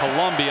by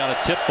Colombi on a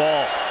tip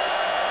ball.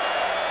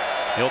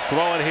 He'll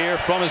throw it here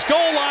from his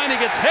goal line. He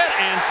gets hit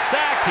and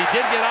sacked. He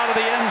did get out of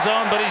the end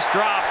zone, but he's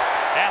dropped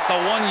at the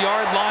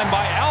 1-yard line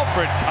by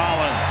Alfred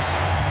Collins.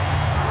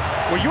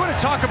 Well, you want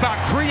to talk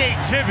about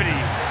creativity.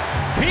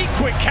 Pete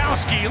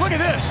Kwiatkowski, look at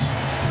this.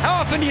 How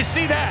often do you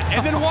see that?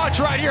 And then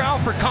watch right here,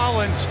 Alfred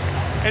Collins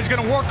is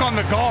going to work on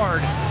the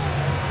guard,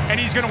 and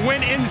he's going to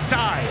win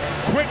inside.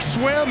 Quick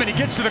swim, and he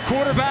gets to the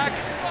quarterback.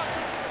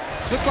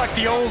 Looked like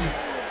the old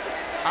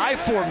I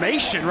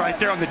formation right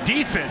there on the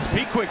defense.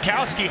 Pete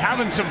Kwiatkowski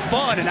having some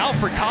fun, and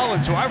Alfred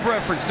Collins, who I've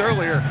referenced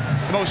earlier,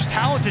 the most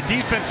talented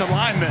defensive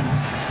lineman,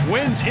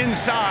 wins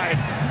inside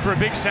for a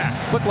big sack.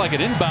 Looked like it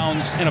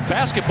inbounds in a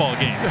basketball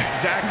game.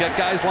 Exactly. Got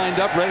guys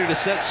lined up ready to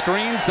set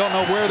screens, don't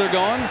know where they're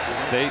going.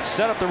 They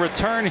set up the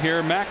return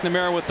here.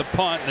 McNamara with the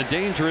punt, the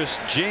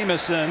dangerous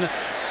Jamison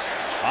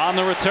on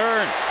the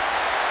return.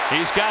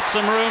 He's got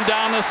some room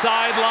down the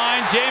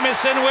sideline.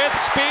 Jamison with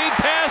speed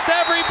past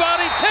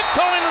everybody,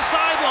 tiptoeing the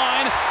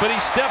sideline, but he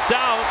stepped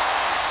out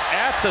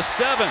at the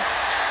 7.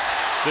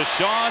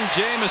 Deshaun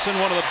Jamison,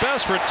 one of the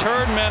best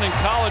return men in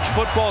college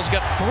football, has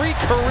got 3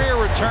 career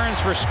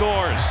returns for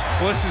scores.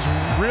 Well, this is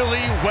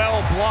really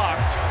well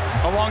blocked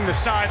along the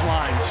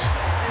sidelines.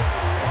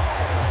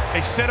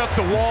 They set up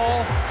the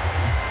wall,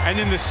 and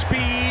then the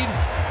speed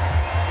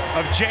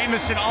of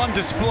Jamison on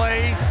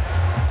display.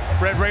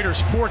 Red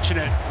Raiders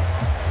fortunate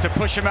to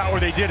push him out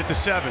where they did at the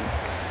 7.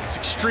 It's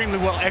extremely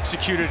well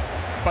executed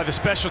by the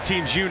special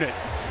teams unit.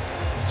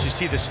 As you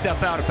see the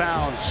step out of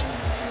bounds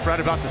right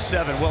about the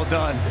 7. Well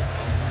done.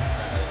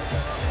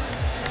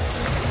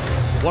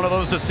 One of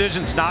those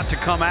decisions not to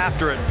come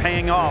after it,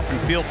 paying off in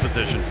field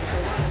position.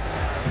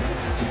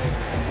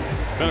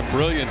 Been a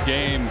brilliant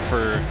game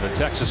for the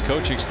Texas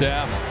coaching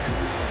staff.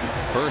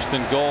 1st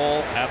and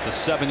goal at the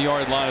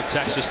 7-yard line of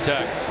Texas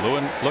Tech.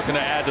 Lewin looking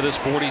to add to this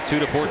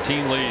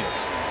 42-14 lead.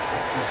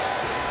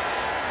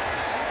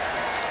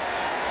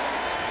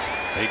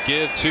 They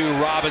give to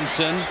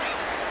Robinson.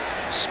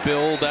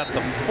 Spilled at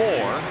the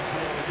 4.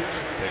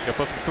 Pick up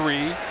a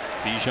 3.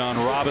 Bijan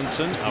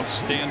Robinson,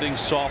 outstanding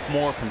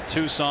sophomore from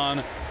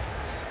Tucson.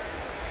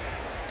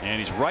 And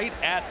he's right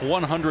at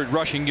 100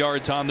 rushing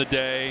yards on the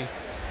day.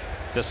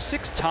 The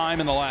 6th time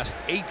in the last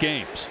 8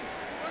 games.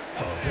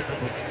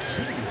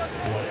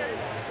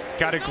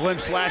 Got a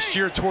glimpse last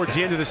year towards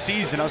the end of the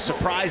season. I was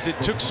surprised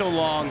it took so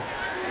long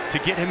to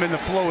get him in the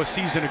flow a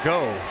season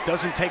ago.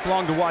 Doesn't take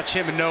long to watch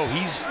him and know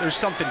there's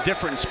something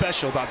different and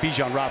special about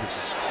Bijan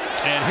Robinson.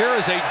 And here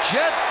is a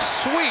jet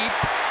sweep.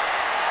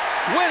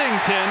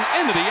 Whittington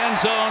into the end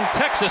zone.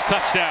 Texas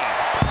touchdown.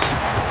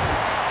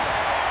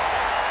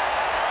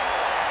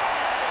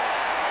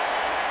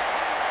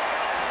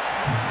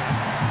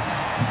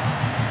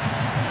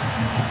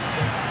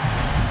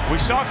 We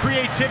saw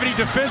creativity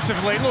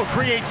defensively, a little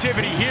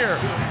creativity here.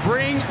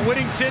 Bring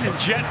Whittington in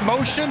jet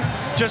motion,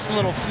 just a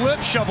little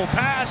flip, shovel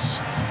pass.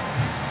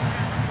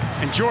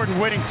 And Jordan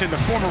Whittington, the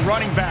former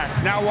running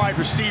back, now wide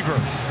receiver,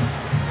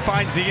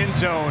 finds the end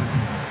zone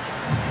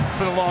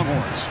for the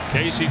Longhorns.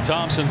 Casey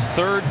Thompson's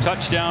third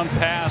touchdown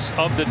pass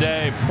of the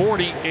day,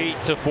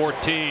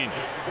 48-14.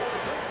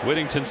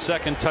 Whittington's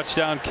second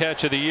touchdown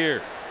catch of the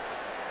year.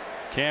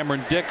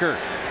 Cameron Dicker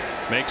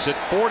makes it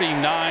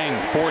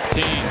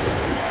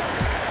 49-14.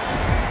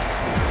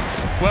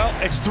 Well,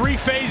 it's three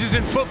phases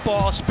in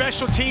football.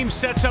 Special teams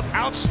sets up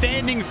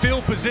outstanding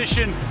field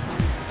position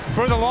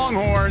for the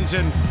Longhorns,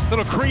 and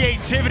little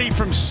creativity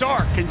from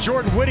Sark, and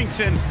Jordan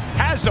Whittington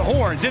has the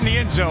horns in the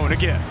end zone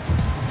again.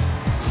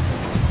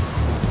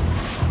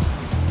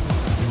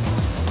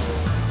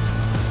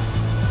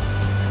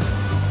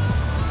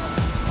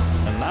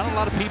 And not a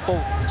lot of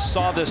people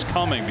saw this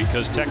coming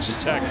because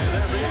Texas Tech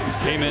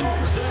came in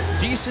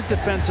decent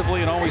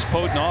defensively and always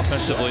potent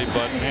offensively,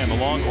 but man, the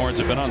Longhorns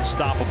have been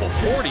unstoppable.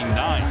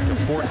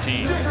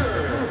 49-14.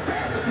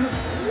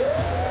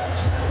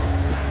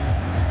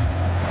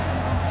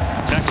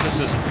 Texas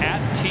is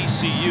at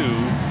TCU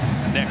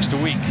next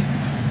week,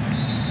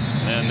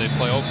 and they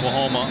play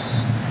Oklahoma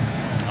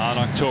on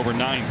October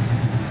 9th.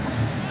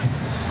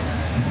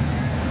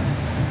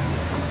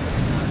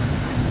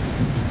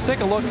 Let's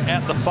take a look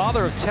at the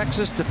father of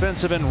Texas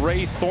defensive end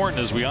Ray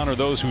Thornton as we honor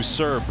those who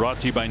served.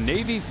 Brought to you by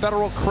Navy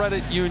Federal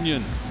Credit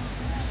Union.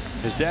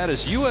 His dad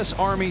is U.S.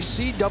 Army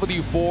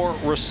CW4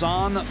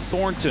 Rasan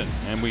Thornton,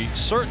 and we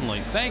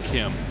certainly thank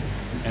him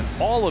and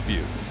all of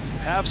you who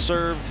have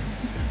served,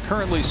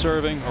 currently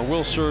serving, or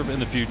will serve in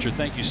the future.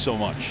 Thank you so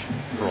much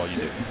for all you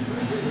do.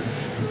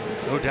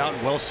 No doubt,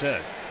 well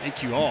said.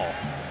 Thank you all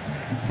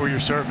for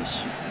your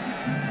service.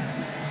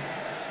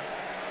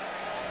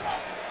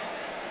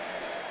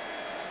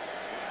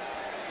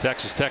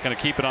 Texas Tech going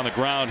to keep it on the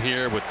ground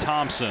here with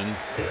Thompson,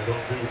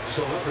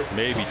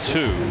 maybe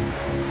two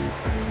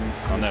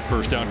on that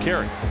first down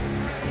carry.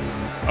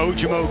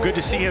 Ojimo, good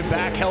to see him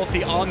back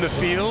healthy on the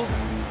field,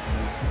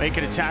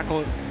 making a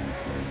tackle.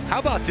 How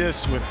about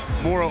this with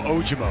Moro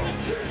Ojimo?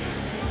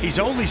 He's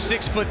only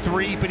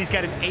 6'3", but he's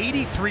got an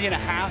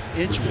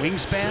 83.5-inch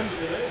wingspan,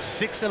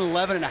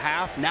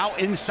 6'11.5". Now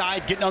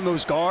inside, getting on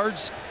those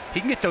guards.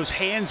 He can get those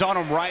hands on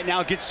them right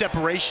now, get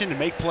separation and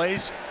make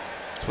plays.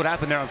 That's what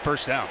happened there on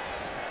first down.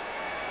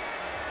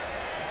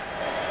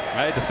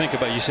 I had to think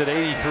about it. You said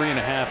 83.5.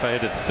 I had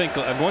to think.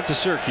 I went to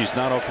Syracuse,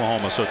 not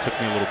Oklahoma, so it took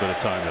me a little bit of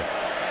time to.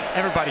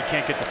 Everybody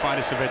can't get the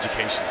finest of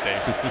educations,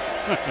 Dave.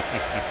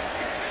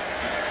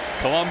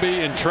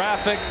 Columbia in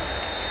traffic.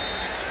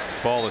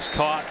 Ball is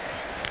caught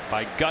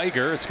by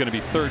Geiger. It's going to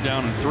be 3rd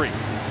down and 3.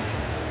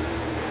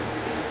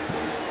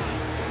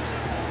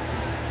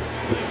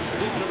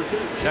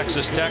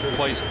 Texas Tech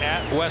plays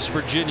at West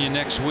Virginia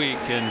next week,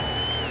 and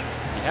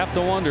you have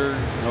to wonder,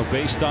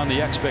 based on the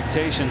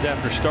expectations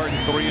after starting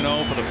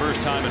 3-0 for the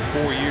first time in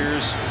 4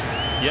 years.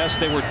 Yes,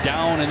 they were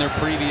down in their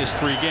previous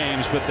 3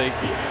 games, but they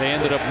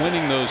ended up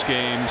winning those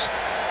games.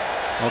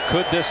 Well,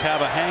 could this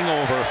have a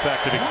hangover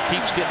effect if it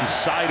keeps getting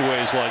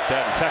sideways like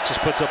that and Texas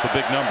puts up a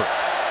big number?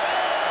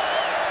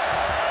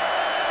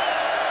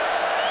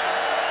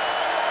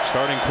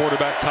 Starting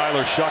quarterback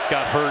Tyler Shuck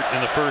got hurt in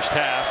the first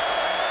half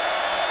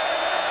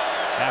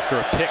after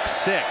a pick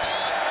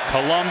 6.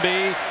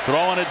 Columbia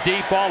throwing a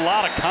deep ball, a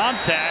lot of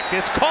contact.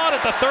 It's caught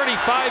at the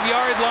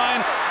 35-yard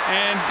line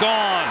and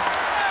gone.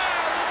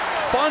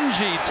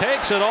 Fungi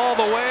takes it all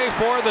the way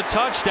for the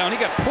touchdown. He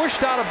got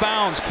pushed out of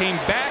bounds, came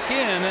back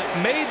in,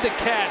 made the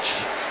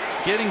catch,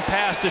 getting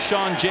past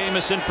Deshaun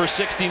Jameson for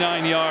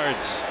 69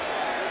 yards.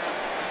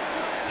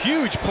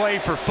 Huge play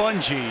for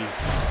Fungi.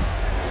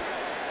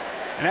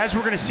 And as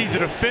we're going to see, the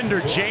defender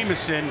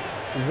Jameson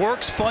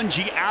works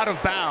Fungi out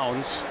of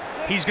bounds.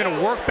 He's going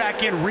to work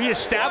back in,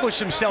 reestablish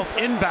himself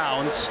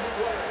inbounds.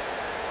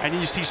 And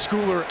you see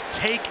Schooler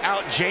take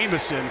out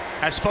Jameson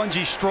as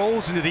Fungi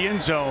strolls into the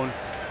end zone.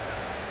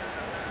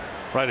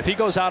 Right, if he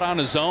goes out on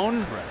his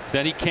own,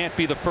 then he can't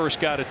be the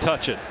first guy to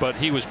touch it. But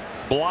he was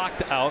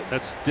blocked out.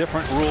 That's a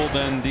different rule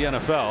than the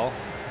NFL.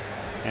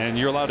 And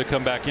you're allowed to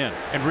come back in.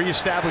 And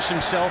reestablish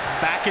himself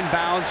back in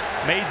bounds,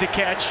 made the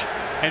catch,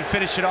 and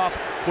finish it off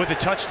with a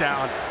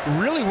touchdown.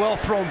 Really well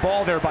thrown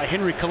ball there by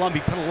Henry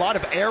Columbia. Put a lot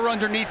of air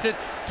underneath it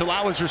to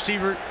allow his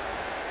receiver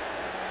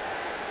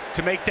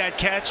to make that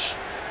catch.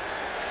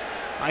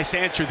 Nice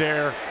answer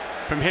there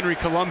from Henry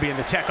Columbia in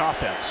the Tech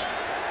offense.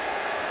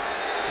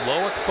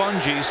 Loic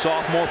Fungi,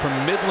 sophomore from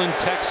Midland,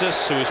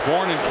 Texas, who was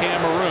born in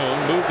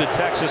Cameroon, moved to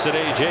Texas at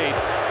age 8.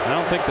 I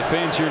don't think the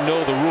fans here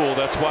know the rule.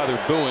 That's why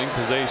they're booing,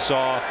 because they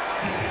saw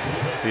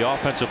the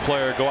offensive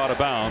player go out of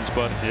bounds.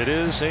 But it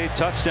is a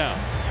touchdown.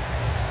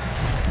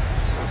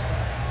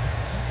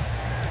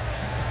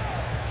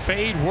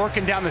 Fade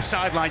working down the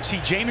sideline. See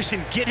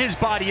Jameson get his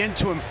body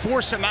into him,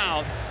 force him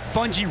out.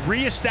 Fungi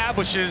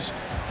reestablishes,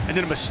 and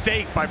then a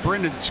mistake by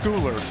Brendan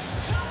Schooler,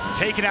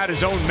 taking out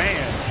his own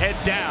man, head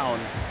down,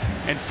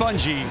 and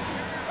Fungi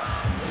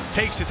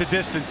takes it the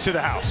distance to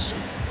the house.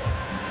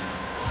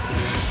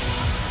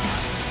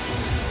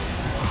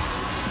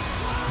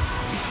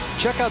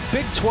 check out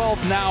Big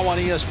 12 Now on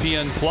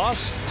ESPN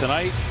Plus.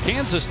 Tonight,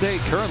 Kansas State,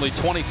 currently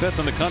 25th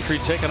in the country,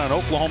 taking on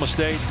Oklahoma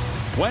State.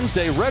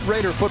 Wednesday, Red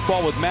Raider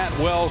football with Matt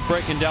Wells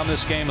breaking down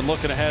this game and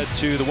looking ahead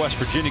to the West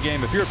Virginia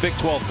game. If you're a Big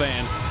 12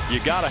 fan,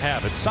 you got to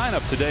have it. Sign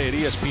up today at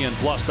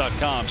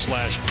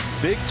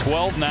ESPNplus.com/Big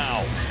 12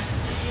 Now.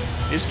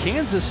 Is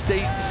Kansas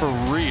State for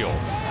real?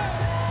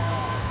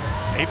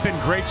 They've been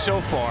great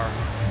so far.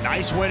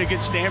 Nice win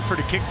against Stanford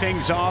to kick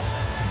things off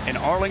in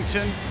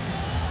Arlington.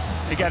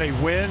 They got a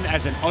win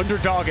as an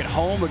underdog at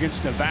home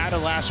against Nevada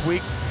last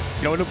week.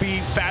 You know, it'll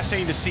be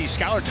fascinating to see.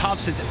 Skylar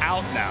Thompson's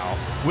out now.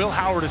 Will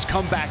Howard has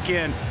come back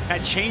in.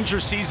 Had changed their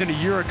season a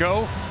year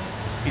ago.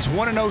 He's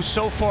 1-0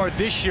 so far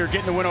this year,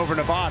 getting the win over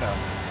Nevada.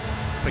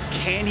 But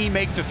can he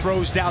make the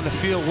throws down the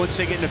field once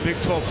they get into Big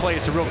 12 play?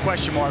 It's a real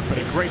question mark, but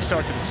a great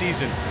start to the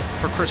season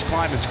for Chris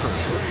Kleiman's crew.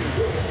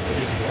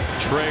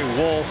 Trey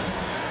Wolf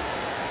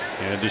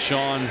and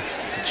Deshaun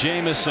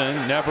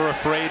Jamison never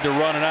afraid to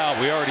run it out.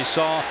 We already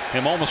saw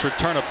him almost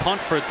return a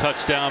punt for a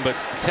touchdown, but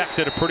Tech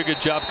did a pretty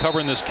good job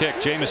covering this kick.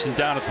 Jamison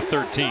down at the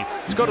 13.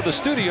 Let's go to the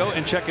studio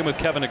and check in with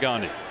Kevin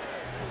Agandi.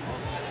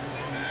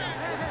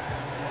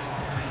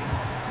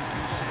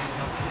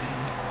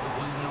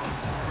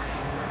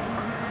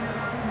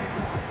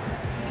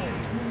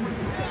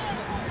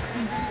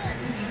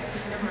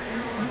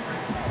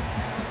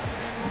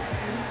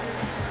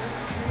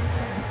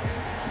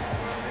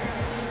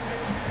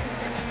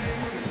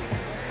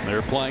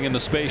 They're playing in the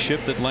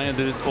spaceship that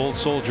landed at Old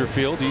Soldier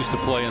Field. He used to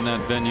play in that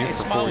venue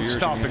for 4 years.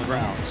 Stomping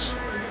grounds.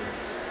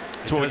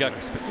 That's what we got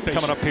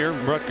coming up here.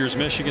 Rutgers,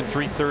 Michigan,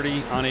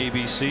 3:30 on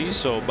ABC.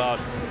 So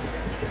about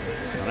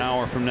an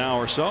hour from now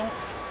or so.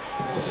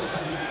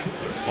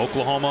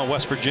 Oklahoma,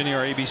 West Virginia,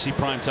 our ABC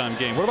primetime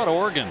game. What about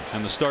Oregon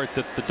and the start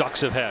that the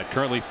Ducks have had?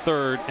 Currently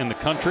 3rd in the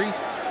country,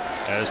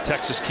 as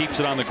Texas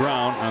keeps it on the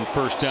ground on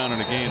first down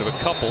and a gain of a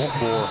couple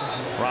for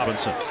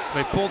Robinson.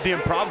 They pulled the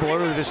improbable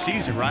earlier this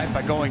season, right?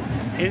 By going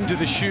into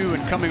the shoe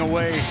and coming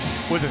away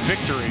with a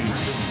victory.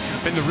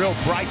 Been the real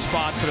bright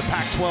spot for the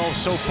Pac-12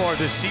 so far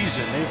this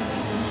season. They've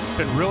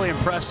been really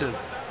impressive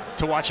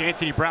to watch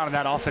Anthony Brown and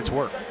that offense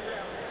work.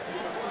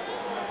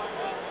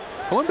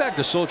 Going back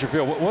to Soldier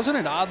Field, wasn't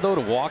it odd though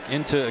to walk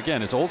into,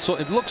 again, it's old,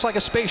 it looks like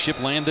a spaceship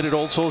landed at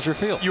Old Soldier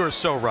Field. You are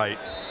so right.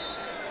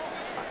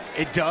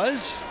 It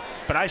does.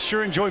 But I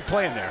sure enjoy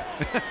playing there.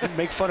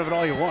 Make fun of it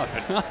all you want.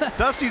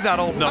 Dusty's not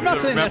old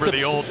enough to remember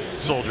the old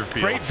Soldier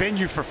Field. Great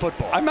venue for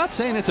football. I'm not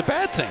saying it's a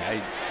bad thing.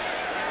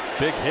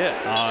 Big hit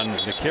on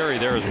the carry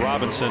there as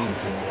Robinson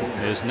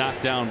is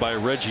knocked down by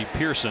Reggie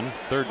Pearson.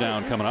 3rd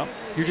down coming up.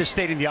 You're just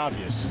stating the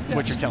obvious,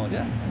 what you're telling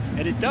me.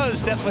 And it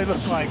does definitely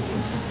look like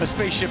a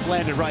spaceship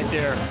landed right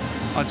there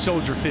on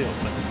Soldier Field.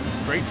 But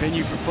great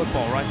venue for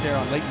football right there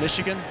on Lake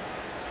Michigan.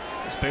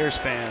 Bears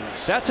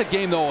fans. That's a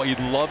game, though, you'd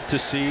love to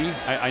see.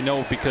 I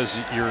know because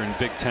you're in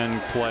Big Ten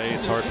play,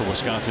 it's hard for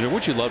Wisconsin.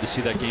 Would you love to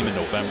see that game in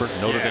November?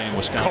 Notre Dame,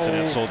 Wisconsin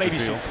at Soldier Field. Maybe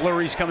some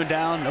flurries coming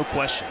down, no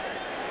question.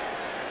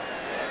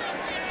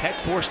 Tech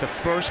forced the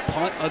first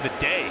punt of the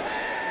day.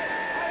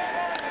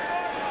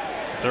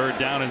 3rd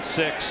down and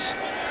 6.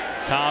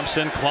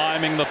 Thompson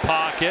climbing the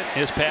pocket.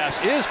 His pass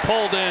is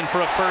pulled in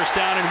for a first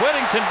down, and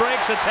Whittington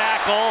breaks a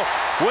tackle.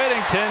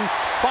 Whittington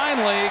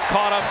finally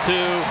caught up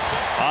to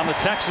on the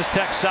Texas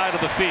Tech side of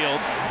the field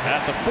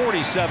at the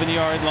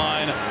 47-yard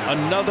line.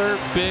 Another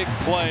big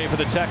play for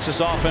the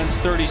Texas offense,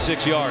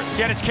 36 yards.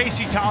 Yeah, and it's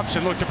Casey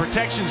Thompson. Look, the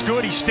protection's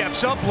good. He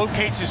steps up,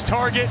 locates his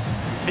target,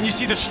 and you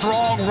see the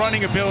strong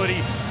running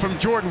ability from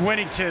Jordan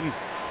Whittington.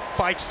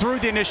 Fights through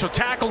the initial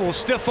tackle, a little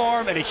stiff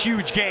arm, and a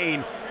huge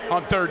gain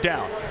on 3rd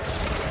down.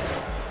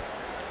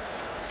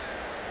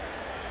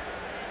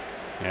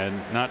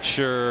 And not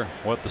sure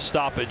what the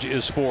stoppage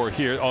is for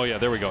here. Oh, yeah,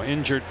 there we go.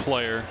 Injured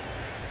player.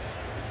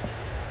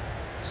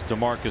 It's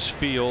DeMarcus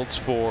Fields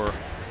for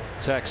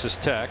Texas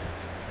Tech.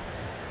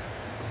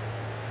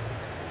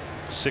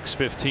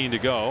 6:15 to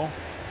go.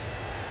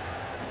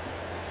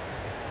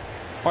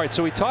 All right,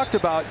 so we talked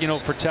about, you know,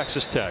 for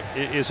Texas Tech,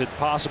 is it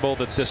possible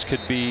that this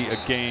could be a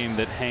game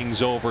that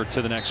hangs over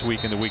to the next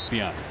week and the week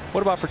beyond?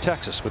 What about for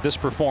Texas with this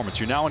performance?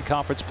 You're now in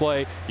conference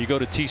play. You go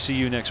to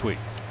TCU next week.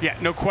 Yeah,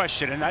 no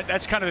question. And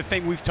that's kind of the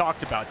thing we've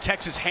talked about.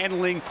 Texas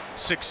handling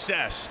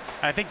success.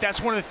 And I think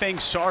that's one of the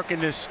things Sark and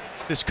this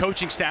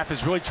coaching staff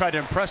has really tried to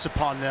impress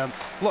upon them.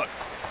 Look,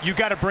 you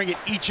got to bring it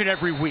each and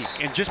every week.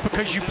 And just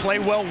because you play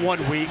well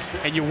one week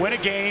and you win a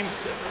game,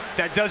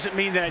 that doesn't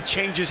mean that it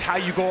changes how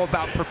you go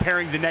about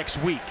preparing the next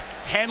week.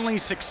 Handling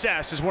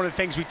success is one of the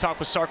things we talked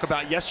with Sark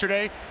about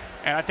yesterday.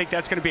 And I think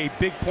that's going to be a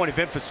big point of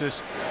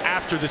emphasis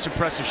after this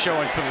impressive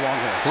showing for the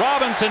Longhorns.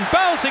 Robinson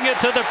bouncing it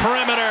to the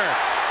perimeter.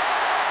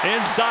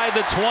 Inside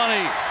the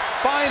 20.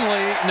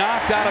 Finally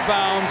knocked out of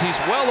bounds. He's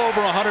well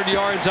over 100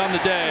 yards on the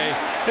day.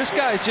 This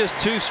guy's just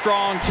too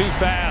strong, too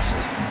fast.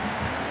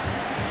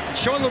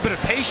 Showing a little bit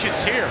of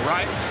patience here,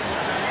 right?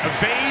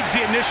 Evades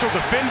the initial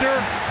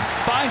defender,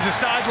 finds the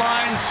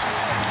sidelines.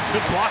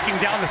 Good blocking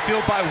down the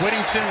field by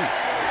Whittington.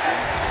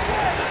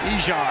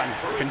 Ejon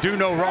can do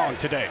no wrong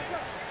today.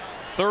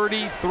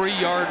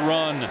 33-yard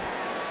run.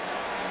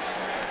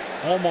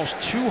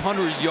 almost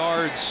 200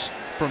 yards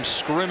from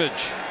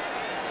scrimmage.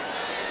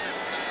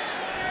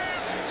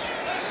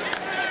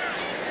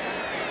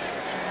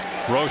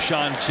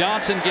 Roschon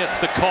Johnson gets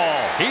the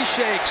call. He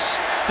shakes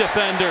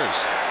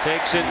defenders.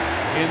 Takes it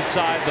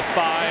inside the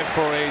 5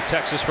 for a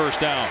Texas first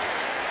down.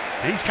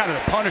 He's kind of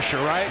the punisher,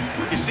 right?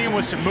 You see him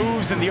with some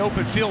moves in the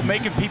open field,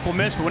 making people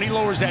miss, but when he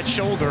lowers that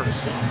shoulder,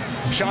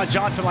 Roschon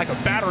Johnson like a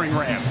battering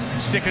ram,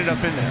 sticking it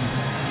up in there.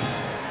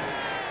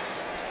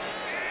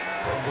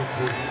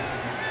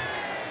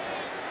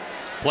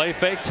 Play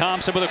fake,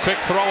 Thompson with a quick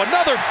throw.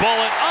 Another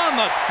bullet on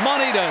the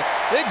money to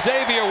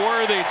Xavier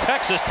Worthy.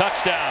 Texas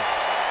touchdown.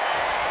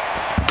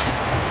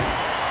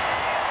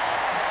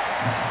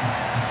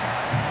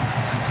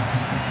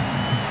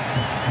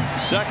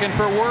 Second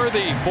for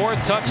Worthy.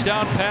 Fourth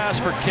touchdown pass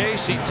for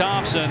Casey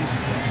Thompson.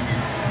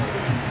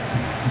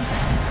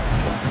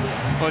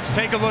 Let's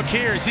take a look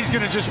here as he's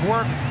going to just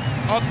work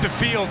up the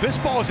field. This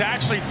ball is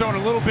actually thrown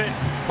a little bit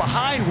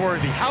behind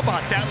Worthy. How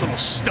about that little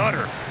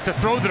stutter to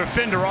throw the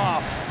defender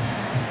off?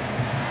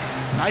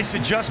 Nice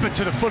adjustment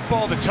to the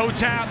football, the toe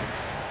tap.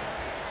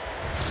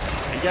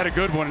 He got a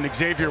good one in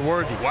Xavier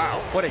Worthy.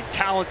 Wow, what a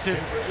talented,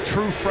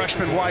 true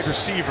freshman wide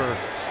receiver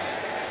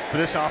for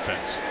this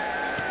offense.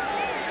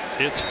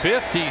 It's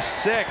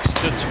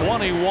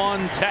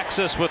 56-21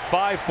 Texas with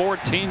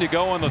 5:14 to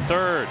go in the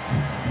third.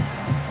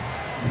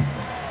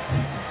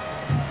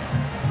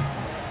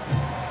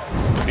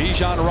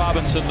 Bijan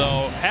Robinson,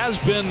 though, has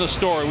been the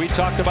story. We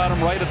talked about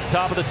him right at the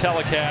top of the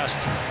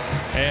telecast.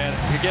 And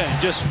again,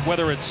 just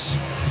whether it's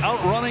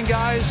outrunning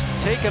guys,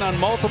 taking on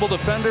multiple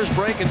defenders,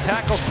 breaking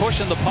tackles,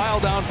 pushing the pile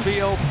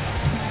downfield,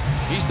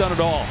 he's done it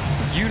all.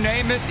 You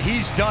name it,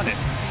 he's done it.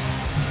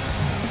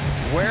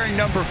 Wearing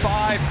number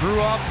 5, grew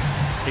up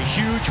a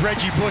huge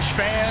Reggie Bush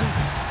fan.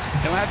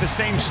 Don't have the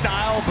same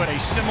style, but a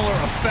similar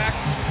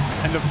effect,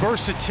 and the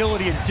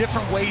versatility in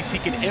different ways he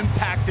can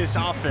impact this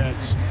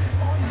offense.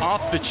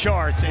 Off the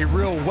charts, a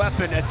real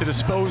weapon at the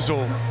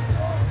disposal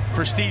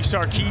for Steve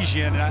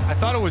Sarkisian. And I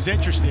thought it was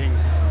interesting,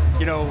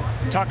 you know,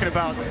 talking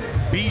about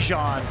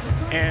Bijan,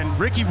 and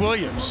Ricky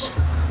Williams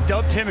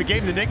dubbed him and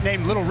gave him the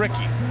nickname Little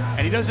Ricky.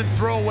 And he doesn't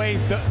throw away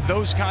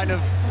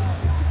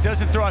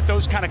doesn't throw out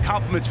those kind of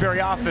compliments very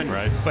often,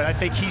 right? But I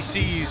think he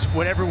sees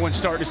what everyone's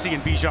starting to see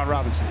in Bijan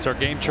Robinson. It's our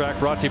game track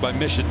brought to you by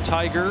Mission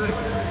Tiger.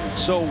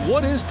 So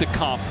what is the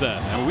comp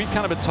then? I mean, we've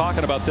kind of been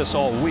talking about this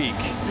all week,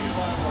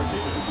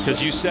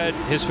 because you said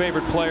his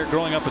favorite player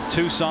growing up in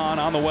Tucson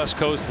on the West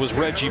Coast was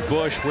Reggie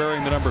Bush,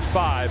 wearing the number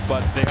 5,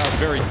 but they are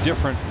very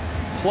different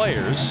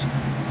players.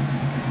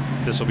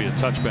 This will be a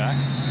touchback.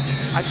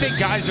 I think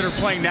guys that are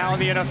playing now in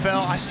the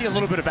NFL, I see a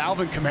little bit of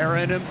Alvin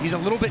Kamara in him. He's a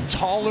little bit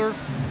taller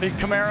than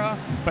Kamara,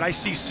 but I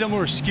see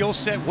similar skill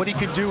set, what he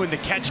can do in the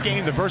catch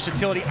game, the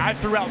versatility. I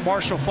threw out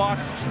Marshall Faulk,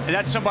 and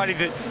that's somebody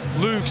that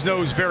Lugs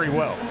knows very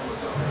well.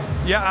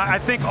 Yeah, I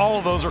think all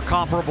of those are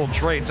comparable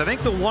traits. I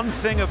think the one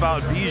thing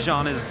about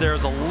Bijan is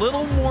there's a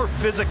little more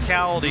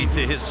physicality to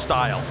his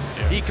style.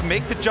 Yeah. He can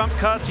make the jump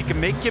cuts, he can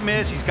make you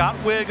miss, he's got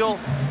wiggle,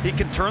 he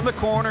can turn the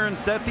corner and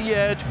set the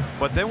edge,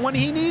 but then when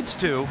he needs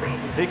to,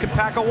 he can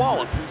pack a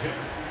wallop.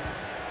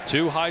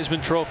 2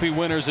 Heisman Trophy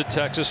winners at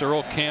Texas,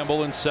 Earl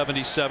Campbell in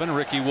 '77,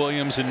 Ricky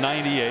Williams in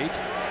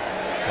 '98.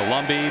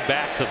 Colombi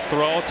back to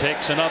throw,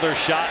 takes another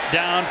shot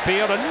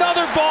downfield,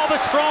 another ball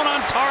that's thrown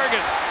on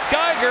target.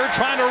 Geiger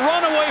trying to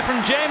run away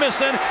from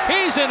Jamison.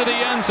 He's into the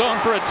end zone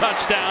for a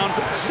touchdown,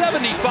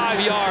 75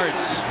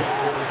 yards.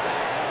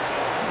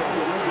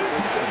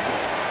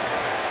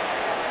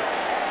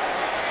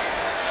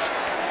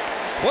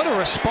 What a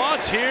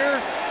response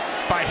here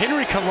by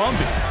Henry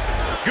Colombi.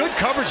 Good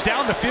coverage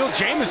down the field.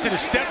 Jamison is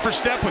step for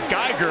step with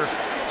Geiger.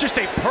 Just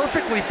a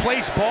perfectly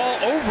placed ball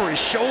over his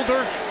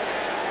shoulder.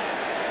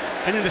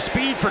 And then the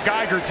speed for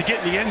Geiger to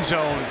get in the end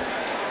zone.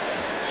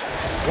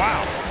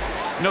 Wow.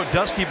 No,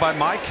 Dusty, by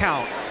my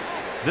count,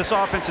 this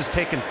offense has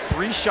taken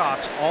 3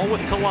 shots, all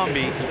with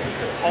Colombi.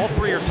 All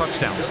 3 are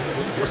touchdowns.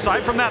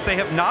 Aside from that, they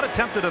have not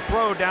attempted a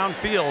throw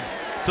downfield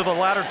to the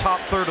latter top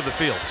third of the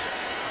field.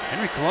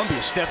 Henry Colombi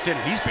has stepped in.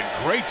 He's been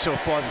great so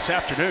far this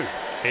afternoon.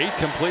 8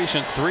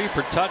 completions, 3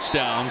 for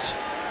touchdowns.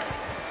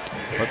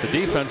 But the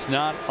defense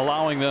not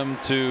allowing them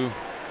to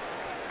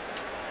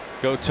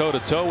go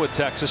toe-to-toe with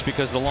Texas,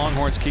 because the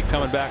Longhorns keep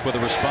coming back with a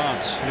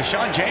response.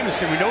 Deshaun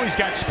Jamison, we know he's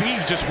got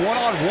speed, just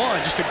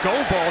one-on-one, just a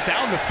go ball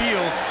down the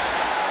field.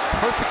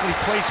 Perfectly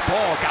placed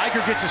ball.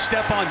 Geiger gets a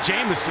step on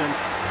Jamison,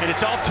 and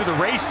it's off to the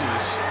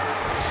races.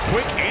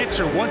 Quick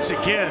answer once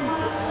again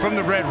from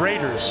the Red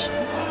Raiders.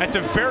 At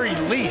the very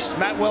least,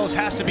 Matt Wells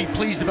has to be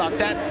pleased about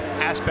that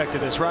aspect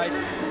of this, right?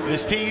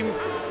 This team,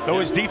 though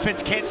his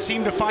defense can't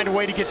seem to find a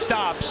way to get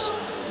stops,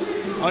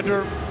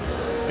 under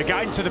the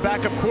guidance of the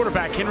backup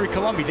quarterback, Henry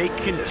Colombi, they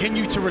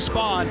continue to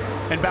respond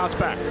and bounce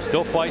back.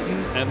 Still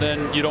fighting, and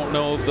then you don't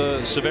know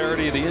the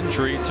severity of the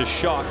injury to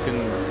Shuck,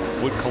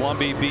 and would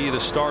Colombi be the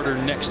starter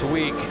next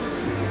week?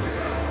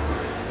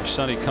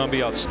 Sonny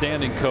Cumbie,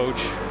 outstanding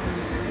coach,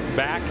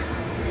 back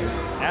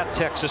at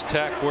Texas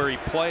Tech, where he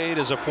played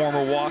as a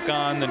former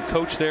walk-on, then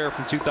coached there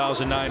from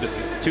 2009 to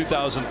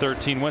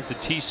 2013, went to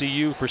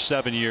TCU for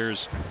 7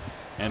 years,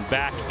 and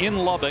back in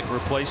Lubbock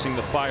replacing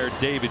the fired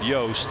David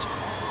Yost.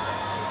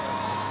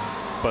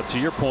 But to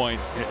your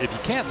point, if you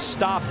can't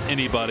stop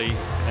anybody,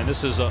 and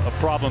this is a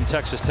problem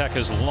Texas Tech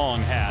has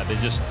long had, they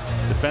just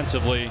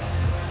defensively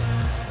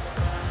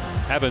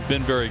haven't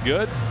been very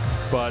good,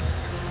 but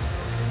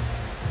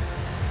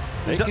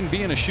they can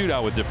be in a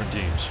shootout with different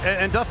teams.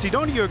 And Dusty,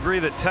 don't you agree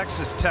that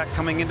Texas Tech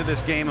coming into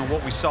this game and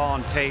what we saw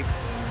on tape,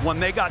 when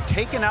they got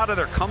taken out of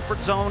their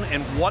comfort zone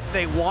and what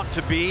they want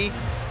to be,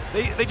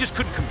 they just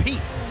couldn't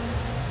compete?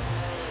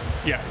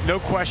 Yeah,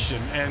 no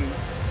question. And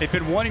they've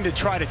been wanting to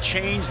try to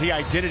change the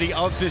identity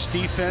of this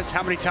defense.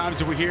 How many times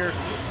do we hear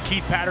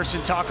Keith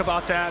Patterson talk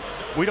about that?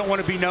 We don't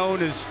want to be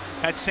known as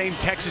that same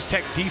Texas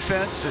Tech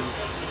defense, and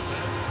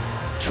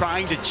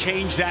trying to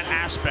change that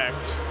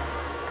aspect.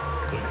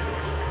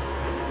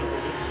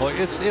 Well,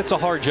 it's a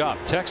hard job.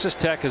 Texas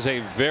Tech is a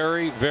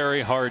very,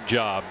 very hard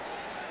job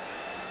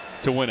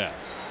to win at.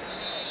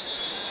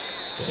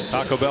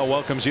 Taco Bell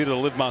welcomes you to the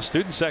Live Más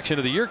Student Section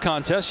of the Year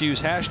contest.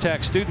 Use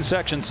hashtag Student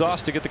Section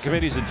Sauce to get the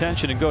committee's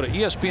attention, and go to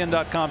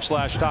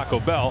ESPN.com/Taco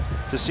Bell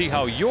to see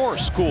how your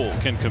school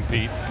can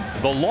compete.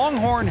 The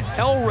Longhorn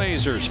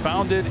Hellraisers,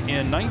 founded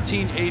in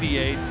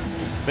 1988.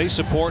 They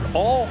support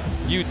all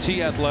UT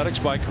athletics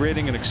by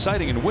creating an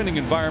exciting and winning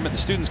environment.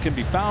 The students can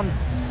be found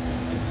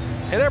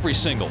at every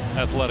single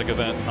athletic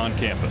event on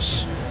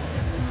campus.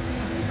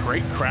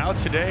 Great crowd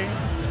today.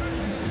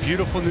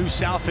 Beautiful new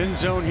south end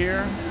zone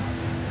here.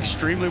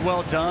 Extremely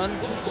well done.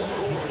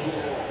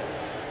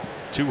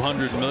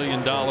 $200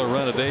 million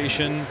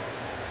renovation.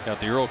 Got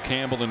the Earl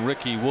Campbell and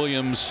Ricky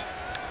Williams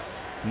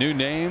new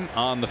name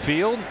on the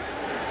field.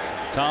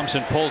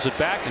 Thompson pulls it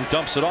back and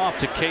dumps it off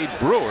to Cade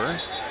Brewer.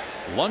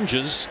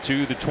 Lunges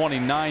to the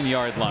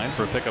 29-yard line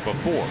for a pickup of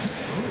 4.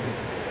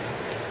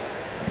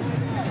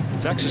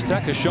 Texas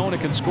Tech has shown it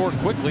can score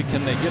quickly.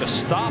 Can they get a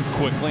stop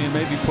quickly and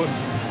maybe put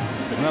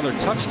another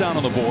touchdown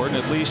on the board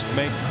and at least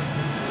make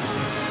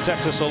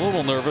Texas a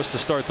little nervous to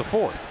start the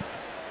 4th?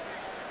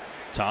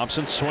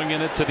 Thompson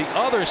swinging it to the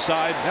other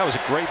side. That was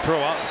a great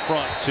throw out in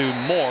front to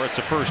Moore. It's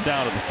a first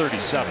down at the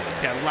 37.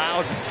 Yeah,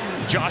 allowed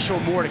Joshua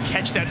Moore to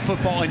catch that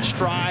football in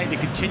stride and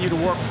continue to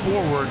work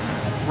forward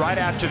right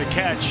after the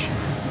catch,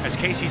 as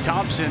Casey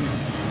Thompson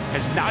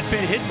has not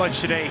been hit much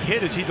today.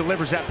 Hit as he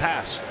delivers that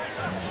pass.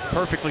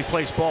 Perfectly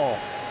placed ball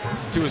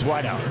to his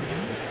wideout.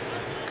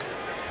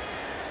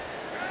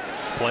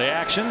 Play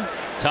action.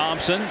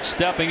 Thompson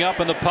stepping up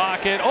in the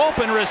pocket.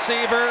 Open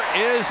receiver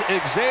is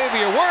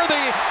Xavier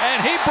Worthy,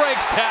 and he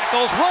breaks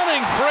tackles,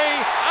 running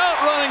free,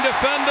 outrunning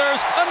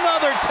defenders.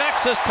 Another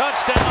Texas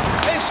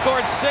touchdown. They've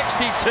scored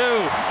 62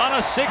 on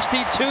a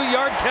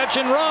 62-yard catch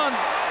and run.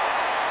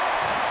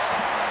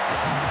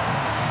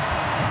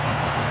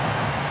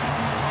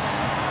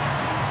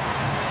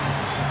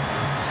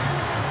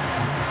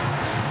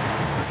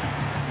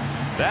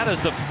 That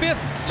is the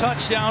 5th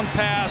touchdown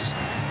pass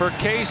for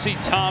Casey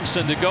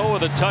Thompson to go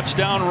with a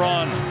touchdown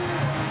run.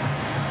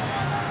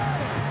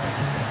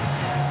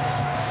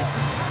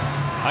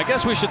 I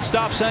guess we should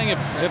stop saying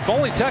if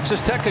only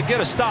Texas Tech could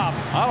get a stop.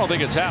 I don't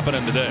think it's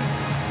happening today.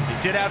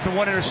 He did have the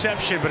 1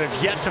 interception, but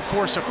have yet to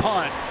force a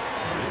punt.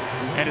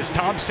 And as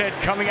Tom said,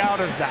 coming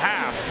out of the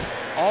half,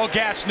 all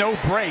gas, no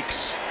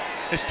brakes.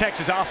 This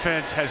Texas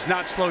offense has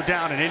not slowed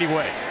down in any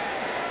way.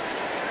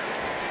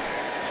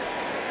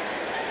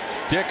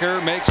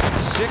 Dicker makes it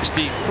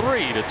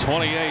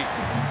 63-28.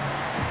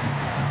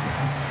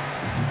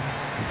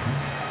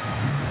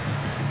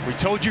 We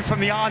told you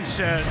from the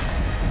onset,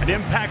 an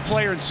impact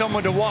player and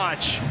someone to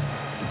watch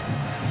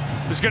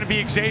is going to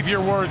be Xavier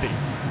Worthy.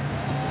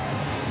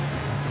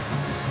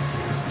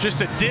 Just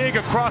a dig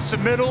across the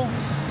middle.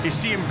 You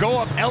see him go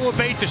up,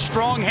 elevate the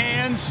strong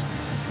hands,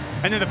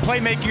 and then the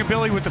playmaking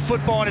ability with the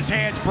football in his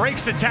hands,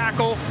 breaks the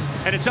tackle,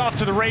 and it's off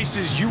to the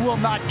races. You will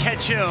not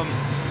catch him,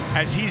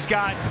 as he's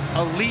got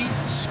elite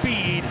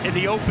speed in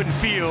the open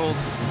field.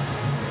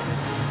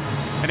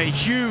 And a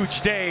huge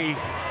day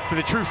for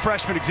the true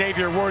freshman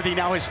Xavier Worthy,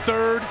 now his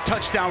 3rd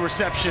touchdown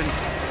reception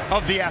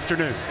of the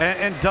afternoon.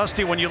 And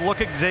Dusty, when you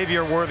look at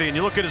Xavier Worthy and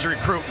you look at his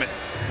recruitment,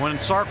 when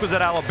Sark was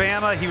at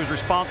Alabama, he was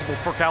responsible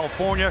for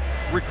California,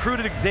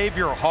 recruited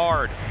Xavier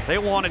hard. They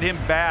wanted him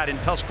bad in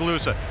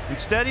Tuscaloosa.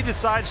 Instead, he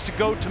decides to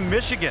go to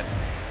Michigan.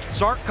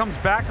 Sark comes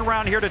back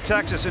around here to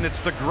Texas, and it's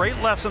the great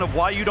lesson of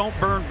why you don't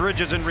burn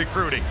bridges in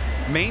recruiting.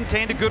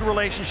 Maintained a good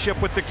relationship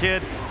with the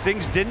kid.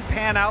 Things didn't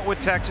pan out with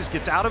Texas,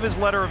 gets out of his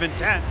letter of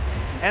intent,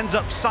 ends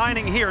up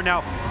signing here.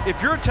 Now,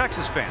 if you're a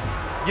Texas fan,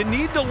 you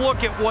need to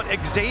look at what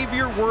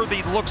Xavier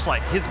Worthy looks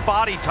like, his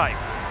body type.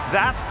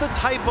 That's the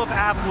type of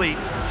athlete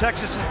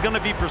Texas is going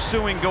to be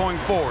pursuing going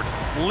forward.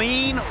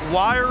 Lean,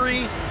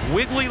 wiry,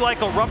 wiggly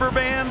like a rubber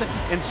band,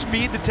 and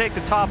speed to take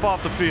the top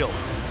off the field.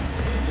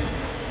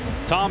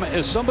 Tom,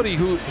 as somebody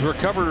who's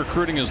recovered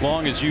recruiting as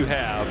long as you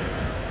have,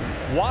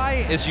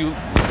 why, as you look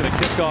at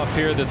a kickoff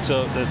here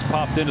that's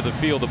popped into the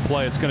field of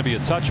play, it's going to be a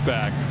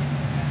touchback.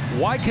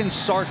 Why can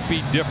Sark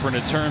be different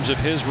in terms of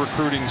his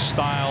recruiting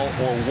style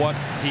or what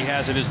he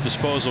has at his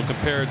disposal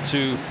compared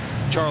to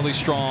Charlie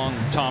Strong,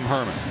 Tom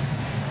Herman?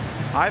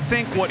 I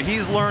think what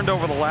he's learned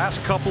over the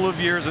last couple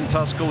of years in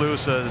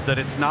Tuscaloosa is that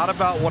it's not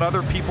about what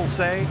other people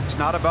say. It's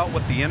not about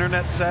what the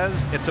internet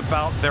says. It's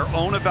about their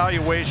own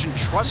evaluation,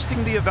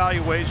 trusting the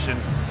evaluation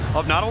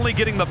of not only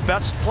getting the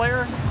best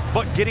player,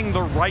 but getting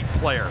the right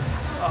player.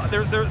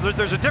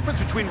 There's a difference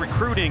between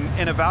recruiting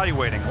and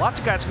evaluating. Lots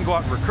of guys can go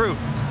out and recruit,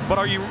 but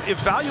are you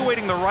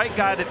evaluating the right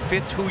guy that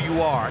fits who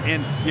you are?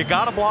 And you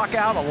got to block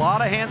out a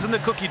lot of hands in the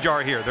cookie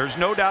jar here. There's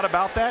no doubt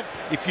about that.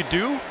 If you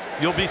do,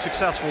 you'll be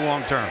successful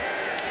long term.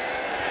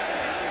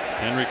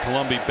 Henry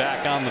Colombi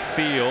back on the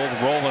field,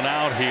 rolling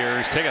out here.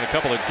 He's taking a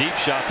couple of deep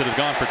shots that have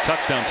gone for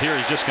touchdowns here.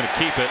 He's just going to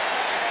keep it.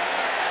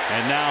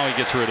 And now he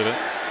gets rid of it.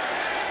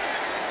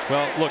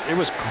 Well, look, it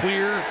was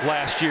clear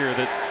last year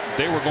that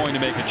they were going to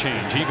make a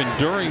change. Even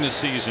during the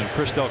season,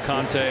 Chris Del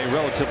Conte,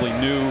 relatively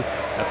new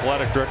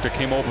athletic director,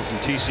 came over from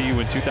TCU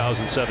in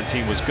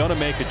 2017, was going to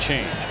make a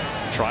change.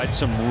 Tried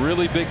some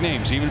really big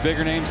names, even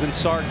bigger names than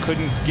Sark.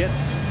 Couldn't get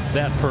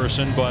that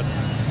person, but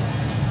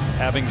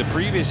having the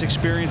previous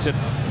experience at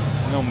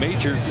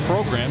major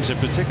programs, in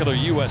particular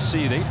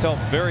USC, they felt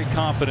very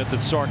confident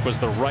that Sark was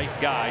the right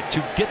guy to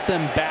get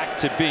them back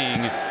to being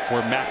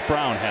where Mac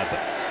Brown had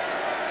them.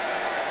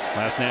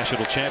 Last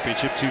national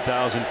championship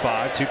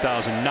 2005,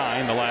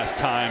 2009, the last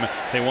time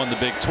they won the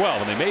Big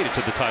 12, and they made it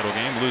to the title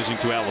game, losing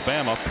to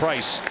Alabama.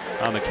 Price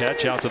on the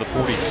catch out to the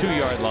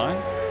 42-yard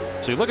line.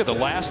 So you look at the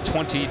last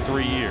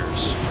 23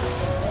 years.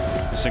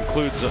 This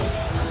includes the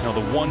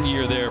 1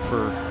 year there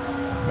for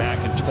Mac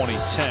in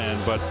 2010,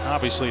 but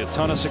obviously a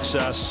ton of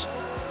success.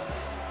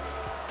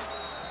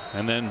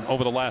 And then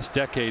over the last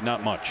decade,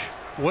 not much.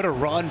 What a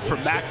run for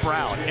Mac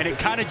Brown. And it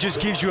kind of just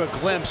gives you a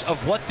glimpse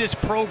of what this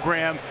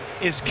program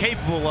is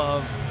capable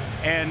of.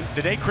 And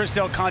the day Chris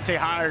Del Conte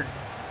hired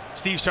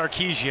Steve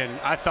Sarkisian,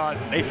 I thought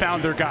they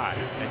found their guy.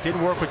 It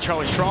didn't work with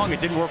Charlie Strong.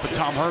 It didn't work with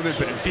Tom Herman,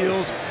 but it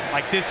feels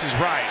like this is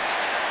right.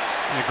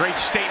 And a great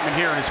statement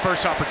here in his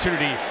first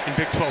opportunity in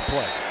Big 12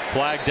 play.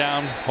 Flag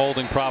down,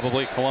 holding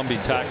probably. Colombi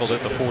tackled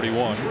at the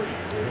 41.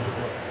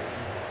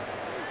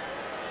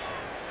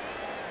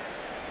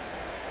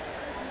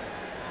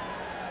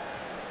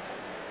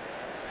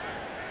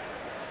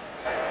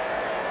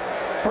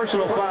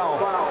 Personal foul,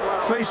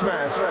 face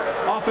mask,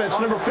 offense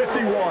number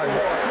 51,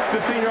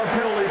 15-yard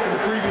penalty for the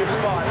previous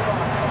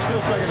spot,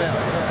 still second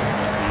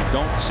down. You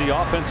don't see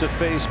offensive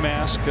face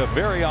mask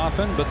very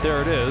often, but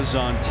there it is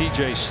on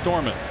TJ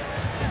Storment.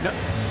 No.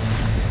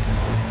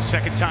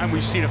 Second time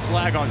we've seen a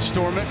flag on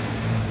Storment.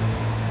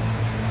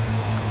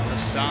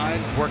 Left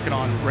side, working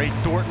on Ray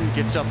Thornton,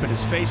 gets up in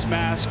his face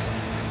mask.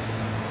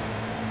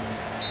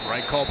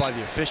 Right call by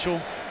the official.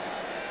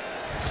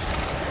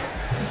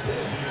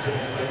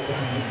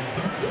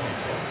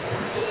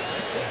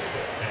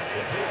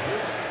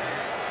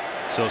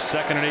 So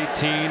 2nd and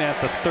 18 at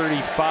the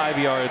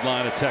 35-yard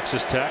line of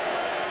Texas Tech.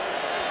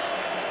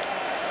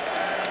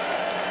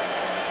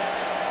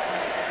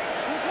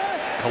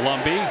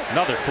 Colombi,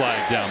 another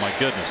flag down. My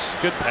goodness,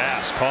 good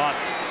pass caught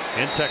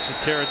in Texas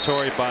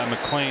territory by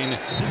McLean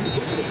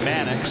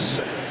Mannix.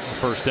 It's a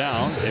first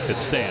down if it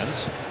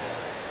stands.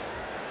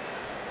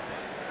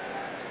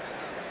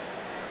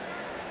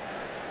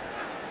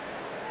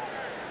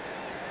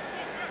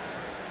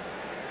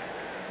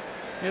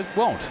 It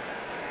won't.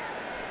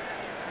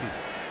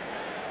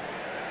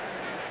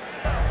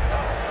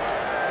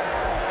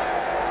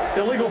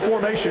 Illegal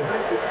formation.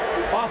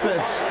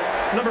 Offense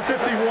number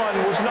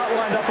 51 was not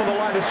lined up on the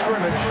line of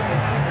scrimmage.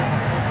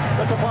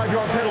 That's a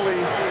 5-yard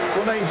penalty.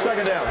 Remains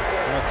second down.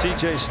 Well,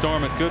 TJ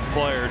Storment, good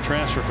player,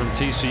 transfer from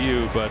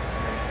TCU, but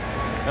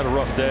had a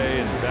rough day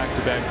and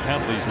back-to-back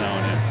penalties now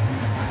and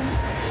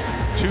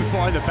then. Too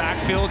far in the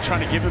backfield,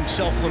 trying to give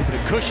himself a little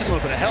bit of cushion, a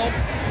little bit of help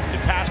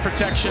in pass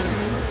protection.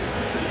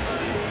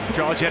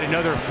 Draws yet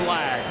another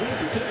flag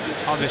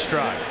on this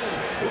drive.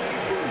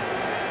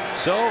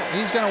 So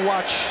he's going to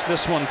watch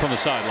this one from the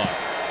sideline.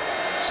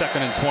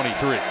 2nd and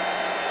 23.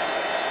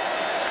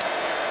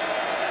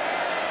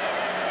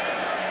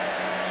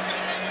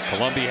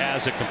 Colombi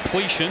has a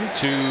completion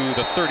to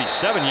the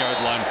 37-yard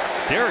line.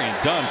 Darian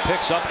Dunn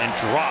picks up and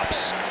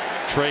drops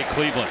Trey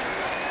Cleveland.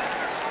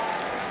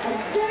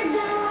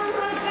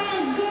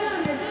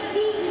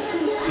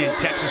 Seeing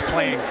Texas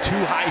playing 2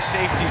 high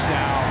safeties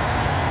now.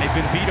 They've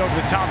been beat over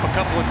the top a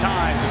couple of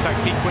times. It's like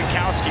Pete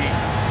Kwiatkowski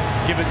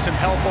giving some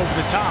help over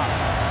the top.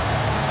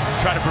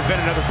 Try to prevent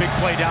another big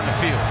play down the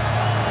field.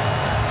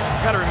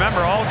 You got to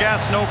remember, all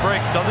gas, no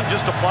brakes doesn't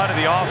just apply to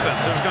the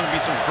offense. There's going to be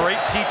some great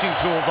teaching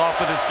tools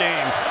off of this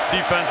game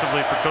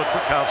defensively for Coach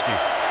Kwiatkowski.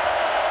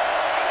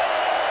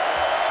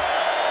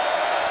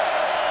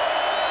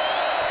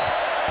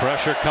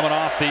 Pressure coming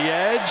off the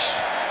edge.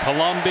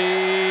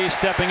 Colombi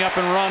stepping up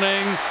and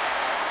running.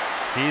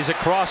 He's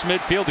across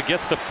midfield. He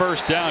gets the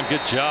first down.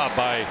 Good job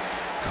by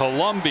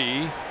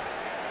Colombi.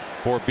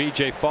 For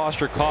B.J.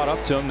 Foster caught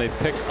up to him. They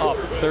pick up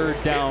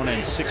 3rd down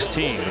and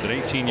 16 with an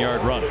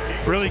 18-yard run.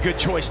 Really good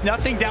choice.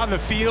 Nothing down the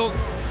field.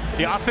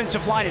 The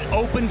offensive line, it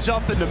opens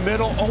up in the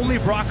middle. Only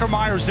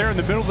Brockermeyer's there in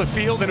the middle of the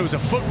field, and it was a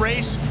foot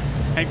race,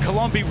 and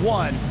Columbia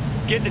won,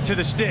 getting it to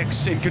the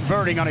sticks and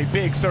converting on a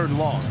big 3rd and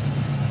long.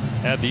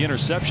 Had the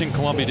interception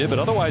Columbia did, but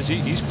otherwise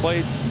he's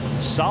played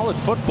solid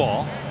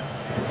football.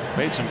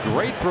 Made some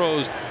great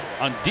throws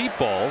on deep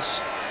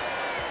balls.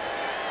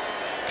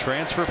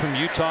 Transfer from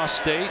Utah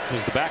State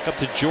was the backup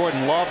to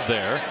Jordan Love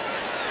there.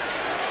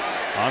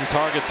 On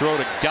target throw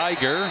to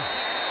Geiger.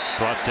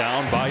 Brought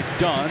down by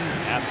Dunn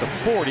at the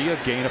 40, a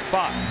gain of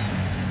 5.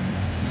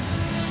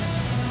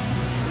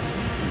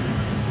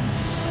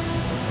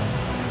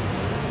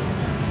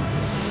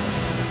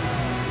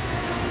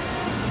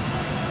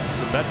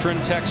 It's a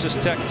veteran Texas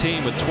Tech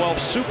team with 12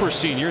 super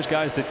seniors,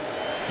 guys that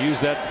use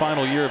that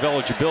final year of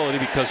eligibility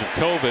because of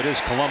COVID,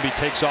 as Columbia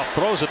takes off,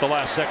 throws at the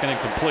last second,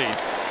 incomplete.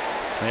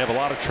 They have a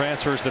lot of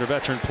transfers that are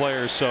veteran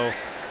players, so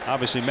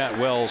obviously Matt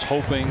Wells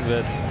hoping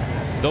that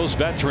those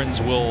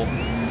veterans will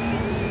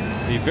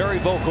be very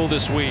vocal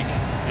this week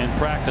in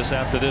practice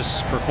after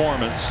this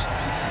performance,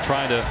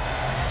 trying to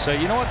say,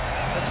 you know what,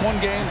 that's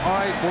one game, all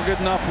right, we're good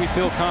enough, we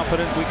feel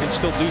confident we can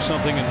still do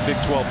something in Big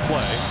 12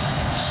 play.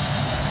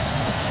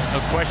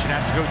 No question,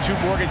 have to go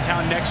to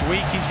Morgantown next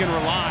week. He's going to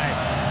rely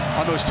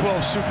on those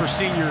 12 super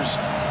seniors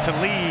to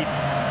lead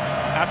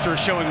after a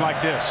showing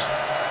like this.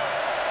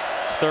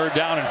 It's 3rd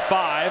down and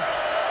 5.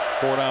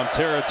 4-down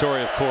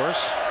territory, of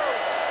course.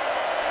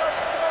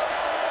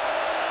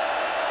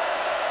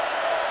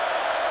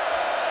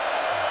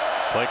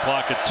 Play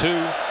clock at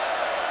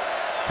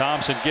 2.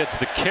 Thompson gets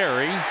the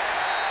carry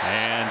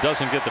and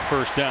doesn't get the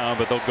 1st down,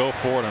 but they'll go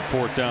for it on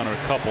 4th down and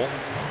a couple.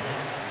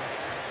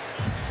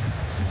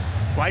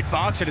 White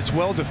box, and it's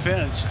well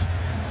defensed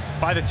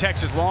by the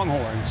Texas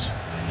Longhorns.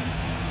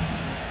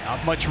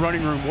 Not much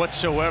running room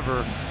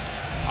whatsoever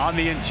on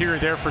the interior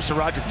there for Sir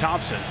Roderick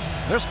Thompson.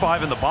 There's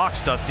 5 in the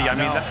box, Dusty. I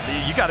mean,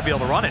 you got to be able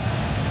to run it.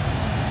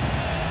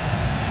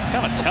 It's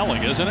kind of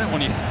telling, isn't it,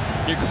 when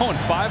you're going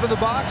 5 in the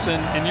box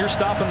and you're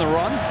stopping the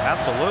run?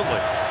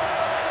 Absolutely.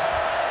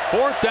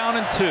 4th down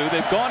and 2.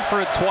 They've gone for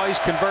it twice,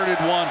 converted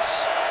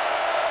once.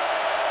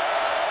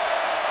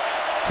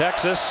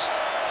 Texas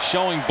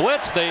showing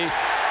blitz. They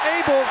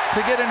able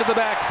to get into the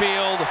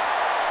backfield.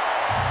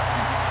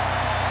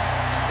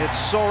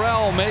 It's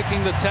Sorrell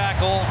making the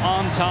tackle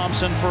on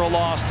Thompson for a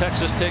loss.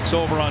 Texas takes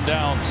over on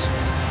downs.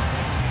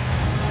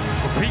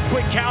 Pete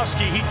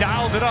Kwiatkowski, he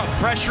dialed it up.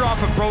 Pressure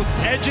off of both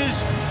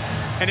edges,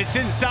 and it's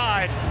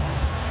inside.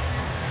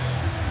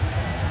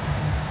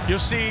 You'll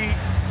see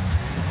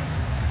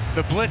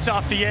the blitz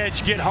off the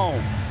edge get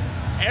home.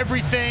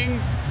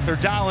 Everything they're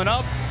dialing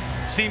up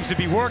seems to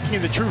be working,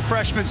 and the true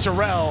freshman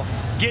Sorrell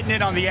getting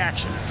in on the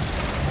action.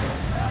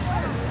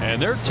 And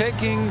they're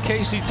taking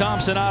Casey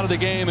Thompson out of the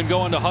game and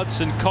going to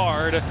Hudson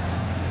Card.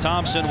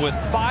 Thompson with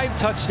 5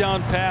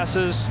 touchdown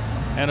passes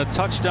and a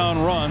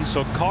touchdown run.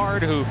 So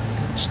Card, who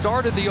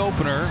started the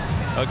opener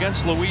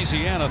against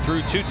Louisiana,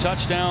 threw 2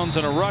 touchdowns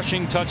and a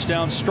rushing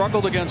touchdown,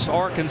 struggled against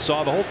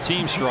Arkansas. The whole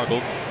team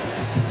struggled.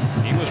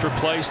 He was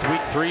replaced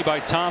week 3 by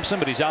Thompson,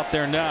 but he's out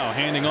there now,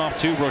 handing off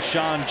to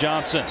Roshan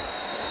Johnson.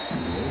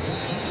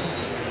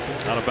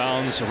 Out of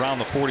bounds around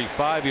the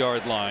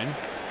 45-yard line.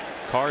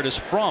 Card is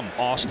from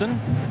Austin.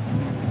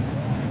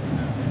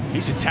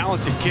 He's a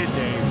talented kid,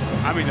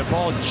 Dave. I mean, the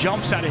ball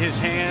jumps out of his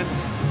hand.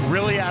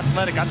 Really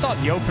athletic. I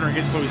thought the opener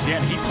against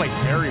Louisiana, he played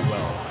very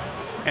well.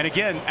 And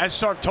again, as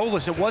Sark told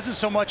us, it wasn't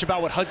so much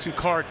about what Hudson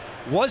Card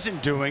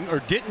wasn't doing or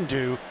didn't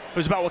do. It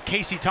was about what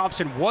Casey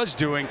Thompson was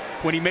doing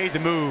when he made the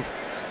move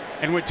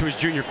and went to his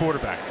junior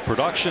quarterback.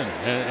 Production,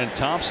 and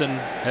Thompson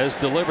has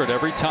delivered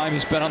every time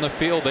he's been on the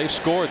field. They've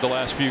scored the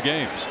last few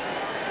games.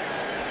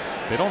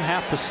 They don't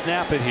have to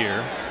snap it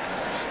here.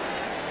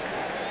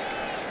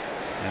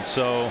 And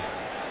so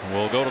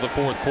we'll go to the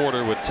 4th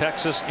quarter with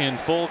Texas in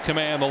full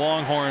command. The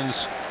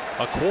Longhorns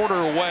a quarter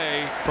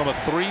away from a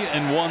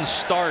 3-1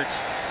 start.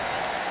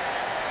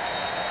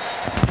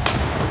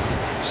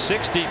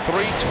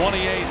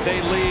 63-28,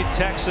 they lead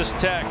Texas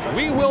Tech.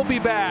 We will be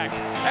back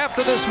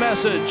after this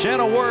message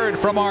and a word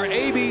from our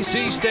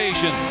ABC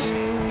stations.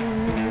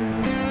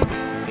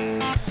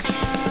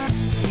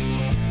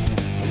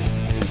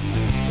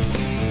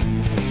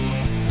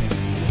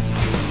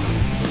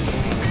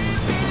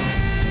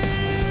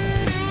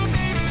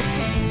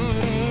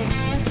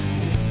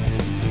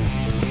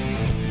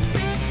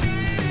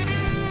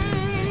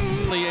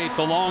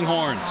 The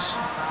Longhorns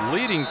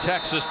leading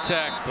Texas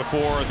Tech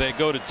before they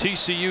go to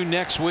TCU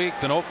next week,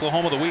 then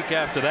Oklahoma the week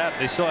after that.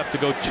 They still have to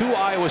go to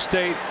Iowa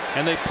State,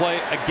 and they play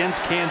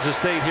against Kansas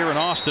State here in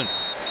Austin.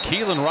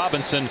 Keelan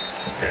Robinson,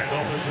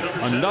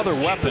 another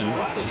weapon.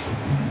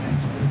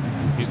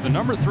 He's the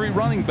number 3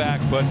 running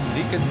back, but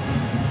he can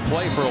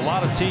play for a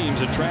lot of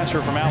teams and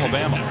transfer from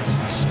Alabama.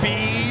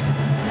 Speed,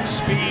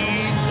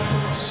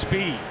 speed,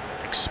 speed.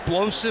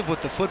 Explosive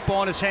with the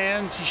football in his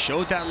hands. He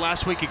showed that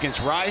last week against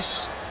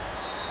Rice.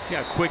 See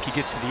how quick he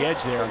gets to the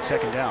edge there on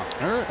 2nd down.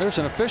 There's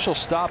an official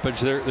stoppage.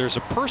 There's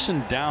a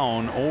person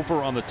down over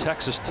on the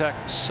Texas Tech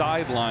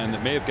sideline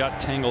that may have got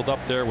tangled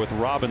up there with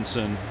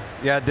Robinson.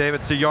 Yeah, Dave,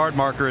 it's a yard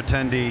marker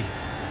attendee.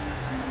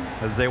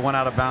 As they went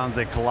out of bounds,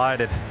 they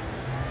collided.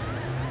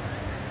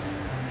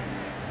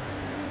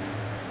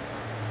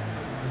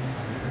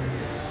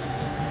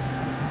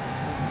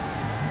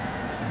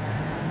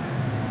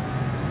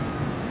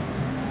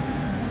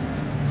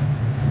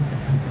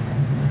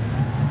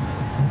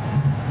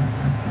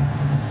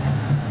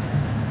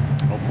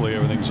 Hopefully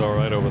everything's all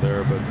right over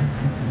there, but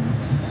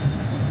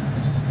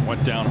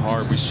went down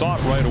hard. We saw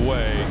it right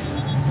away.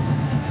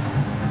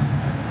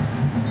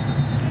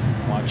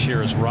 Watch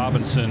here as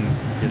Robinson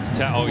gets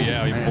oh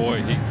yeah,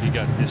 boy, he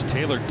got his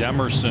Taylor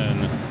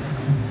Demerson,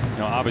 you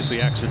know,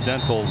 obviously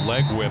accidental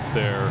leg whip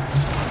there.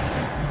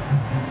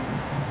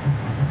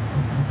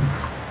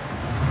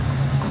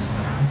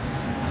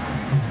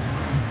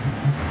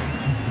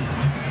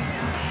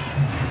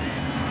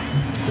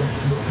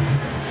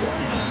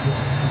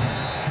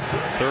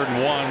 Third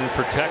and 1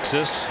 for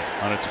Texas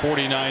on its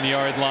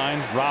 49-yard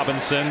line.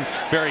 Robinson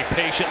very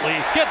patiently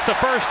gets the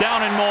first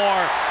down and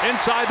more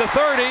inside the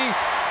 30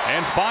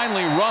 and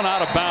finally run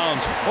out of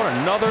bounds. What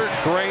another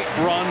great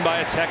run by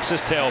a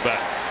Texas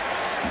tailback.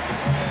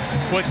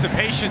 Well, it's the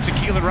patience of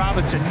Keelan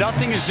Robinson.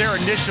 Nothing is there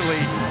initially,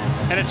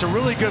 and it's a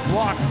really good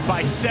block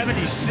by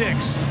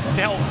 76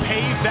 to help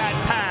pave that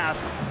path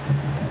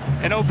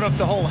and open up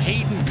the hole.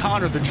 Hayden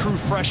Connor, the true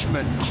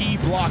freshman, key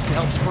block to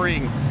help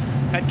spring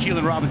that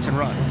Keelan Robinson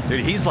run.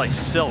 Dude, he's like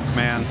silk,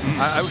 man.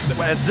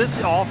 As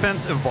this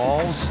offense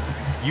evolves,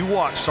 you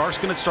watch. Sark's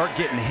going to start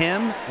getting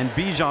him and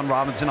Bijan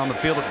Robinson on the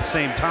field at the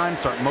same time,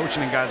 start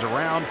motioning guys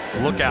around.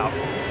 Look out.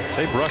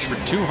 They've rushed for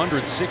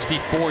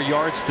 264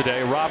 yards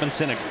today.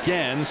 Robinson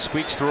again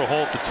squeaks through a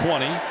hole at the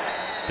 20,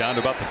 down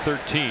to about the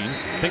 13.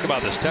 Think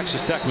about this.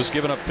 Texas Tech was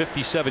giving up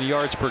 57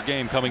 yards per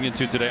game coming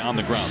into today on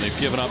the ground. They've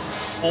given up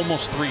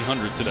almost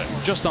 300 today,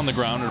 just on the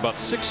ground, and about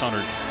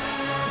 600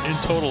 in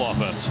total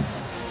offense.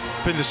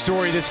 Been the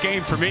story of this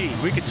game for me.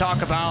 We could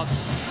talk about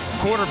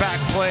quarterback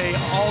play,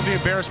 all the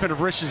embarrassment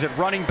of riches at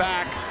running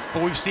back,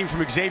 what we've seen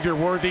from Xavier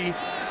Worthy.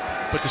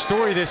 But the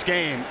story of this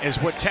game is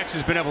what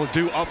Texas has been able to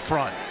do up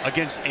front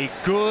against a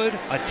good,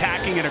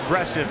 attacking, and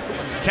aggressive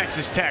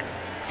Texas Tech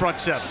front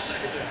seven.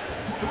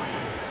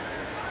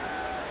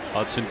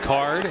 Hudson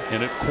Card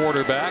in at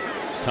quarterback.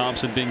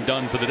 Thompson being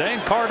done for the day,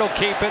 and Card will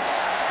keep it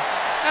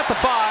at the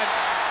 5.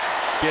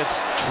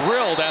 Gets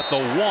drilled at the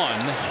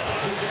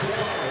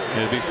 1.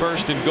 It'll be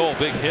first and goal.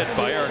 Big hit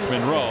by Eric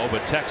Monroe,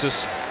 but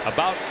Texas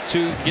about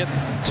to get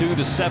to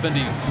the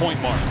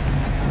 70-point mark.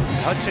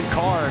 Hudson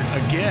Card,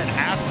 again,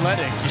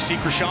 athletic. You see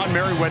Krishan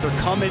Merriweather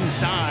come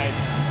inside.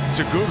 It's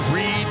a good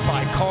read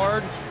by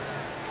Card.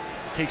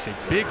 Takes a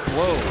big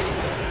blow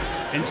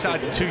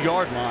inside the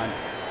 2-yard line.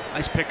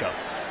 Nice pickup.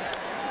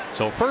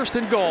 So first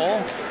and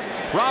goal.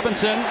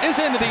 Robinson is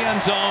into the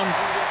end zone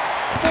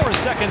for his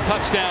second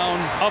touchdown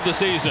of the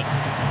season.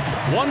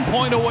 1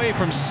 point away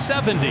from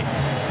 70.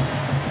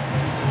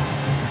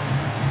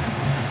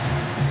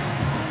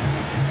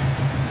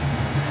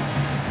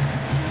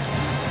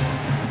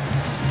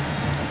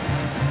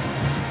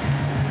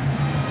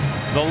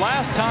 The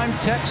last time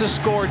Texas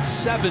scored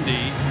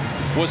 70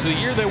 was the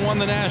year they won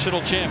the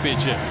national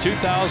championship,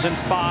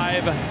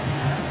 2005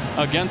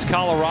 against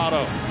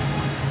Colorado.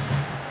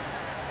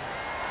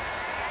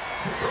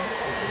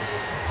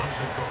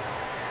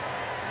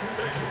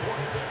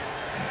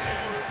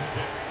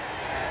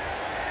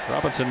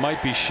 Robinson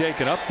might be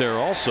shaken up there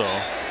also.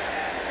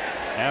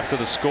 After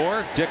the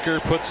score, Dicker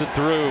puts it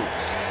through.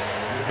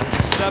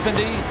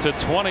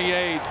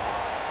 70-28,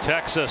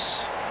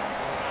 Texas.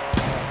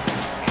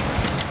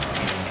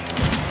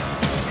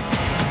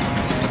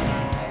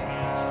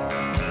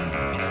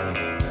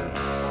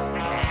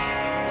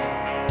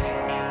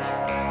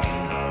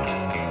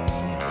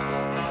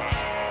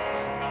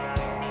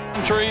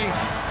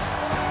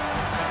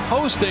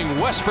 Hosting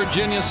West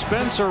Virginia,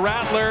 Spencer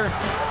Rattler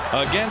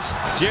against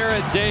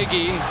Jared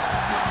Dagey.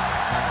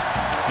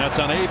 That's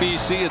on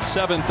ABC at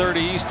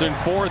 7:30 Eastern,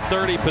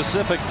 4:30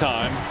 Pacific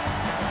time.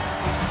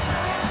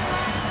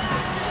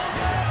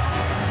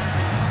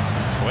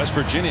 West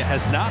Virginia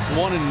has not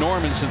won in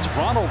Norman since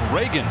Ronald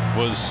Reagan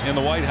was in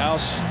the White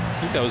House. I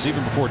think that was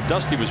even before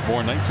Dusty was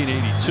born,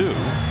 1982.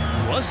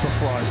 It was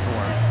before I was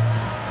born.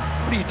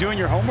 What are you doing,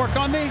 your homework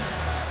on me?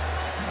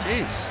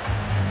 Jeez.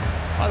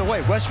 By the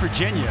way, West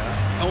Virginia,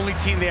 the only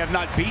team they have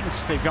not beaten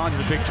since they've gone to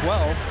the Big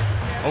 12,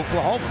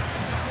 Oklahoma.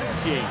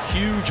 Be a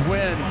huge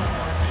win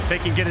if they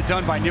can get it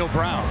done by Neil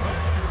Brown.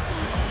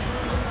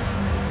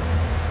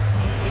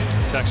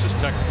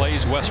 Texas Tech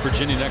plays West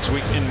Virginia next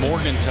week in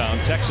Morgantown.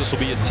 Texas will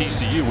be at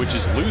TCU, which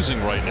is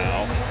losing right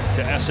now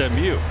to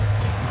SMU.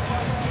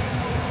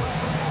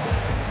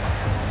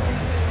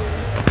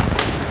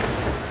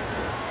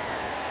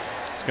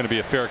 It's going to be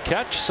a fair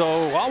catch.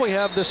 So while we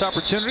have this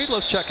opportunity,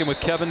 let's check in with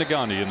Kevin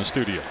Nagandi in the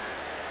studio.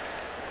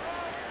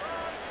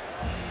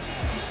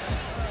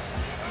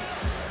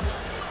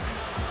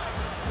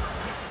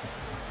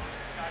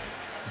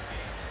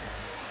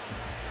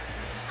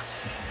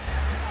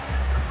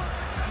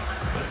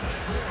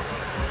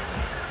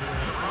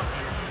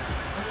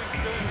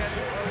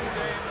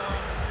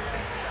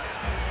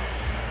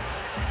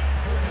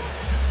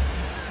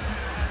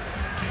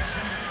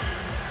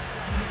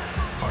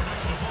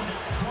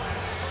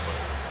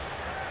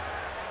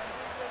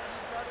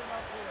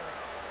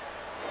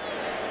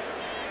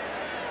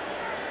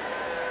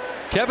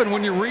 Kevin,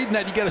 when you're reading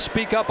that, you got to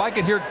speak up. I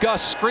could hear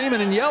Gus screaming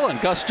and yelling.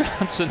 Gus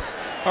Johnson,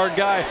 our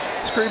guy,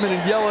 screaming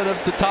and yelling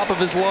at the top of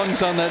his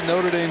lungs on that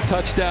Notre Dame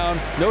touchdown.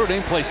 Notre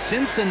Dame plays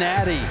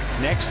Cincinnati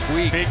next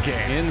week. Big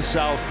game in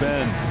South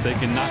Bend. If they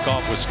can knock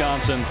off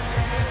Wisconsin,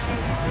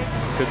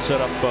 could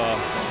set up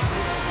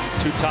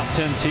 2 top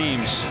 10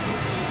 teams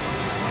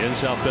in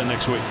South Bend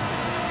next week.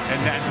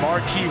 And that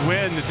marquee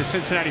win that the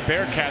Cincinnati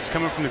Bearcats,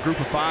 coming from the group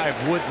of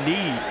 5, would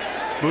need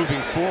moving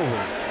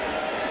forward.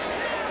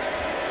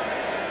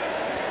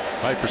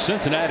 Right, for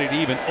Cincinnati to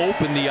even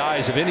open the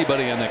eyes of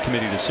anybody on that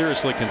committee to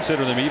seriously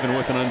consider them, even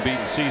with an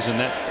unbeaten season,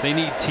 that they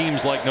need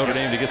teams like Notre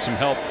Dame to get some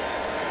help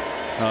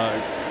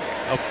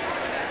of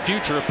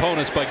future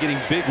opponents by getting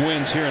big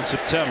wins here in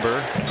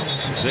September.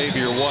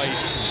 Xavier White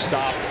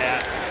stopped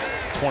at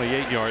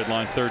 28-yard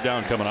line, 3rd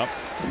down coming up.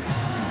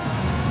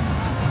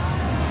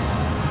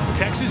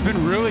 Texas has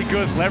been really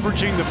good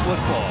leveraging the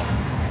football.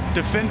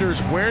 Defenders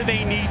where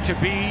they need to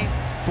be,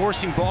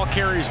 forcing ball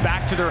carriers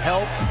back to their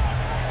help.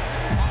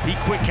 Pete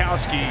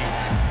Kwiatkowski,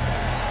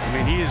 I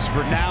mean, he is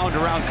renowned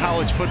around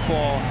college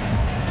football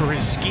for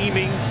his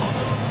scheming,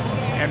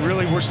 and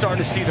really we're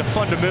starting to see the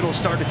fundamentals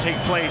start to take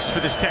place for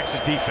this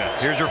Texas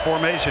defense. Here's your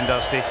formation,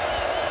 Dusty.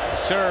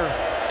 Yes, sir.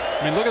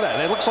 I mean, look at that.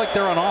 It looks like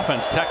they're on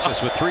offense,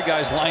 Texas, with 3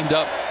 guys lined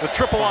up. The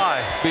triple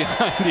I.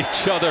 Behind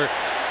each other.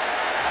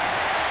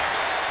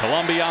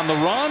 Columbia on the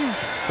run,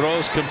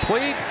 throws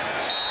complete,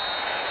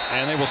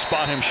 and they will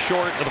spot him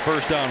short of the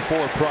 1st down.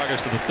 Forward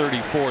progress to the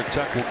 34.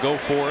 Tech will go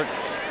for it.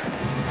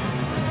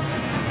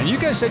 And you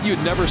guys said you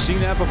had never seen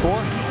that before?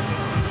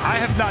 I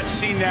have not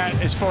seen that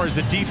as far as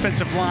the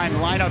defensive line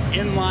up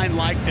in line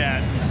like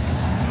that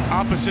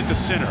opposite the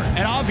center.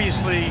 And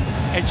obviously,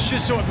 it's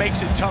just so it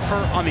makes it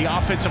tougher on the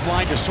offensive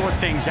line to sort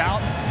things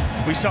out.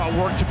 We saw it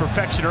work to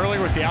perfection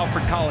earlier with the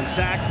Alfred Collins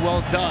sack.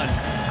 Well done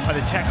by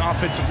the Tech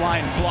offensive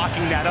line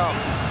blocking that up.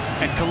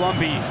 And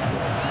Columbia,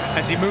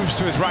 as he moves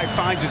to his right,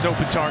 finds his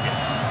open target.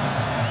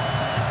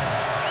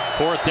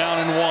 4th down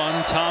and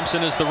 1.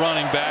 Thompson is the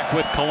running back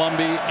with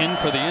Columbia in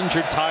for the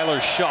injured Tyler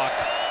Shuck.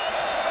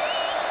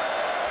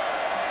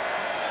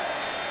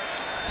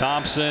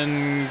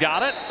 Thompson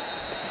got it.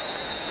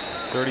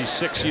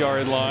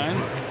 36-yard line.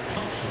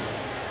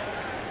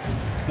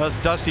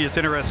 Dusty, it's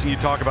interesting you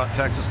talk about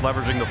Texas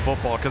leveraging the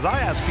football, because I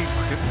asked Pete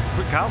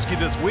Kwiatkowski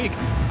this week.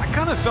 I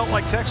kind of felt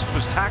like Texas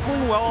was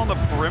tackling well on the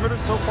perimeter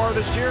so far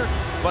this year,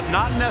 but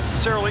not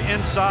necessarily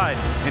inside,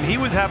 and he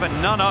was having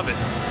none of it.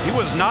 He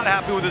was not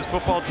happy with his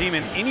football team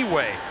in any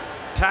way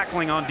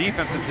tackling on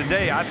defense, and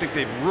today I think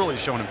they've really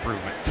shown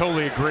improvement.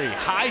 Totally agree.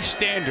 High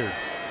standard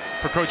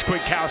for Coach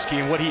Kwiatkowski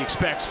and what he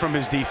expects from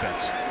his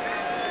defense.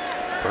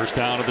 1st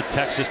down to the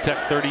Texas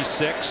Tech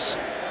 36.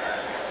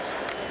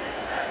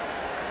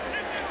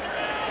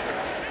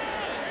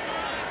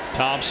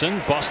 Thompson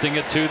busting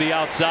it to the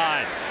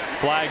outside.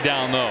 Flag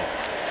down though.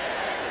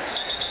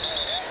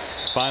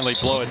 Finally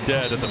blow it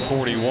dead at the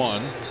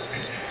 41.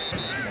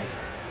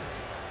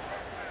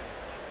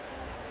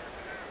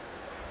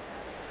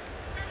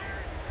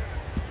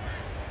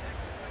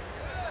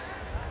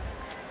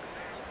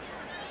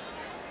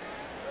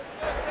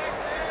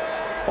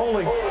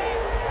 Holding.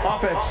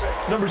 Offense,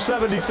 number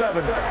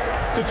 77.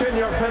 It's a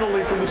 10-yard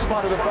penalty from the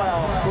spot of the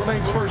foul.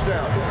 Remains 1st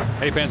down.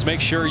 Hey fans, make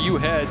sure you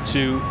head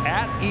to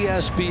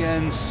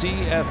 @ESPN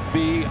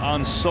CFB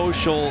on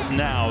social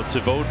now to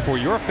vote for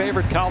your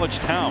favorite college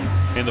town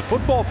in the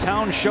Football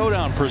Town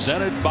Showdown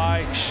presented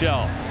by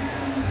Shell.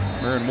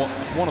 We're in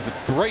one of the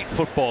great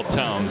football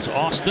towns,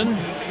 Austin.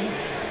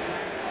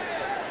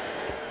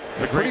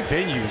 The great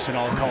venues in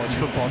all of college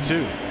football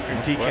too, in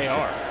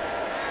DKR.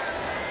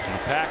 A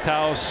packed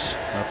house,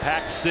 a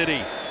packed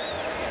city.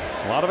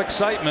 A lot of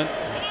excitement.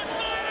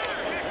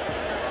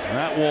 And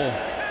that will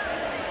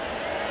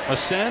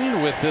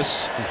ascend with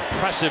this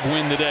impressive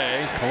win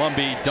today.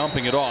 Columbia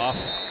dumping it off.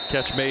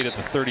 Catch made at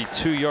the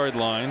 32-yard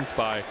line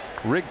by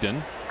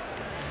Rigdon.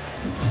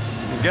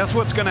 Guess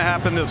what's going to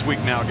happen this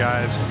week now,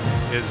 guys,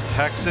 is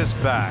Texas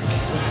back.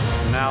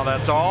 Now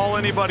that's all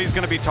anybody's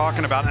going to be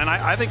talking about, and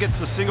I think it's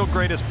the single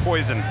greatest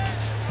poison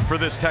for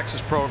this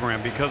Texas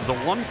program, because the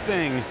one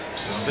thing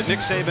that Nick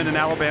Saban and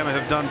Alabama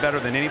have done better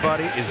than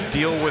anybody is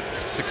deal with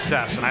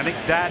success, and I think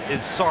that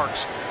is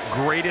Sark's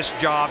greatest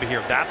job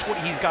here. That's what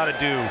he's got to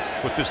do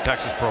with this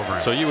Texas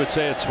program. So you would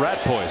say it's rat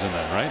poison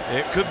then, right?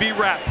 It could be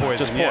rat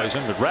poison. Just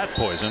poison, but rat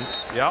poison.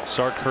 Yep.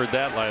 Sark heard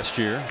that last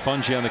year.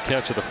 Fungi on the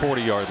catch at the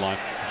 40-yard line.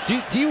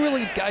 Do you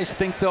really guys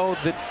think though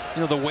that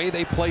the way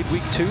they played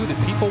week 2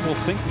 that people will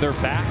think they're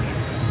back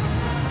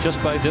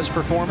just by this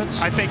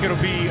performance? I think it'll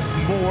be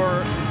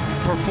more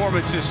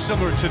performances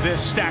similar to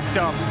this stacked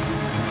up,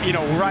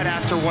 right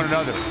after one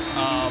another.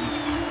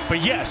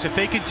 But yes, if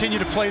they continue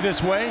to play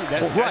this way,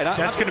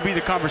 that's going to be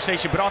the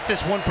conversation. But off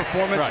this one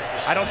performance,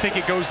 I don't think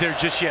it goes there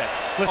just yet.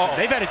 Listen,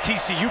 they've had a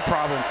TCU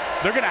problem.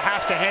 They're going to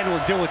have to handle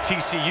and deal with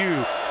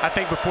TCU, I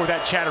think, before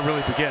that chatter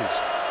really begins.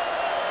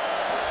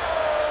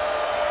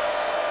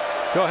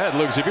 Go ahead,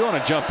 Luke, if you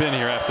want to jump in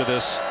here after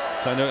this.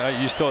 So I know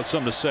you still had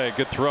something to say.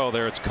 Good throw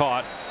there. It's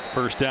caught.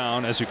 1st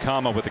down.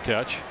 Ezukama with the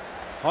catch.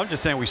 I'm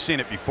just saying we've seen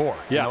it before.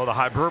 Yeah. You know, the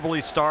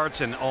hyperbole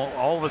starts, and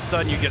all of a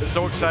sudden you get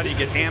so excited, you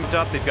get amped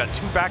up. They've got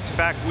 2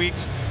 back-to-back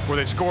weeks where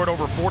they scored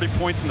over 40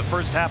 points in the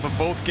first half of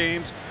both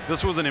games.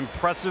 This was an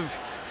impressive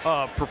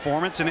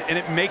performance, and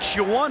it makes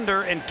you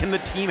wonder, and can the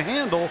team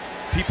handle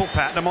people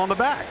patting them on the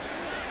back?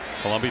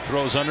 Columbia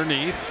throws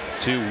underneath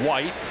to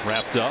White,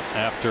 wrapped up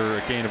after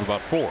a gain of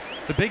about 4.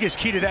 The biggest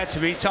key to that, to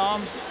me,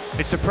 Tom,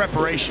 it's the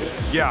preparation.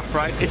 Yeah.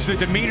 Right? It's the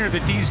demeanor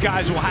that these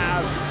guys will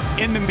have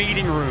in the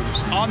meeting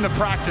rooms, on the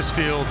practice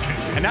field.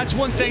 And that's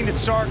one thing that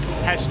Sark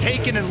has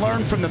taken and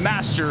learned from the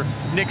master,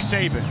 Nick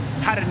Saban.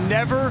 How to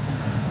never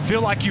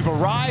feel like you've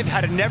arrived,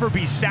 how to never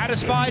be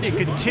satisfied, and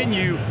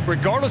continue,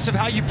 regardless of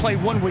how you play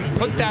one week,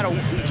 put that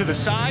to the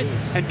side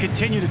and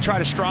continue to try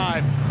to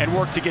strive and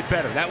work to get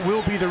better. That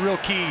will be the real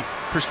key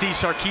for Steve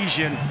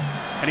Sarkisian,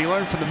 and he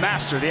learned from the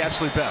master, the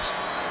absolute best.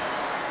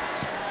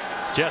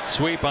 Jet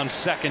sweep on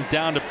 2nd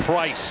down to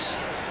Price.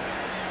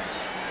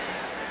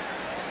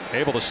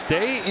 Able to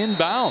stay in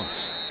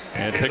bounds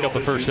and pick up the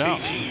first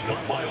down.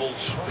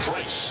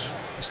 Nice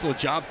little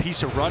job,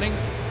 piece of running,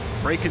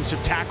 breaking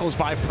some tackles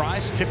by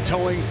Price,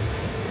 tiptoeing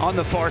on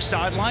the far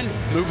sideline,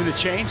 moving the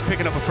chains,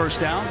 picking up a first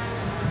down.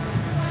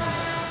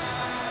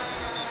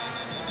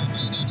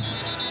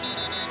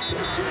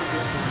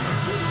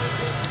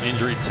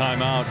 Injury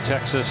timeout.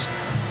 Texas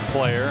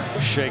player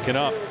shaken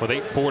up with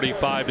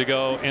 8:45 to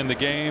go in the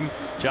game.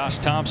 Josh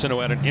Thompson, who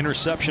had an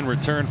interception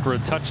return for a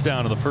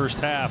touchdown in the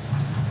first half,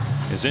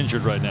 is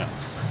injured right now.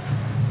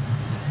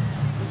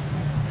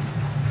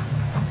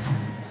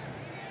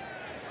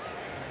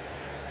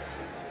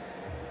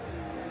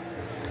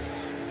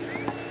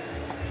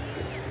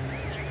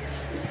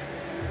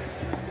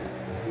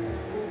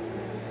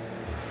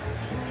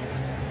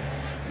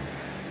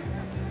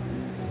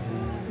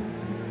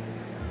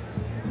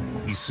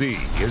 ABC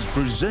is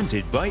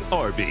presented by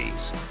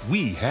Arby's.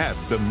 We have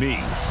the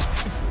meats.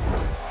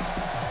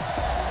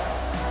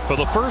 For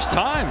the first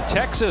time,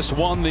 Texas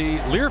won the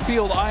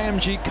Learfield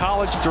IMG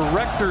College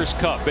Directors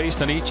Cup.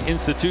 Based on each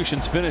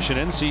institution's finish in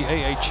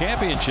NCAA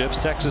championships,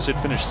 Texas had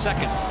finished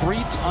 2nd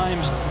 3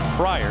 times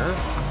prior.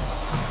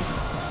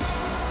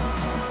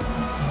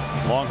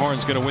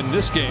 Longhorns going to win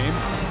this game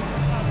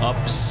up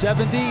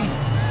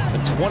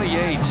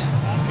 70-28.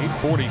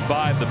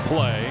 8:45 to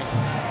play.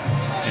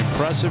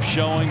 Impressive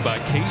showing by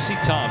Casey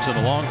Thompson,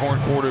 the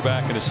Longhorn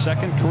quarterback, in his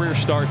 2nd career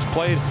starts.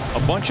 Played a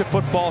bunch of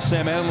football.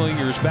 Sam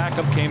Ehlinger's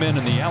backup came in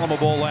the Alamo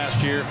Bowl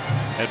last year.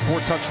 Had 4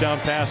 touchdown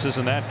passes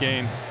in that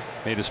game.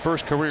 Made his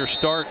first career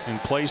start in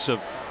place of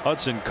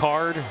Hudson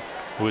Card,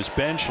 who was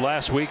benched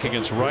last week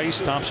against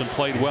Rice. Thompson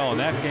played well in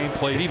that game.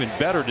 Played even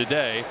better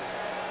today,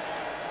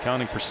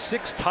 counting for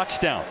 6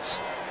 touchdowns.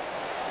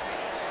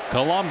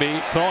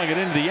 Colombi throwing it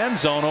into the end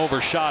zone,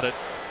 overshot it.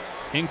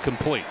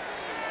 Incomplete.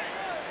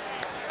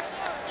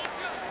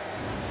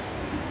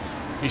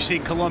 You've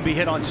seen Columbia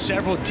hit on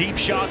several deep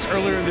shots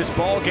earlier in this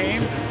ball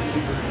game.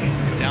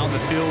 Down the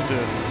field to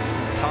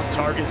top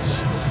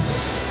targets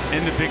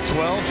in the Big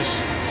 12. Just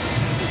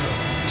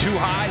too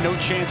high, no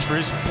chance for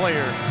his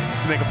player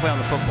to make a play on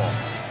the football.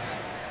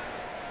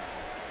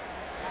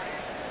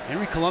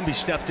 Henry Colombi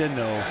stepped in,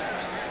 though,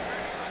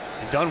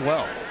 and done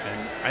well.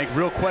 And I think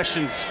real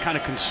questions kind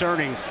of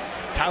concerning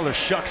Tyler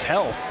Shuck's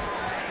health.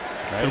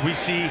 Right. Could we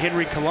see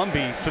Henry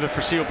Colombi for the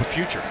foreseeable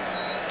future?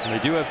 And they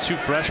do have 2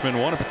 freshmen,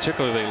 one in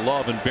particular they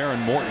love, and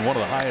Baron Morton, one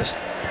of the highest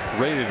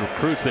rated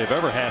recruits they've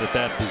ever had at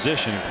that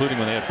position, including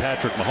when they had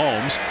Patrick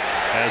Mahomes,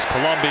 as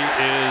Colombi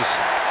is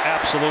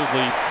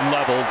absolutely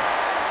leveled.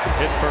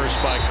 Hit first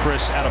by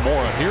Chris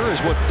Adamora. Here is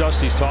what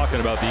Dusty's talking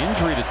about. The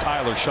injury to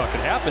Tyler Shuck.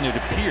 It happened, it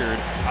appeared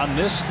on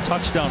this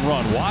touchdown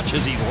run. Watch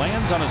as he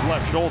lands on his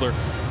left shoulder.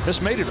 This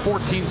made it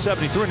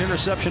 14-7. He threw an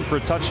interception for a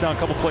touchdown a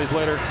couple plays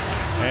later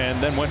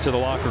and then went to the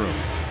locker room.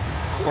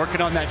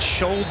 Working on that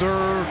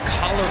shoulder,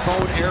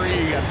 collarbone area.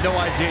 You have no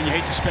idea, and you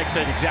hate to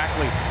speculate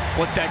exactly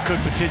what that could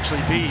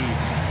potentially be.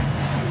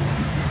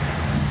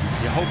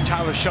 You hope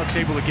Tyler Shuck's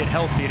able to get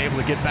healthy and able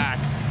to get back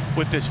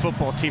with this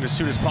football team as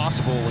soon as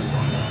possible.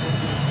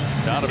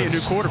 And see a new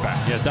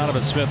quarterback. Yeah,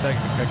 Donovan Smith,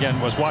 again,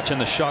 was watching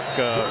the Shuck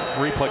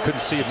replay. Couldn't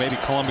see if maybe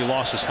Colombi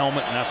lost his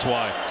helmet, and that's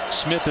why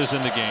Smith is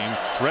in the game.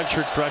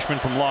 Redshirt freshman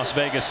from Las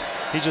Vegas.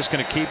 He's just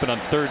going to keep it on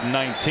 3rd and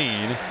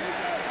 19.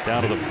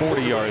 Down to the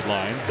 40-yard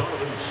line.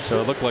 So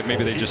it looked like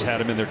maybe they just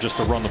had him in there just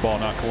to run the ball.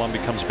 Now Colombi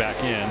comes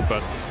back in,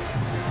 but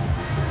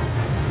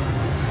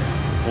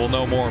we'll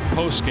know more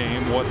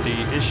post-game what the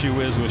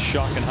issue is with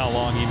Shuck and how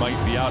long he might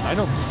be out. I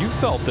know you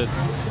felt that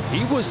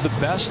he was the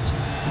best,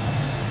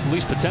 at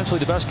least potentially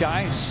the best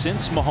guy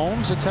since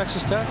Mahomes at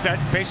Texas Tech. That,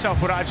 based off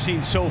what I've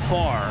seen so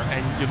far,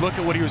 and you look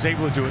at what he was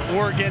able to do at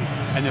Oregon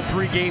and the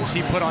 3 games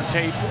he put on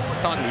tape,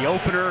 thought in the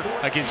opener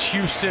against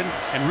Houston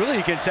and really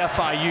against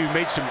FIU,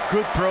 made some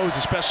good throws,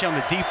 especially on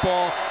the deep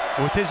ball.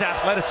 And with his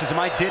athleticism,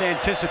 I did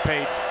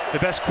anticipate the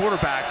best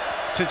quarterback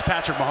since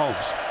Patrick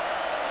Mahomes.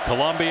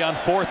 Colombi on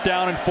 4th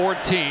down and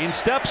 14,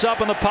 steps up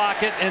in the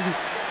pocket and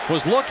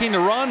was looking to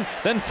run,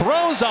 then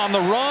throws on the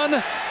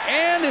run,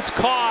 and it's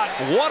caught.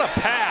 What a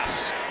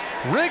pass.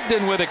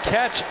 Rigdon with a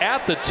catch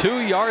at the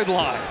 2-yard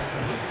line.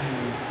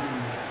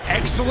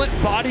 Excellent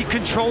body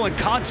control and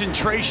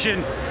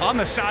concentration on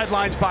the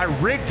sidelines by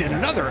Rigdon.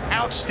 Another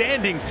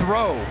outstanding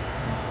throw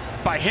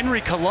by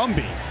Henry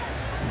Columbi.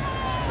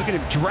 Look at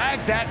him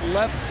drag that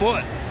left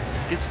foot.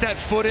 Gets that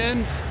foot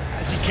in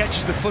as he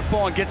catches the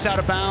football and gets out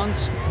of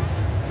bounds.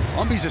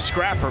 Columbi's a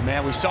scrapper,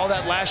 man. We saw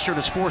that last year in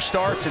his 4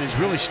 starts, and he's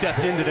really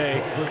stepped in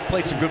today.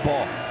 Played some good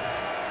ball.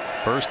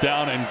 First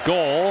down and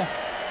goal.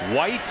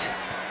 White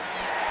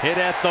hit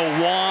at the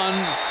 1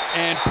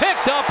 and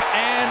picked up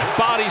and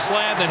body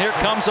slammed, and here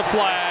comes a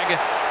flag.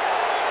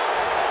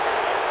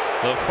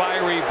 The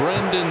fiery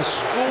Brendan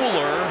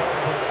Schooler,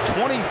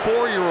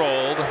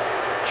 24-year-old,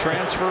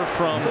 transfer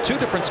from 2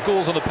 different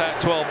schools in the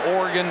Pac-12,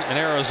 Oregon and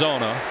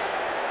Arizona.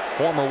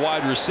 Former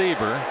wide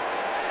receiver.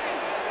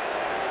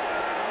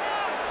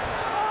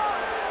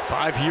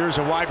 5 years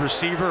a wide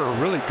receiver, a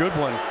really good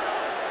one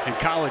in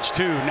college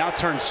too. Now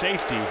turned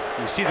safety.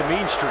 You see the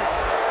mean streak.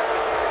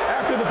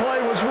 After the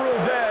play was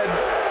ruled dead,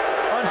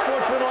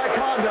 unsportsmanlike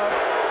conduct,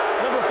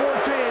 number 14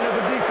 of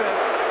the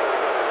defense.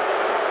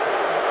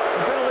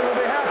 The penalty will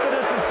be half the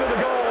distance to the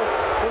goal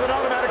with an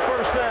automatic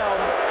first down.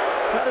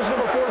 That is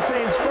number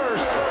 14's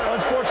first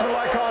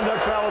unsportsmanlike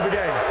conduct foul of the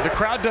game. The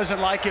crowd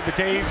doesn't like it, but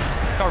Dave,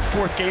 our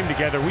 4th game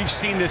together, we've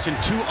seen this in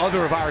 2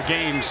 other of our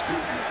games.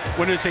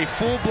 When it's a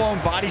full-blown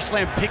body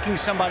slam, picking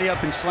somebody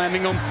up and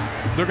slamming them,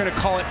 they're going to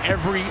call it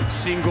every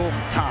single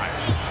time.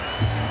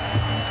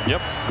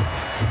 Yep.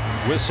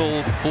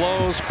 Whistle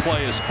blows,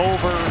 play is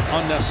over,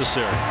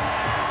 unnecessary.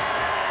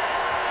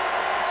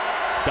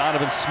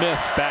 Donovan Smith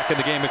back in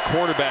the game at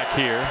quarterback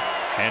here,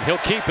 and he'll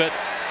keep it.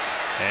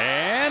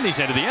 And he's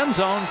into the end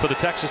zone for the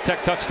Texas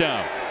Tech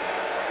touchdown.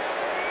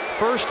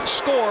 First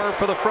score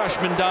for the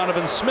freshman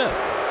Donovan Smith.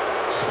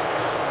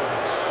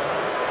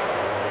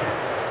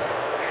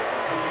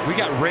 We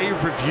got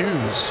rave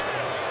reviews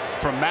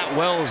from Matt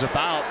Wells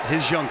about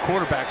his young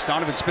quarterbacks,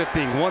 Donovan Smith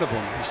being one of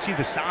them. You see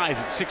the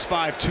size at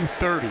 6'5",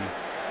 230,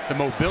 the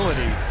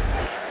mobility.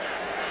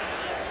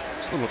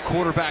 This little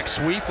quarterback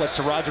sweep lets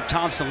Roderick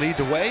Thompson lead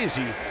the way as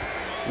he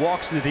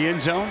walks into the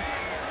end zone.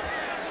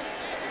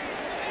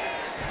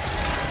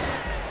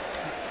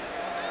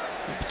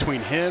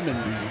 Between him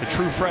and the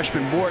true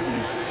freshman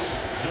Morton,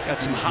 got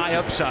some high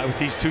upside with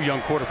these 2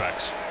 young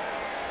quarterbacks.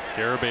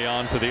 Garibay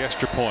on for the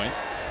extra point.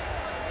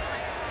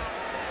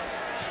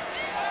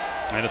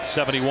 And it's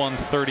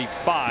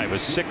 71-35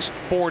 with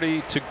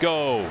 6:40 to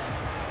go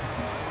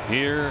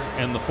here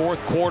in the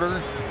 4th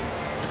quarter.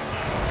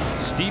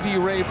 Stevie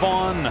Ray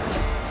Vaughan,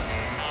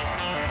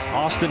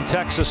 Austin,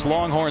 Texas,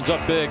 Longhorns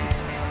up big.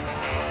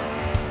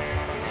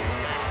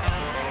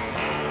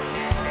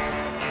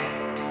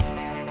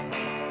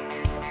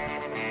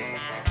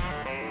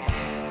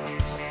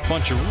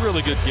 Bunch of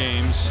really good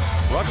games.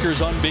 Rutgers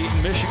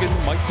unbeaten. Michigan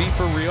might be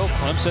for real.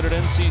 Clemson at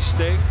NC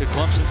State. Could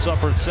Clemson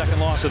suffer its 2nd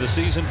loss of the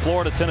season?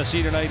 Florida,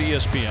 Tennessee tonight,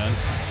 ESPN.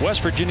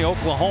 West Virginia,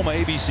 Oklahoma,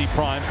 ABC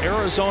Prime.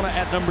 Arizona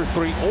at number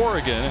 3,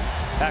 Oregon,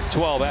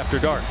 Pac-12 after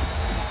dark.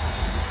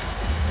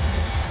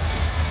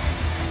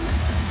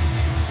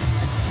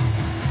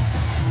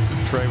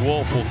 Trey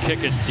Wolf will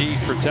kick it deep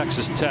for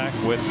Texas Tech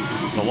with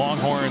the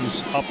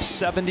Longhorns up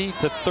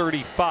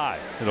 70-35.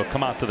 It'll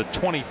come out to the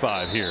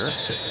 25 here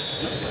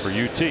for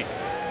UT.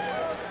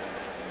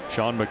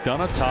 Sean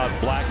McDonough, Todd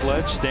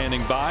Blackledge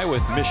standing by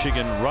with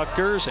Michigan,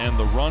 Rutgers, and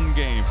the run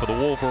game for the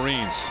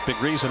Wolverines.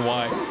 Big reason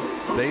why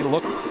they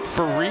look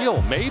for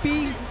real.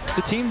 Maybe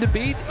the team to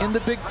beat in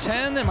the Big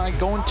Ten. Am I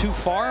going too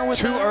far with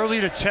Too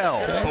early to tell,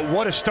 but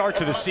what a start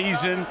to the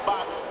season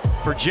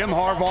for Jim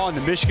Harbaugh and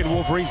the Michigan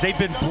Wolverines. They've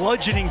been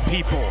bludgeoning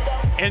people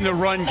in the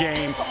run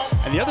game.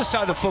 And the other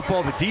side of the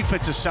football, the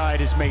defensive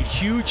side, has made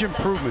huge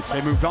improvements.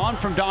 They moved on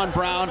from Don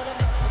Brown.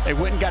 They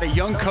went and got a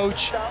young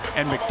coach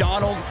and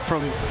McDonald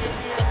from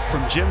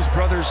Jim's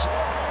brother's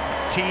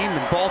team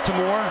in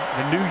Baltimore.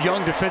 The new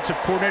young defensive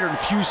coordinator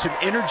infused some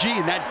energy,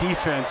 and that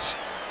defense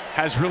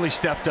has really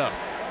stepped up.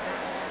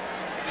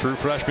 True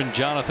freshman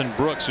Jonathan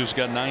Brooks, who's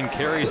got 9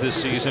 carries this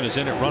season, is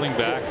in at running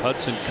back.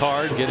 Hudson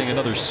Card getting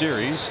another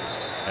series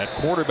at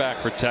quarterback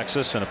for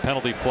Texas, and a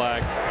penalty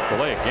flag.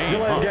 Delay of game.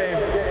 Delay of game.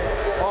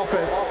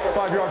 Offense,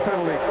 5-yard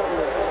penalty.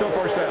 Still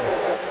first down.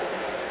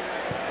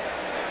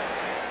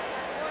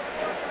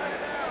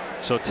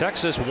 So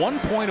Texas 1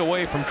 point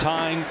away from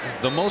tying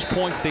the most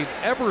points they've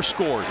ever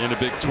scored in a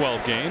Big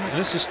 12 game. And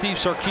this is Steve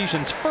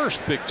Sarkisian's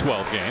first Big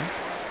 12 game.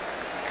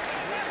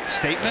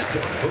 Statement.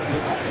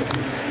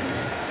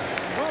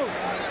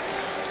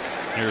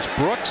 Here's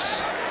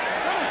Brooks.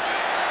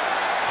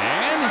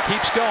 And he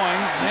keeps going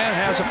and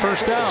has a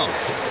first down.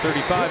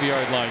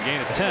 35-yard line gain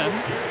of 10.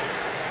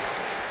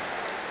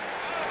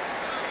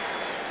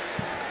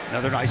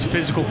 Another nice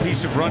physical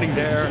piece of running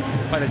there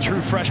by the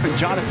true freshman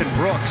Jonathan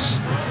Brooks.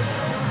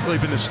 Really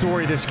been the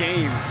story of this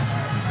game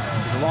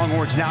as the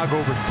Longhorns now go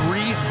over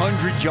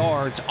 300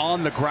 yards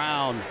on the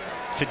ground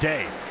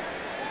today.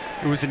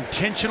 It was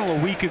intentional a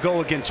week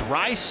ago against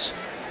Rice.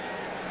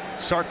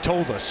 Sark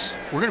told us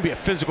we're going to be a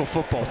physical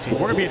football team.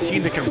 We're going to be a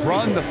team that can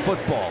run the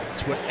football.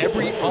 It's what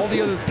all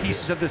the other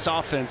pieces of this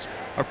offense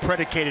are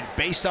predicated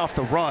based off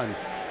the run.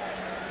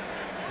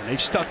 And they've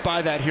stuck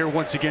by that here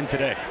once again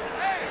today.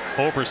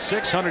 Over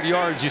 600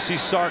 yards. You see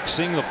Sark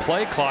seeing the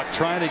play clock,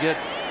 trying to get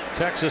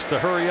Texas to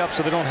hurry up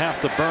so they don't have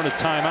to burn a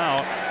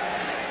timeout.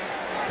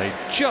 They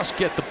just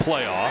get the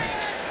play off.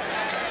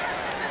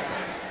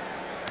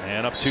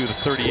 And up to the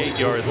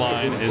 38-yard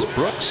line is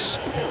Brooks.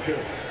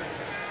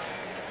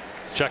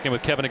 Let's check in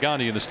with Kevin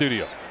Agandi in the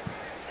studio.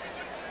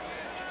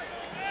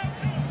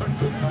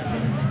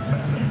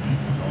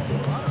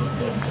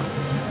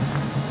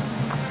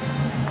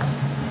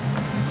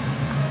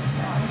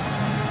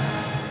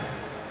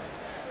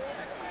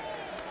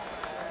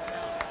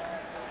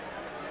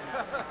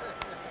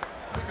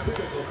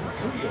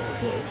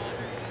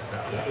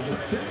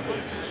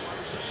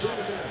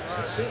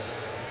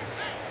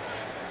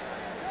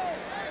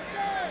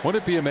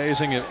 Wouldn't it be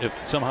amazing if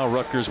somehow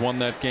Rutgers won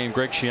that game?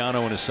 Greg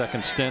Schiano in his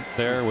second stint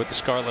there with the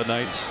Scarlet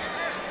Knights.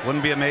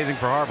 Wouldn't be amazing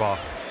for Harbaugh.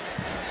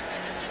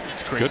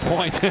 Good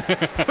point.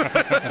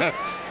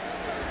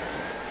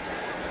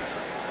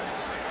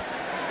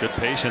 Good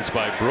patience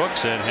by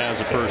Brooks, and has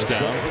a first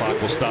down.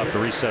 Clock will stop to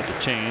reset the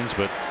chains,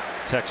 but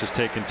Texas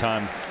taking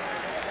time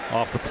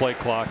off the play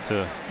clock.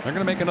 They're going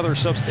to make another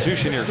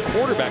substitution here.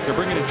 Quarterback, they're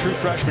bringing in true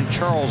freshman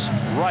Charles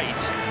Wright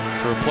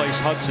to replace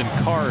Hudson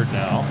Card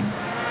now.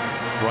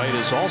 Wright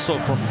is also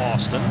from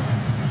Austin,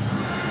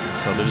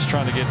 so they're just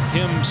trying to get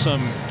him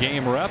some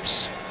game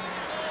reps.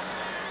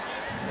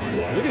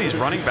 Look at these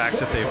running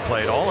backs that they've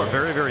played. All are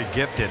very, very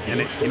gifted,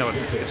 and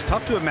it's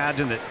tough to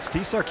imagine that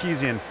Steve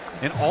Sarkisian,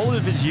 in all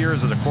of his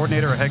years as a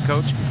coordinator or head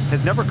coach,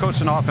 has never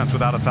coached an offense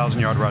without a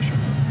 1,000-yard rusher.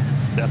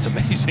 That's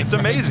amazing. It's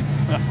amazing.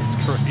 It's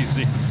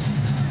crazy.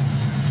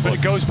 But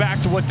it goes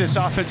back to what this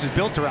offense is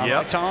built around,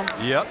 right, Tom?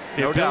 Yep.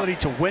 The ability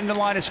to win the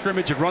line of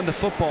scrimmage and run the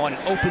football, and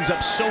it opens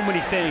up so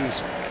many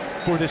things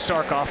for this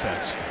Sark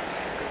offense.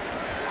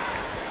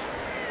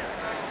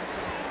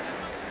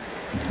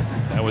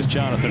 That was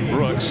Jonathan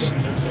Brooks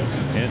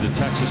into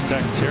Texas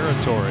Tech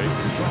territory.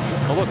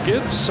 Well, look,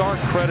 give Sark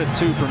credit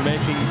too for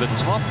making the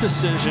tough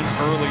decision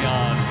early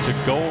on to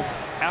go,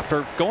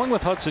 after going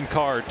with Hudson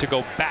Card, to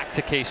go back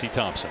to Casey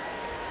Thompson.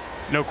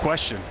 No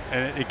question.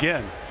 And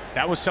again,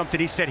 that was something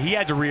he said he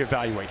had to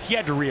reevaluate. He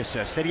had to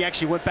reassess. Said he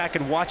actually went back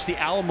and watched the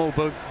Alamo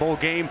Bowl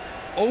game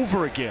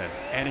over again,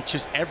 and it's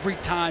just every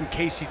time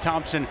Casey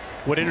Thompson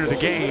would enter the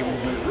game,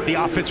 the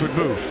offense would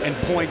move and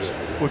points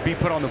would be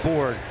put on the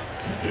board,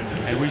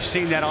 and we've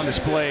seen that on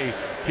display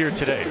here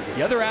today.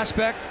 The other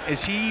aspect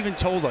is he even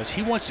told us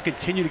he wants to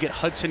continue to get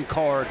Hudson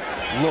Card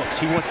looks.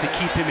 He wants to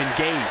keep him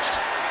engaged.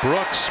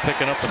 Brooks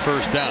picking up the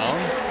first down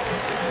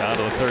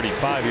to the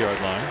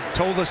 35-yard line.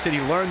 Told us that he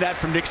learned that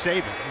from Nick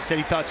Saban. He said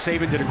he thought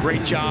Saban did a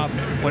great job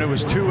when it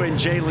was Tua and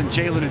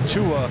Jalen and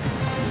Tua,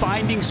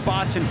 finding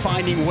spots and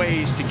finding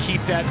ways to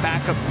keep that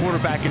backup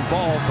quarterback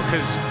involved,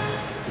 because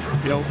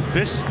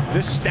this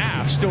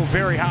staff still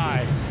very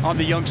high on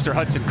the youngster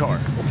Hudson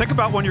Card. Well, think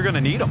about when you're going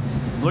to need him.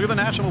 Look at the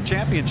national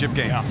championship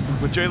game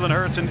with Jalen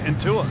Hurts and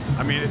Tua.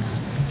 I mean,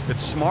 it's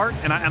smart,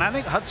 and I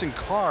think Hudson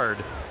Card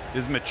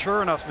is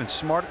mature enough and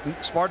smart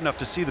enough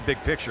to see the big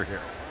picture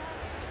here.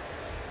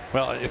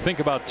 Well, think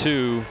about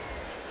too,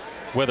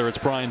 whether it's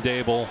Brian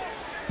Dable,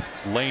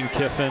 Lane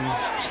Kiffin,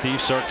 Steve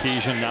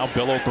Sarkisian, now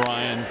Bill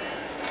O'Brien,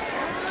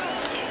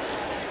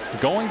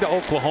 going to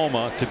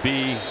Oklahoma to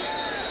be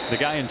the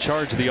guy in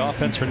charge of the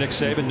offense for Nick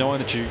Saban, knowing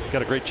that you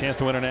got a great chance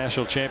to win a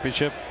national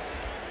championship.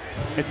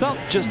 It's not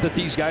just that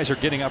these guys are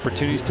getting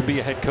opportunities to be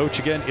a head coach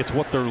again, it's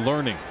what they're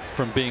learning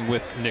from being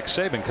with Nick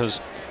Saban. Because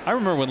I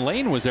remember when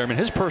Lane was there, I mean,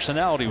 his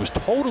personality was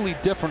totally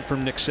different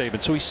from Nick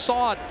Saban, so he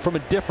saw it from a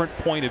different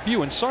point of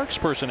view, and Sark's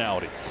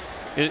personality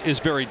is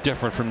very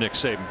different from Nick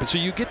Saban. But so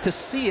you get to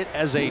see it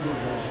as a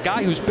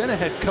guy who's been a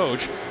head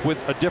coach with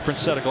a different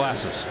set of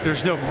glasses.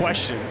 There's no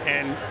question,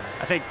 and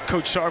I think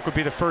Coach Sark would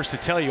be the first to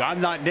tell you, I'm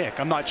not Nick.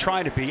 I'm not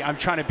trying to be. I'm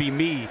trying to be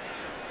me.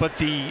 But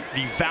the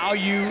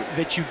value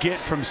that you get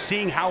from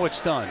seeing how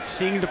it's done,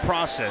 seeing the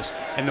process,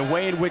 and the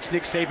way in which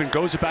Nick Saban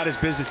goes about his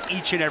business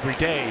each and every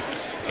day,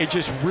 it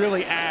just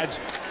really adds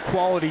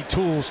quality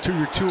tools to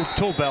your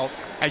tool belt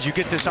as you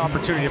get this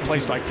opportunity at a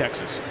place like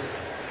Texas.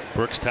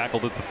 Brooks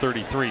tackled at the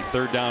 33.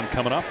 Third down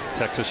coming up.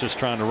 Texas just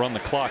trying to run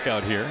the clock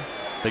out here.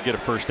 They get a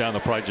first down.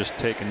 They'll probably just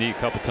take a knee a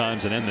couple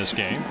times and end this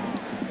game.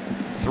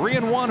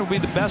 3-1 would be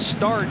the best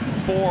start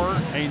for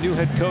a new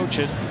head coach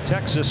at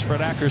Texas.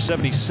 Fred Acker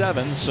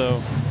 77,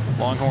 so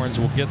Longhorns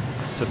will get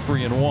to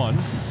 3-1.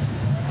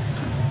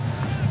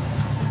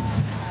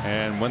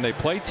 And when they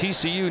play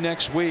TCU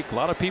next week, a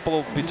lot of people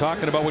will be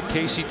talking about what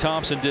Casey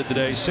Thompson did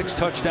today. 6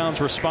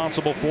 touchdowns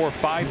responsible for,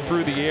 5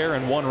 through the air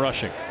and 1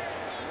 rushing.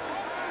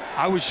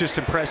 I was just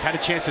impressed. Had a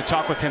chance to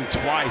talk with him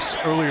twice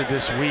earlier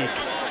this week.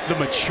 The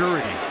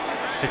maturity,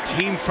 the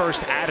team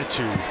first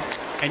attitude,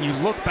 and you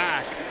look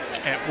back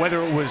at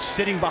whether it was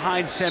sitting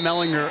behind Sam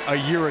Ehlinger a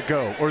year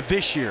ago or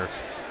this year,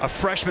 a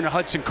freshman at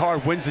Hudson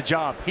Card wins the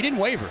job. He didn't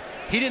waver.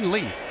 He didn't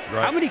leave.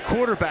 Right. How many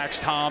quarterbacks,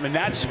 Tom, in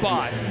that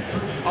spot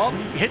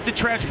hit the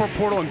transfer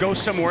portal and go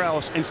somewhere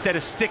else instead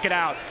of stick it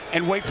out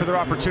and wait for their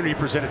opportunity to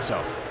present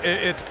itself?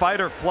 It's fight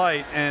or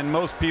flight, and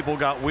most people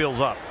got wheels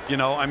up.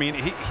 I mean,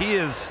 he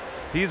is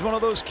He's one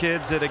of those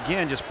kids that,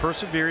 again, just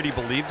persevered. He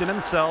believed in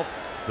himself,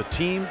 the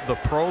team, the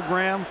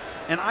program.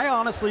 And I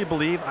honestly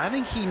believe, I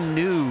think he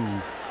knew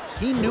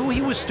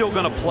he was still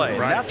going to play.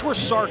 Right. And that's where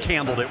Sark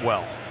handled it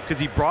well, because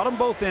he brought them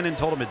both in and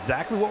told them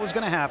exactly what was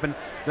going to happen.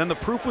 Then the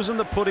proof was in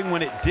the pudding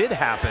when it did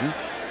happen.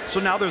 So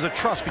now there's a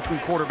trust between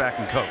quarterback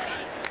and coach.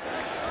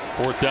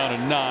 4th down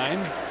and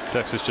 9.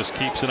 Texas just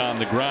keeps it on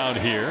the ground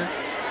here.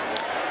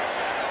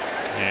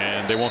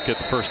 And they won't get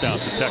the first down.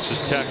 So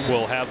Texas Tech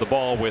will have the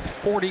ball with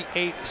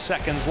 48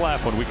 seconds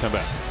left when we come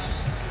back.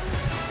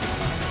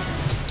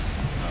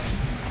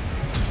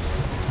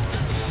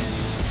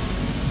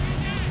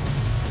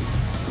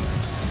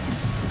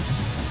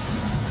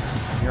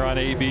 Here on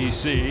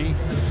ABC.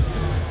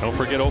 Don't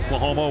forget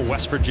Oklahoma,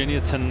 West Virginia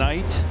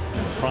tonight.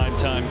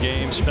 Primetime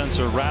game.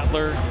 Spencer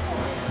Rattler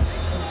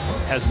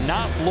has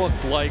not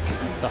looked like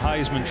the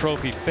Heisman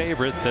Trophy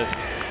favorite that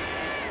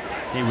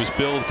he was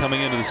billed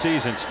coming into the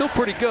season. Still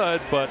pretty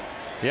good, but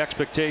the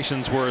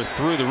expectations were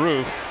through the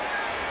roof.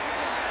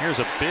 Here's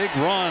a big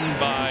run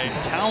by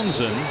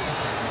Townsend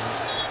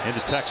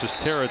into Texas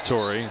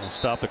territory. We'll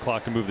stop the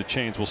clock to move the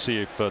chains. We'll see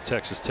if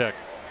Texas Tech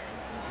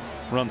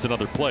runs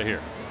another play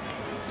here.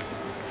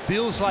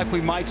 Feels like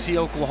we might see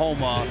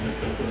Oklahoma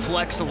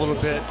flex a little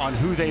bit on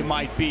who they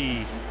might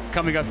be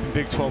coming up in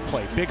Big 12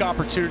 play. Big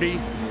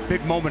opportunity,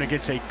 big moment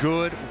against a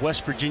good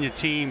West Virginia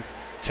team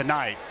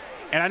tonight.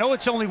 And I know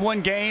it's only one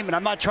game, and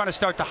I'm not trying to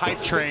start the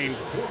hype train,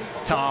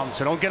 Tom,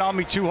 so don't get on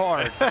me too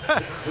hard.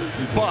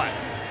 But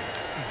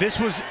this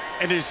was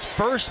in his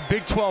first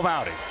Big 12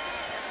 outing.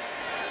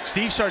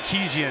 Steve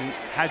Sarkisian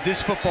had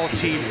this football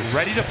team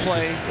ready to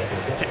play,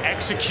 to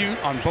execute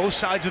on both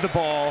sides of the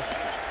ball,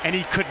 and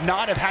he could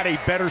not have had a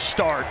better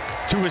start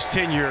to his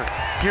tenure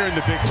here in the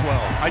Big 12.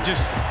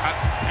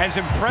 As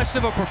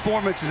impressive a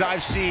performance as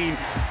I've seen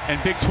in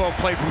Big 12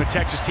 play from a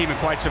Texas team in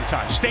quite some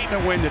time.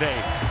 Statement win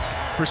today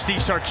for Steve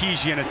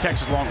Sarkisian and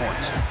Texas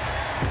Longhorns.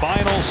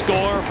 Final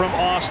score from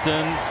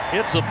Austin.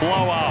 It's a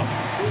blowout.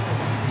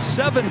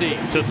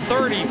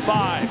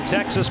 70-35.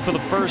 Texas, for the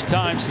first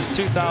time since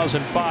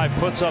 2005,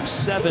 puts up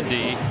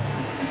 70.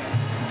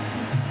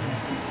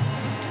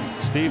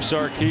 Steve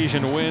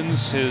Sarkisian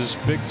wins his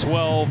Big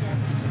 12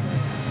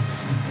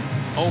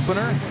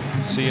 opener.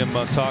 See him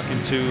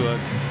talking to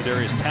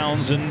Darius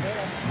Townsend,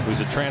 who's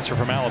a transfer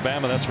from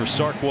Alabama. That's where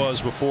Sark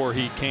was before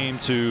he came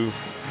to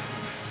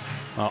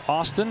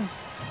Austin.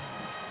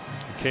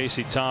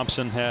 Casey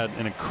Thompson had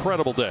an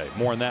incredible day.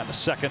 More on that in a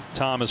second.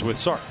 Tom is with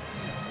Sark.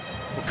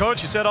 Well,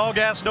 Coach, you said all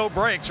gas, no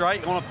brakes,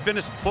 right? You want to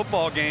finish the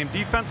football game.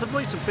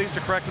 Defensively, some things to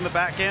correct in the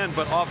back end,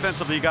 but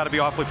offensively, you got to be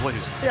awfully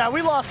pleased. Yeah,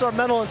 we lost our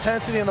mental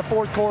intensity in the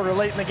 4th quarter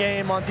late in the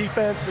game on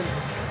defense, and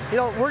you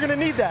know, we're going to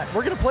need that.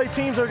 We're going to play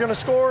teams that are going to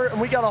score, and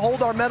we got to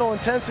hold our mental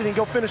intensity and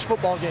go finish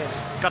football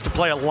games. Got to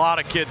play a lot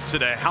of kids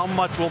today. How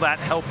much will that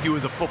help you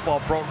as a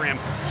football program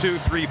 2,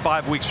 3,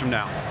 5 weeks from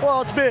now?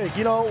 Well, it's big.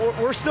 You know,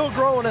 we're still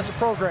growing as a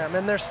program,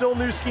 and there's still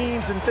new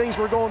schemes and things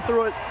we're going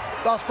through it.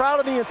 But I was proud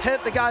of the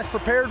intent the guys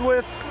prepared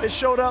with. It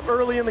showed up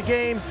early in the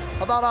game.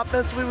 I thought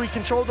offensively we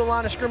controlled the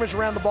line of scrimmage,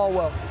 ran the ball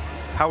well.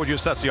 How would you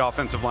assess the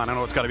offensive line? I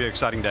know it's got to be an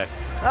exciting day.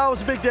 That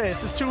was a big day.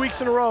 This is 2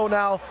 weeks in a row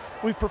now.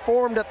 We've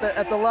performed at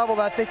the level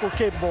that I think we're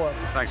capable of.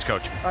 Thanks,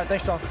 Coach. All right,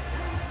 thanks, Tom.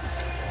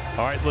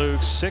 All right,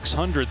 Luke,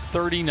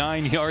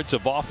 639 yards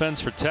of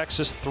offense for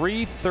Texas,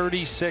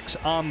 336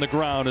 on the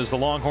ground as the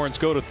Longhorns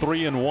go to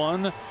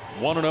 3-1,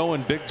 1-0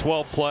 in Big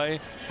 12 play.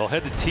 They'll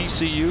head to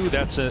TCU.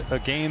 That's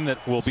a game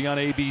that will be on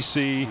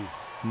ABC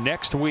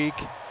next week,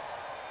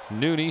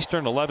 noon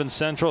Eastern, 11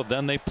 Central.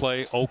 Then they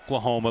play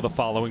Oklahoma the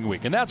following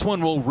week. And that's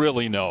when we'll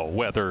really know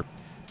whether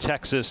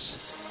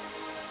Texas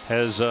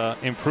has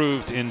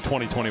improved in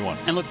 2021.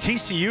 And look,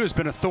 TCU has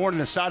been a thorn in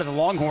the side of the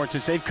Longhorns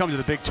since they've come to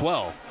the Big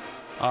 12.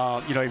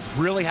 You know, they've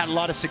really had a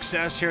lot of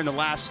success here in the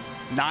last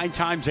 9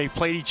 times they've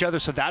played each other,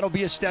 so that'll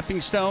be a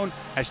stepping stone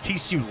as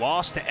TCU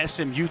lost to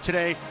SMU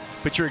today.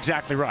 But you're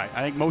exactly right.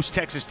 I think most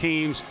Texas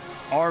teams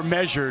are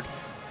measured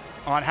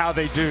on how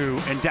they do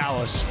in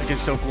Dallas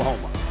against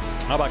Oklahoma.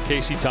 How about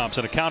Casey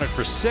Thompson? Accounted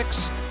for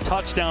 6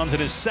 touchdowns in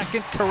his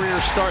second career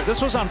start.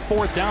 This was on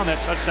 4th down,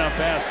 that touchdown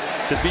pass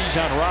to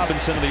Bijan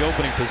Robinson in the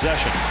opening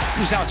possession.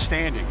 He was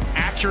outstanding.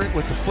 Accurate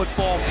with the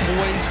football,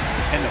 poised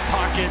in the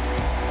pocket,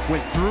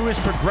 went through his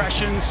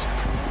progressions,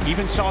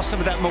 even saw some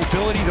of that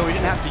mobility, though he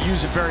didn't have to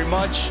use it very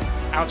much.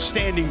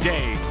 Outstanding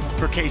day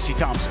for Casey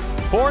Thompson.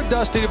 For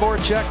Dusty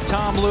Dvorak,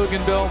 Tom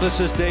Luganbill, this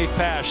is Dave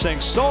Pasch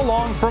saying so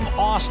long from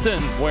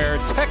Austin, where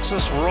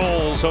Texas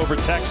rolls over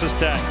Texas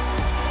Tech.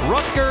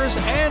 Rutgers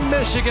and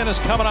Michigan is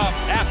coming up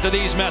after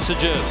these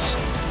messages.